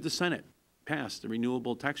 Should the Senate pass the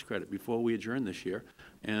renewable tax credit before we adjourn this year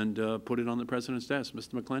and put it on the President's desk?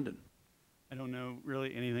 Mr. McClendon. I don't know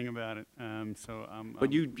really anything about it,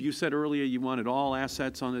 But you said earlier you wanted all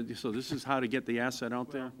assets on it, so this is how to get the asset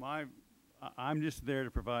out there? I'm just there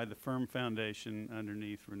to provide the firm foundation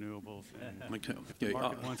underneath renewables. And okay. If the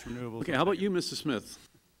market wants renewables. Okay, how about you, Mr. Smith?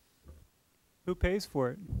 Who pays for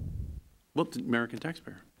it? Well, the American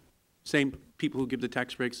taxpayer. Same people who give the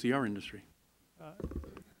tax breaks to our industry.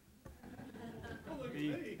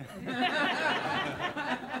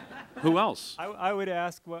 Who else? I would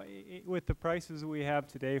ask, well, with the prices we have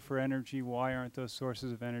today for energy, why aren't those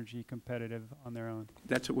sources of energy competitive on their own?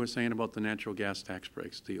 That's what we're saying about the natural gas tax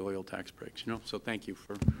breaks, the oil tax breaks, you know, so thank you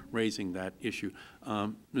for raising that issue.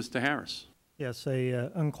 Mr. Harris? Yes, a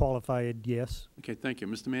unqualified yes. Okay, thank you.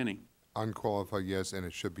 Mr. Manning? Unqualified yes, and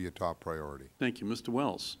it should be a top priority. Thank you. Mr.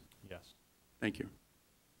 Wells? Yes. Thank you.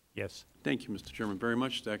 Yes. Thank you, Mr. Chairman, very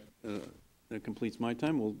much. That completes my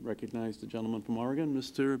time. We'll recognize the gentleman from Oregon,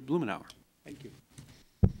 Mr. Blumenauer. Thank you.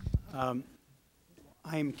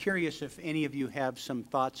 I am curious if any of you have some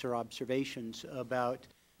thoughts or observations about,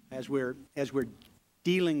 as we're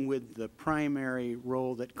dealing with the primary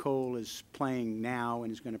role that coal is playing now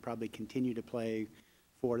and is going to probably continue to play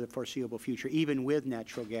for the foreseeable future, even with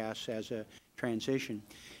natural gas as a transition.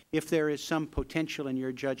 If there is some potential in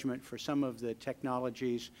your judgment for some of the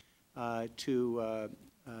technologies to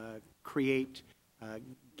create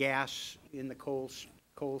gas in the coal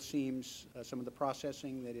seams, some of the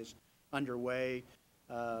processing that is underway,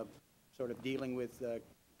 sort of dealing with the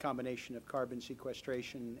combination of carbon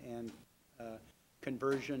sequestration and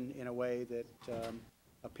conversion in a way that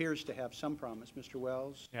appears to have some promise. Mr.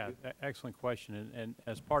 Wells? Yeah, excellent question. And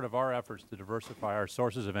as part of our efforts to diversify our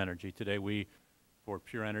sources of energy, today we, for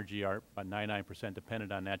pure energy, are about 99%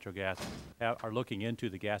 dependent on natural gas, are looking into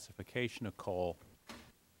the gasification of coal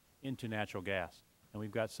into natural gas. And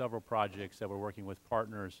we've got several projects that we're working with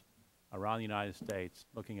partners around the United States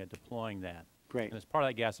looking at deploying that. Great. And as part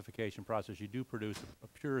of that gasification process, you do produce a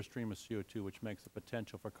pure stream of CO2, which makes the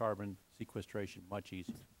potential for carbon sequestration much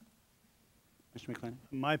easier. Mr. McClendon?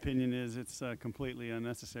 My opinion is it's completely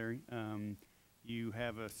unnecessary. You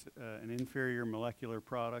have an inferior molecular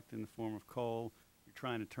product in the form of coal. You're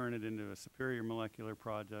trying to turn it into a superior molecular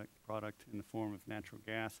product in the form of natural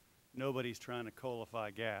gas. Nobody's trying to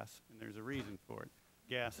coalify gas, and there's a reason for it.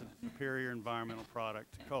 gas is a superior environmental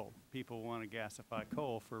product to coal. People want to gasify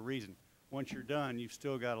coal for a reason. Once you're done, you've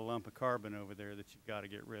still got a lump of carbon over there that you've got to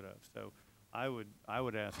get rid of. So I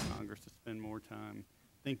would ask Congress to spend more time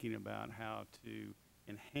thinking about how to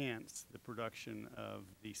enhance the production of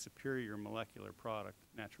the superior molecular product,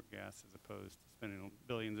 natural gas, as opposed to spending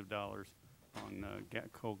billions of dollars on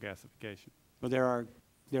coal gasification. Well,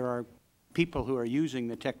 there are people who are using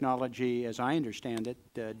the technology, as I understand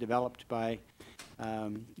it, developed by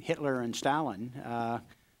Hitler and Stalin,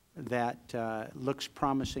 that looks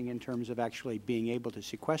promising in terms of actually being able to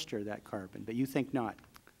sequester that carbon, but you think not?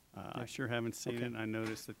 I sure haven't seen it. I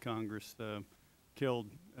noticed that Congress killed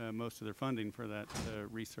most of their funding for that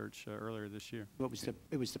research earlier this year. Well,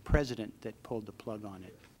 it was the president that pulled the plug on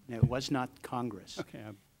it. No, it was not Congress. Okay.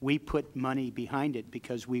 We put money behind it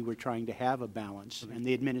because we were trying to have a balance, and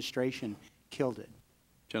the administration killed it.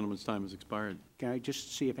 Gentleman's time has expired. Can I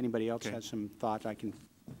just see if anybody else has some thought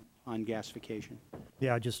on gasification?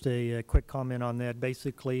 Yeah, just a quick comment on that.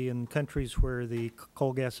 Basically, in countries where the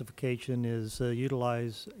coal gasification is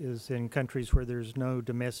utilized is in countries where there's no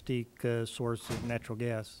domestic source of natural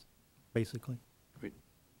gas, basically. Great.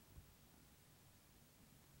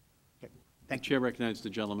 Okay. Thank you. Chair recognizes the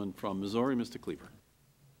gentleman from Missouri, Mr. Cleaver.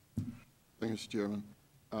 Thank you, Mr. Chairman.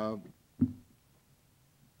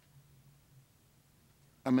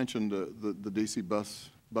 I mentioned the DC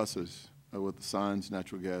buses with the signs,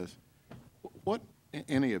 natural gas. What,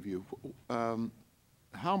 any of you,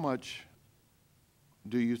 how much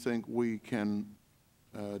do you think we can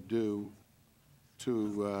do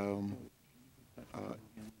to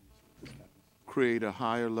create a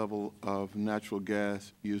higher level of natural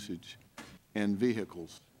gas usage in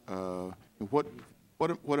vehicles?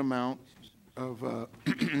 What amount of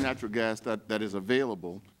natural gas that is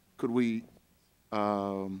available could we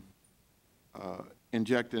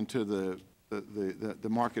inject into the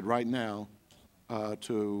market right now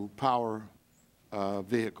to power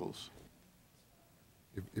vehicles?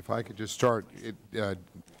 If I could just start,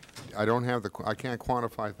 I don't have I can't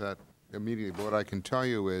quantify that immediately, but what I can tell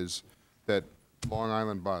you is that Long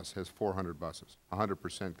Island Bus has 400 buses,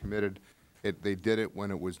 100% committed. They did it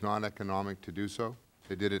when it was not economic to do so.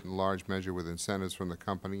 They did it in large measure with incentives from the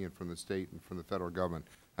company and from the state and from the federal government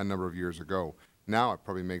a number of years ago. Now it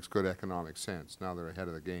probably makes good economic sense. Now they're ahead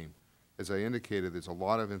of the game. As I indicated, there's a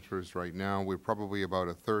lot of interest right now. We're probably about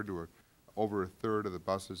a third to over a third of the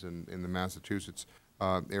buses in the Massachusetts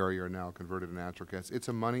area are now converted to natural gas. It's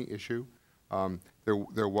a money issue.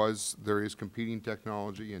 There is competing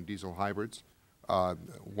technology in diesel hybrids.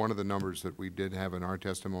 One of the numbers that we did have in our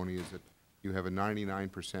testimony is that you have a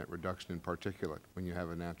 99% reduction in particulate when you have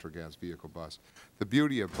a natural gas vehicle bus. The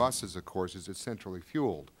beauty of buses, of course, is it's centrally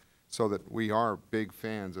fueled, so that we are big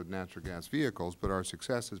fans of natural gas vehicles, but our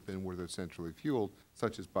success has been where they're centrally fueled,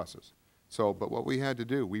 such as buses. So, but what we had to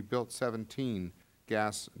do, we built 17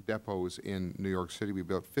 gas depots in New York City. We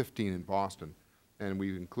built 15 in Boston, and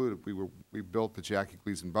we built the Jackie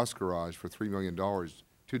Gleason Bus Garage for $3 million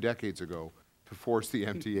 2 decades ago to force the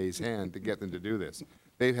MTA's hand to get them to do this.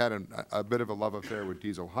 They've had a bit of a love affair with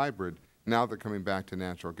diesel hybrid. Now they're coming back to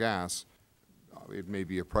natural gas. It may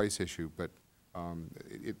be a price issue, but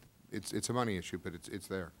it's a money issue, but it's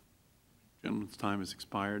there. Gentleman's time has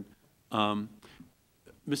expired. Mr.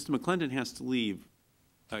 McClendon has to leave.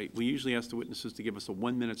 We usually ask the witnesses to give us a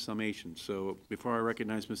 1-minute summation. So before I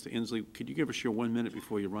recognize Mr. Inslee, could you give us your 1 minute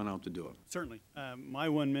before you run out to do it? Certainly. My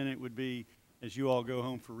 1 minute would be, as you all go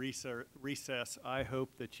home for recess, I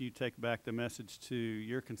hope that you take back the message to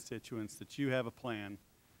your constituents that you have a plan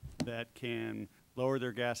that can lower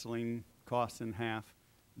their gasoline costs in half,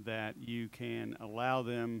 that you can allow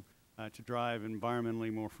them to drive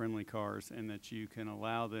environmentally more friendly cars, and that you can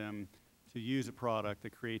allow them to use a product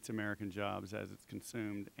that creates American jobs as it's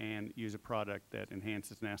consumed, and use a product that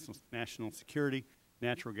enhances national security.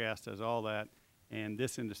 Natural gas does all that, and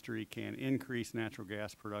this industry can increase natural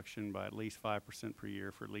gas production by at least 5% per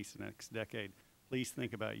year for at least the next decade. Please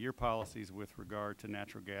think about your policies with regard to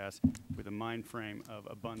natural gas with a mind frame of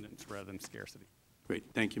abundance rather than scarcity. Great.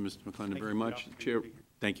 Thank you, Mr. McClendon, very much. Chair,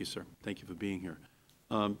 thank you, sir. Thank you for being here.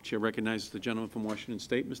 Chair recognizes the gentleman from Washington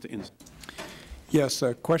State, Mr. Inslee. Yes,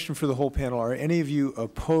 a question for the whole panel. Are any of you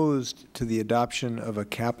opposed to the adoption of a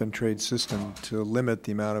cap-and-trade system to limit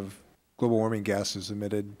the amount of global warming gases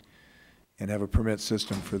emitted and have a permit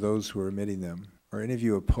system for those who are emitting them? Are any of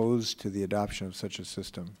you opposed to the adoption of such a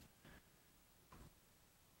system?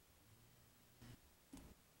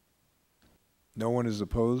 No one is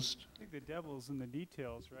opposed? I think the devil's in the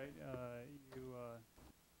details, right?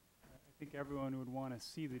 I think everyone would want to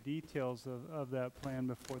see the details of that plan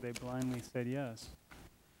before they blindly said yes.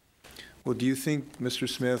 Well, do you think, Mr.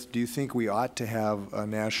 Smith, do you think we ought to have a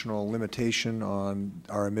national limitation on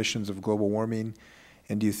our emissions of global warming?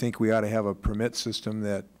 And do you think we ought to have a permit system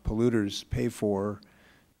that polluters pay for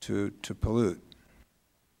to pollute?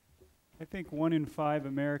 I think 1 in 5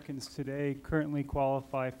 Americans today currently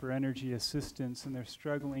qualify for energy assistance, and they're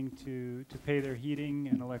struggling to pay their heating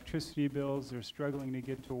and electricity bills. They're struggling to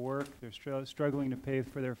get to work. They're struggling to pay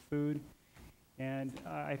for their food. And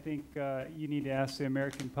I think you need to ask the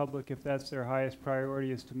American public if that's their highest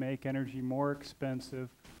priority, is to make energy more expensive,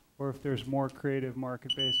 or if there's more creative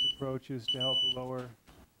market-based approaches to help lower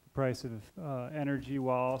the price of energy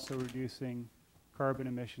while also reducing carbon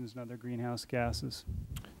emissions and other greenhouse gases.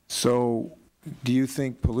 So do you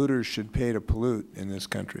think polluters should pay to pollute in this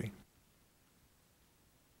country?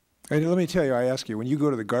 And let me tell you, I ask you, when you go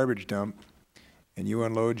to the garbage dump and you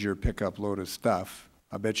unload your pickup load of stuff,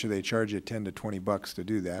 I bet you they charge you 10 to 20 bucks to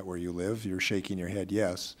do that where you live. You're shaking your head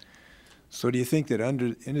yes. So do you think that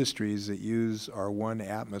industries that use our one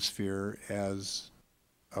atmosphere as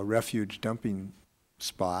a refuge dumping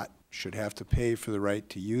spot should have to pay for the right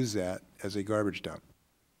to use that as a garbage dump?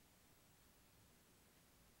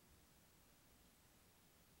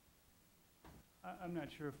 I'm not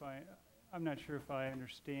sure if I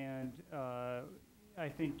understand. I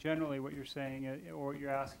think generally what you're saying, or what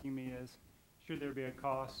you're asking me, is should there be a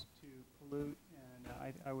cost to pollute?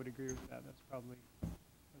 And I would agree with that. That's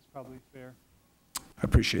probably fair. I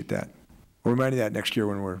appreciate that. We'll remind you that next year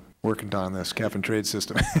when we're working on this cap and trade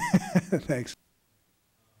system. Thanks.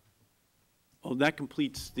 Well, that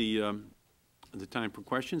completes the time for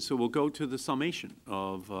questions. So we'll go to the summation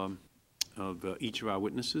of each of our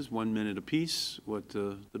witnesses, 1 minute apiece, what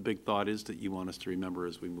the big thought is that you want us to remember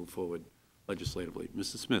as we move forward legislatively.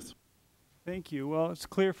 Mrs. Smith. Thank you. Well, it's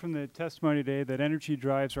clear from the testimony today that energy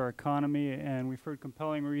drives our economy, and we've heard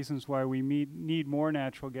compelling reasons why we need more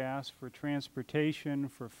natural gas for transportation,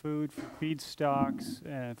 for food, for feedstocks,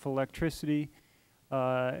 and for electricity.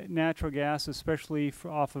 Natural gas, especially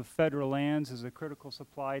off of federal lands, is a critical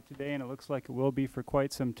supply today, and it looks like it will be for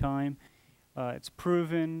quite some time. It's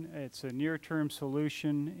proven, it's a near-term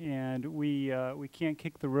solution, and we can't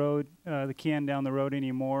kick the can down the road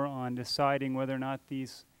anymore on deciding whether or not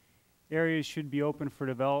these areas should be open for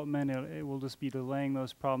development. It will just be delaying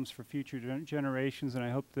those problems for future generations, and I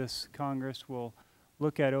hope this Congress will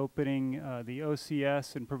look at opening the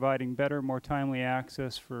OCS and providing better, more timely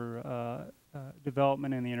access for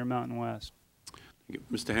development in the Intermountain West. Thank you.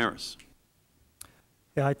 Mr. Harris.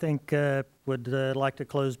 Yeah, I think would like to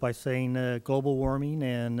close by saying global warming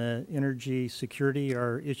and energy security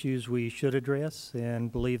are issues we should address,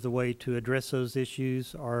 and believe the way to address those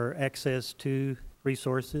issues are access to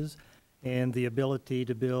resources and the ability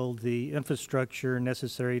to build the infrastructure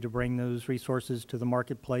necessary to bring those resources to the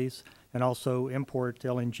marketplace, and also import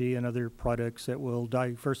LNG and other products that will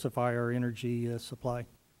diversify our energy supply.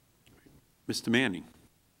 Mr. Manning.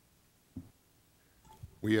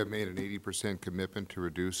 We have made an 80% commitment to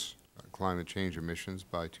reduce climate change emissions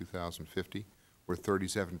by 2050. We're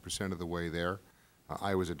 37% of the way there.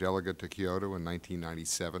 I was a delegate to Kyoto in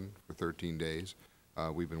 1997 for 13 days.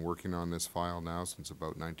 We've been working on this file now since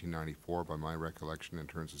about 1994, by my recollection, in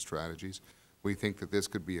terms of strategies. We think that this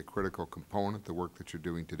could be a critical component, the work that you're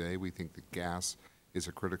doing today. We think that gas is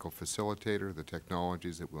a critical facilitator, the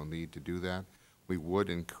technologies that we'll need to do that. We would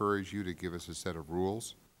encourage you to give us a set of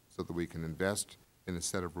rules so that we can invest in a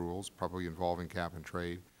set of rules, probably involving cap and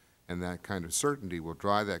trade, and that kind of certainty will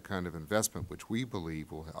drive that kind of investment, which we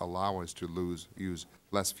believe will allow us to use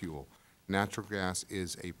less fuel. Natural gas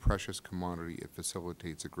is a precious commodity. It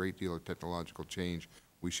facilitates a great deal of technological change.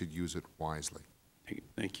 We should use it wisely.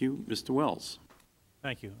 Thank you. Mr. Wells.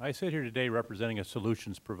 Thank you. I sit here today representing a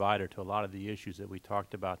solutions provider to a lot of the issues that we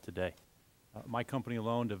talked about today. My company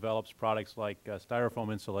alone develops products like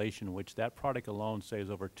styrofoam insulation, which that product alone saves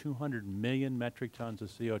over 200 million metric tons of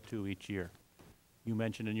CO2 each year. You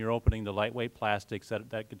mentioned in your opening the lightweight plastics that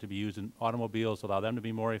get to be used in automobiles, allow them to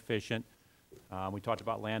be more efficient. We talked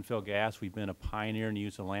about landfill gas. We've been a pioneer in the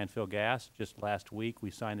use of landfill gas. Just last week,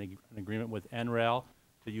 we signed an agreement with NREL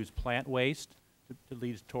to use plant waste to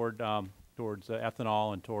lead towards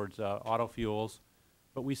ethanol and towards auto fuels.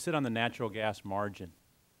 But we sit on the natural gas margin.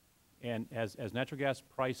 And as natural gas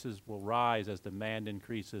prices will rise, as demand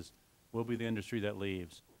increases, we'll be the industry that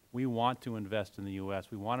leaves. We want to invest in the U.S.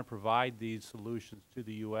 We want to provide these solutions to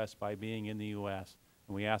the U.S. by being in the U.S.,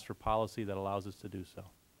 and we ask for policy that allows us to do so.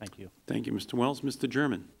 Thank you. Thank you, Mr. Wells. Mr.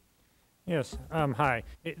 German. Yes, hi.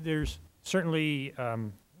 There's certainly,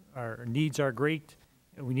 our needs are great.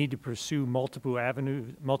 We need to pursue multiple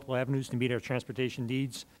avenues to meet our transportation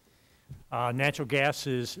needs. Natural gas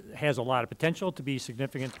has a lot of potential to be a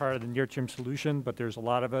significant part of the near-term solution, but there's a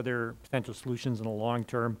lot of other potential solutions in the long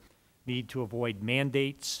term. Need to avoid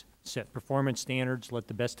mandates, set performance standards, let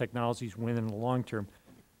the best technologies win in the long term.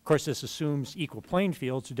 Of course, this assumes equal playing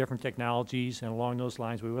fields to different technologies, and along those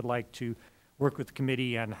lines, we would like to work with the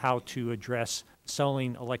committee on how to address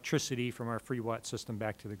selling electricity from our free watt system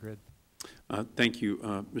back to the grid. Thank you,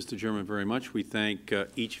 Mr. German, very much. We thank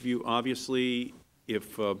each of you. Obviously,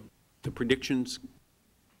 if the predictions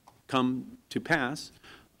come to pass,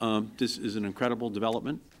 this is an incredible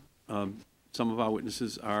development. Some of our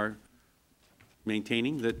witnesses are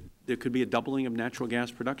maintaining that there could be a doubling of natural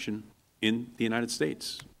gas production in the United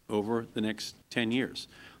States over the next 10 years.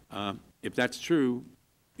 If that's true,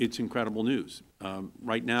 it's incredible news.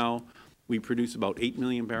 Right now, we produce about 8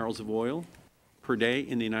 million barrels of oil per day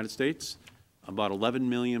in the United States, about 11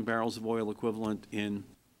 million barrels of oil equivalent in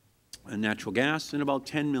natural gas, and about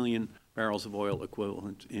 10 million barrels of oil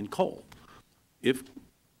equivalent in coal. If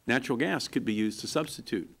natural gas could be used to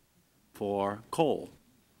substitute for coal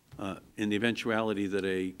in the eventuality that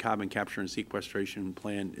a carbon capture and sequestration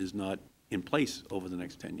plan is not in place over the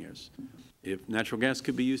next 10 years, if natural gas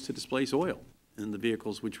could be used to displace oil in the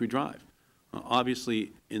vehicles which we drive,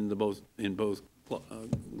 obviously in both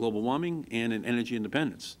global warming and in energy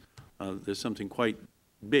independence, there's something quite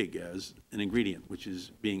big as an ingredient which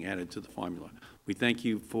is being added to the formula. We thank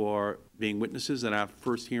you for being witnesses at our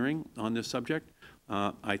first hearing on this subject.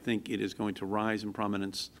 I think it is going to rise in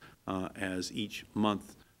prominence as each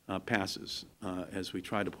month passes as we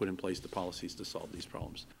try to put in place the policies to solve these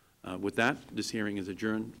problems. With that, this hearing is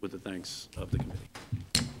adjourned with the thanks of the committee.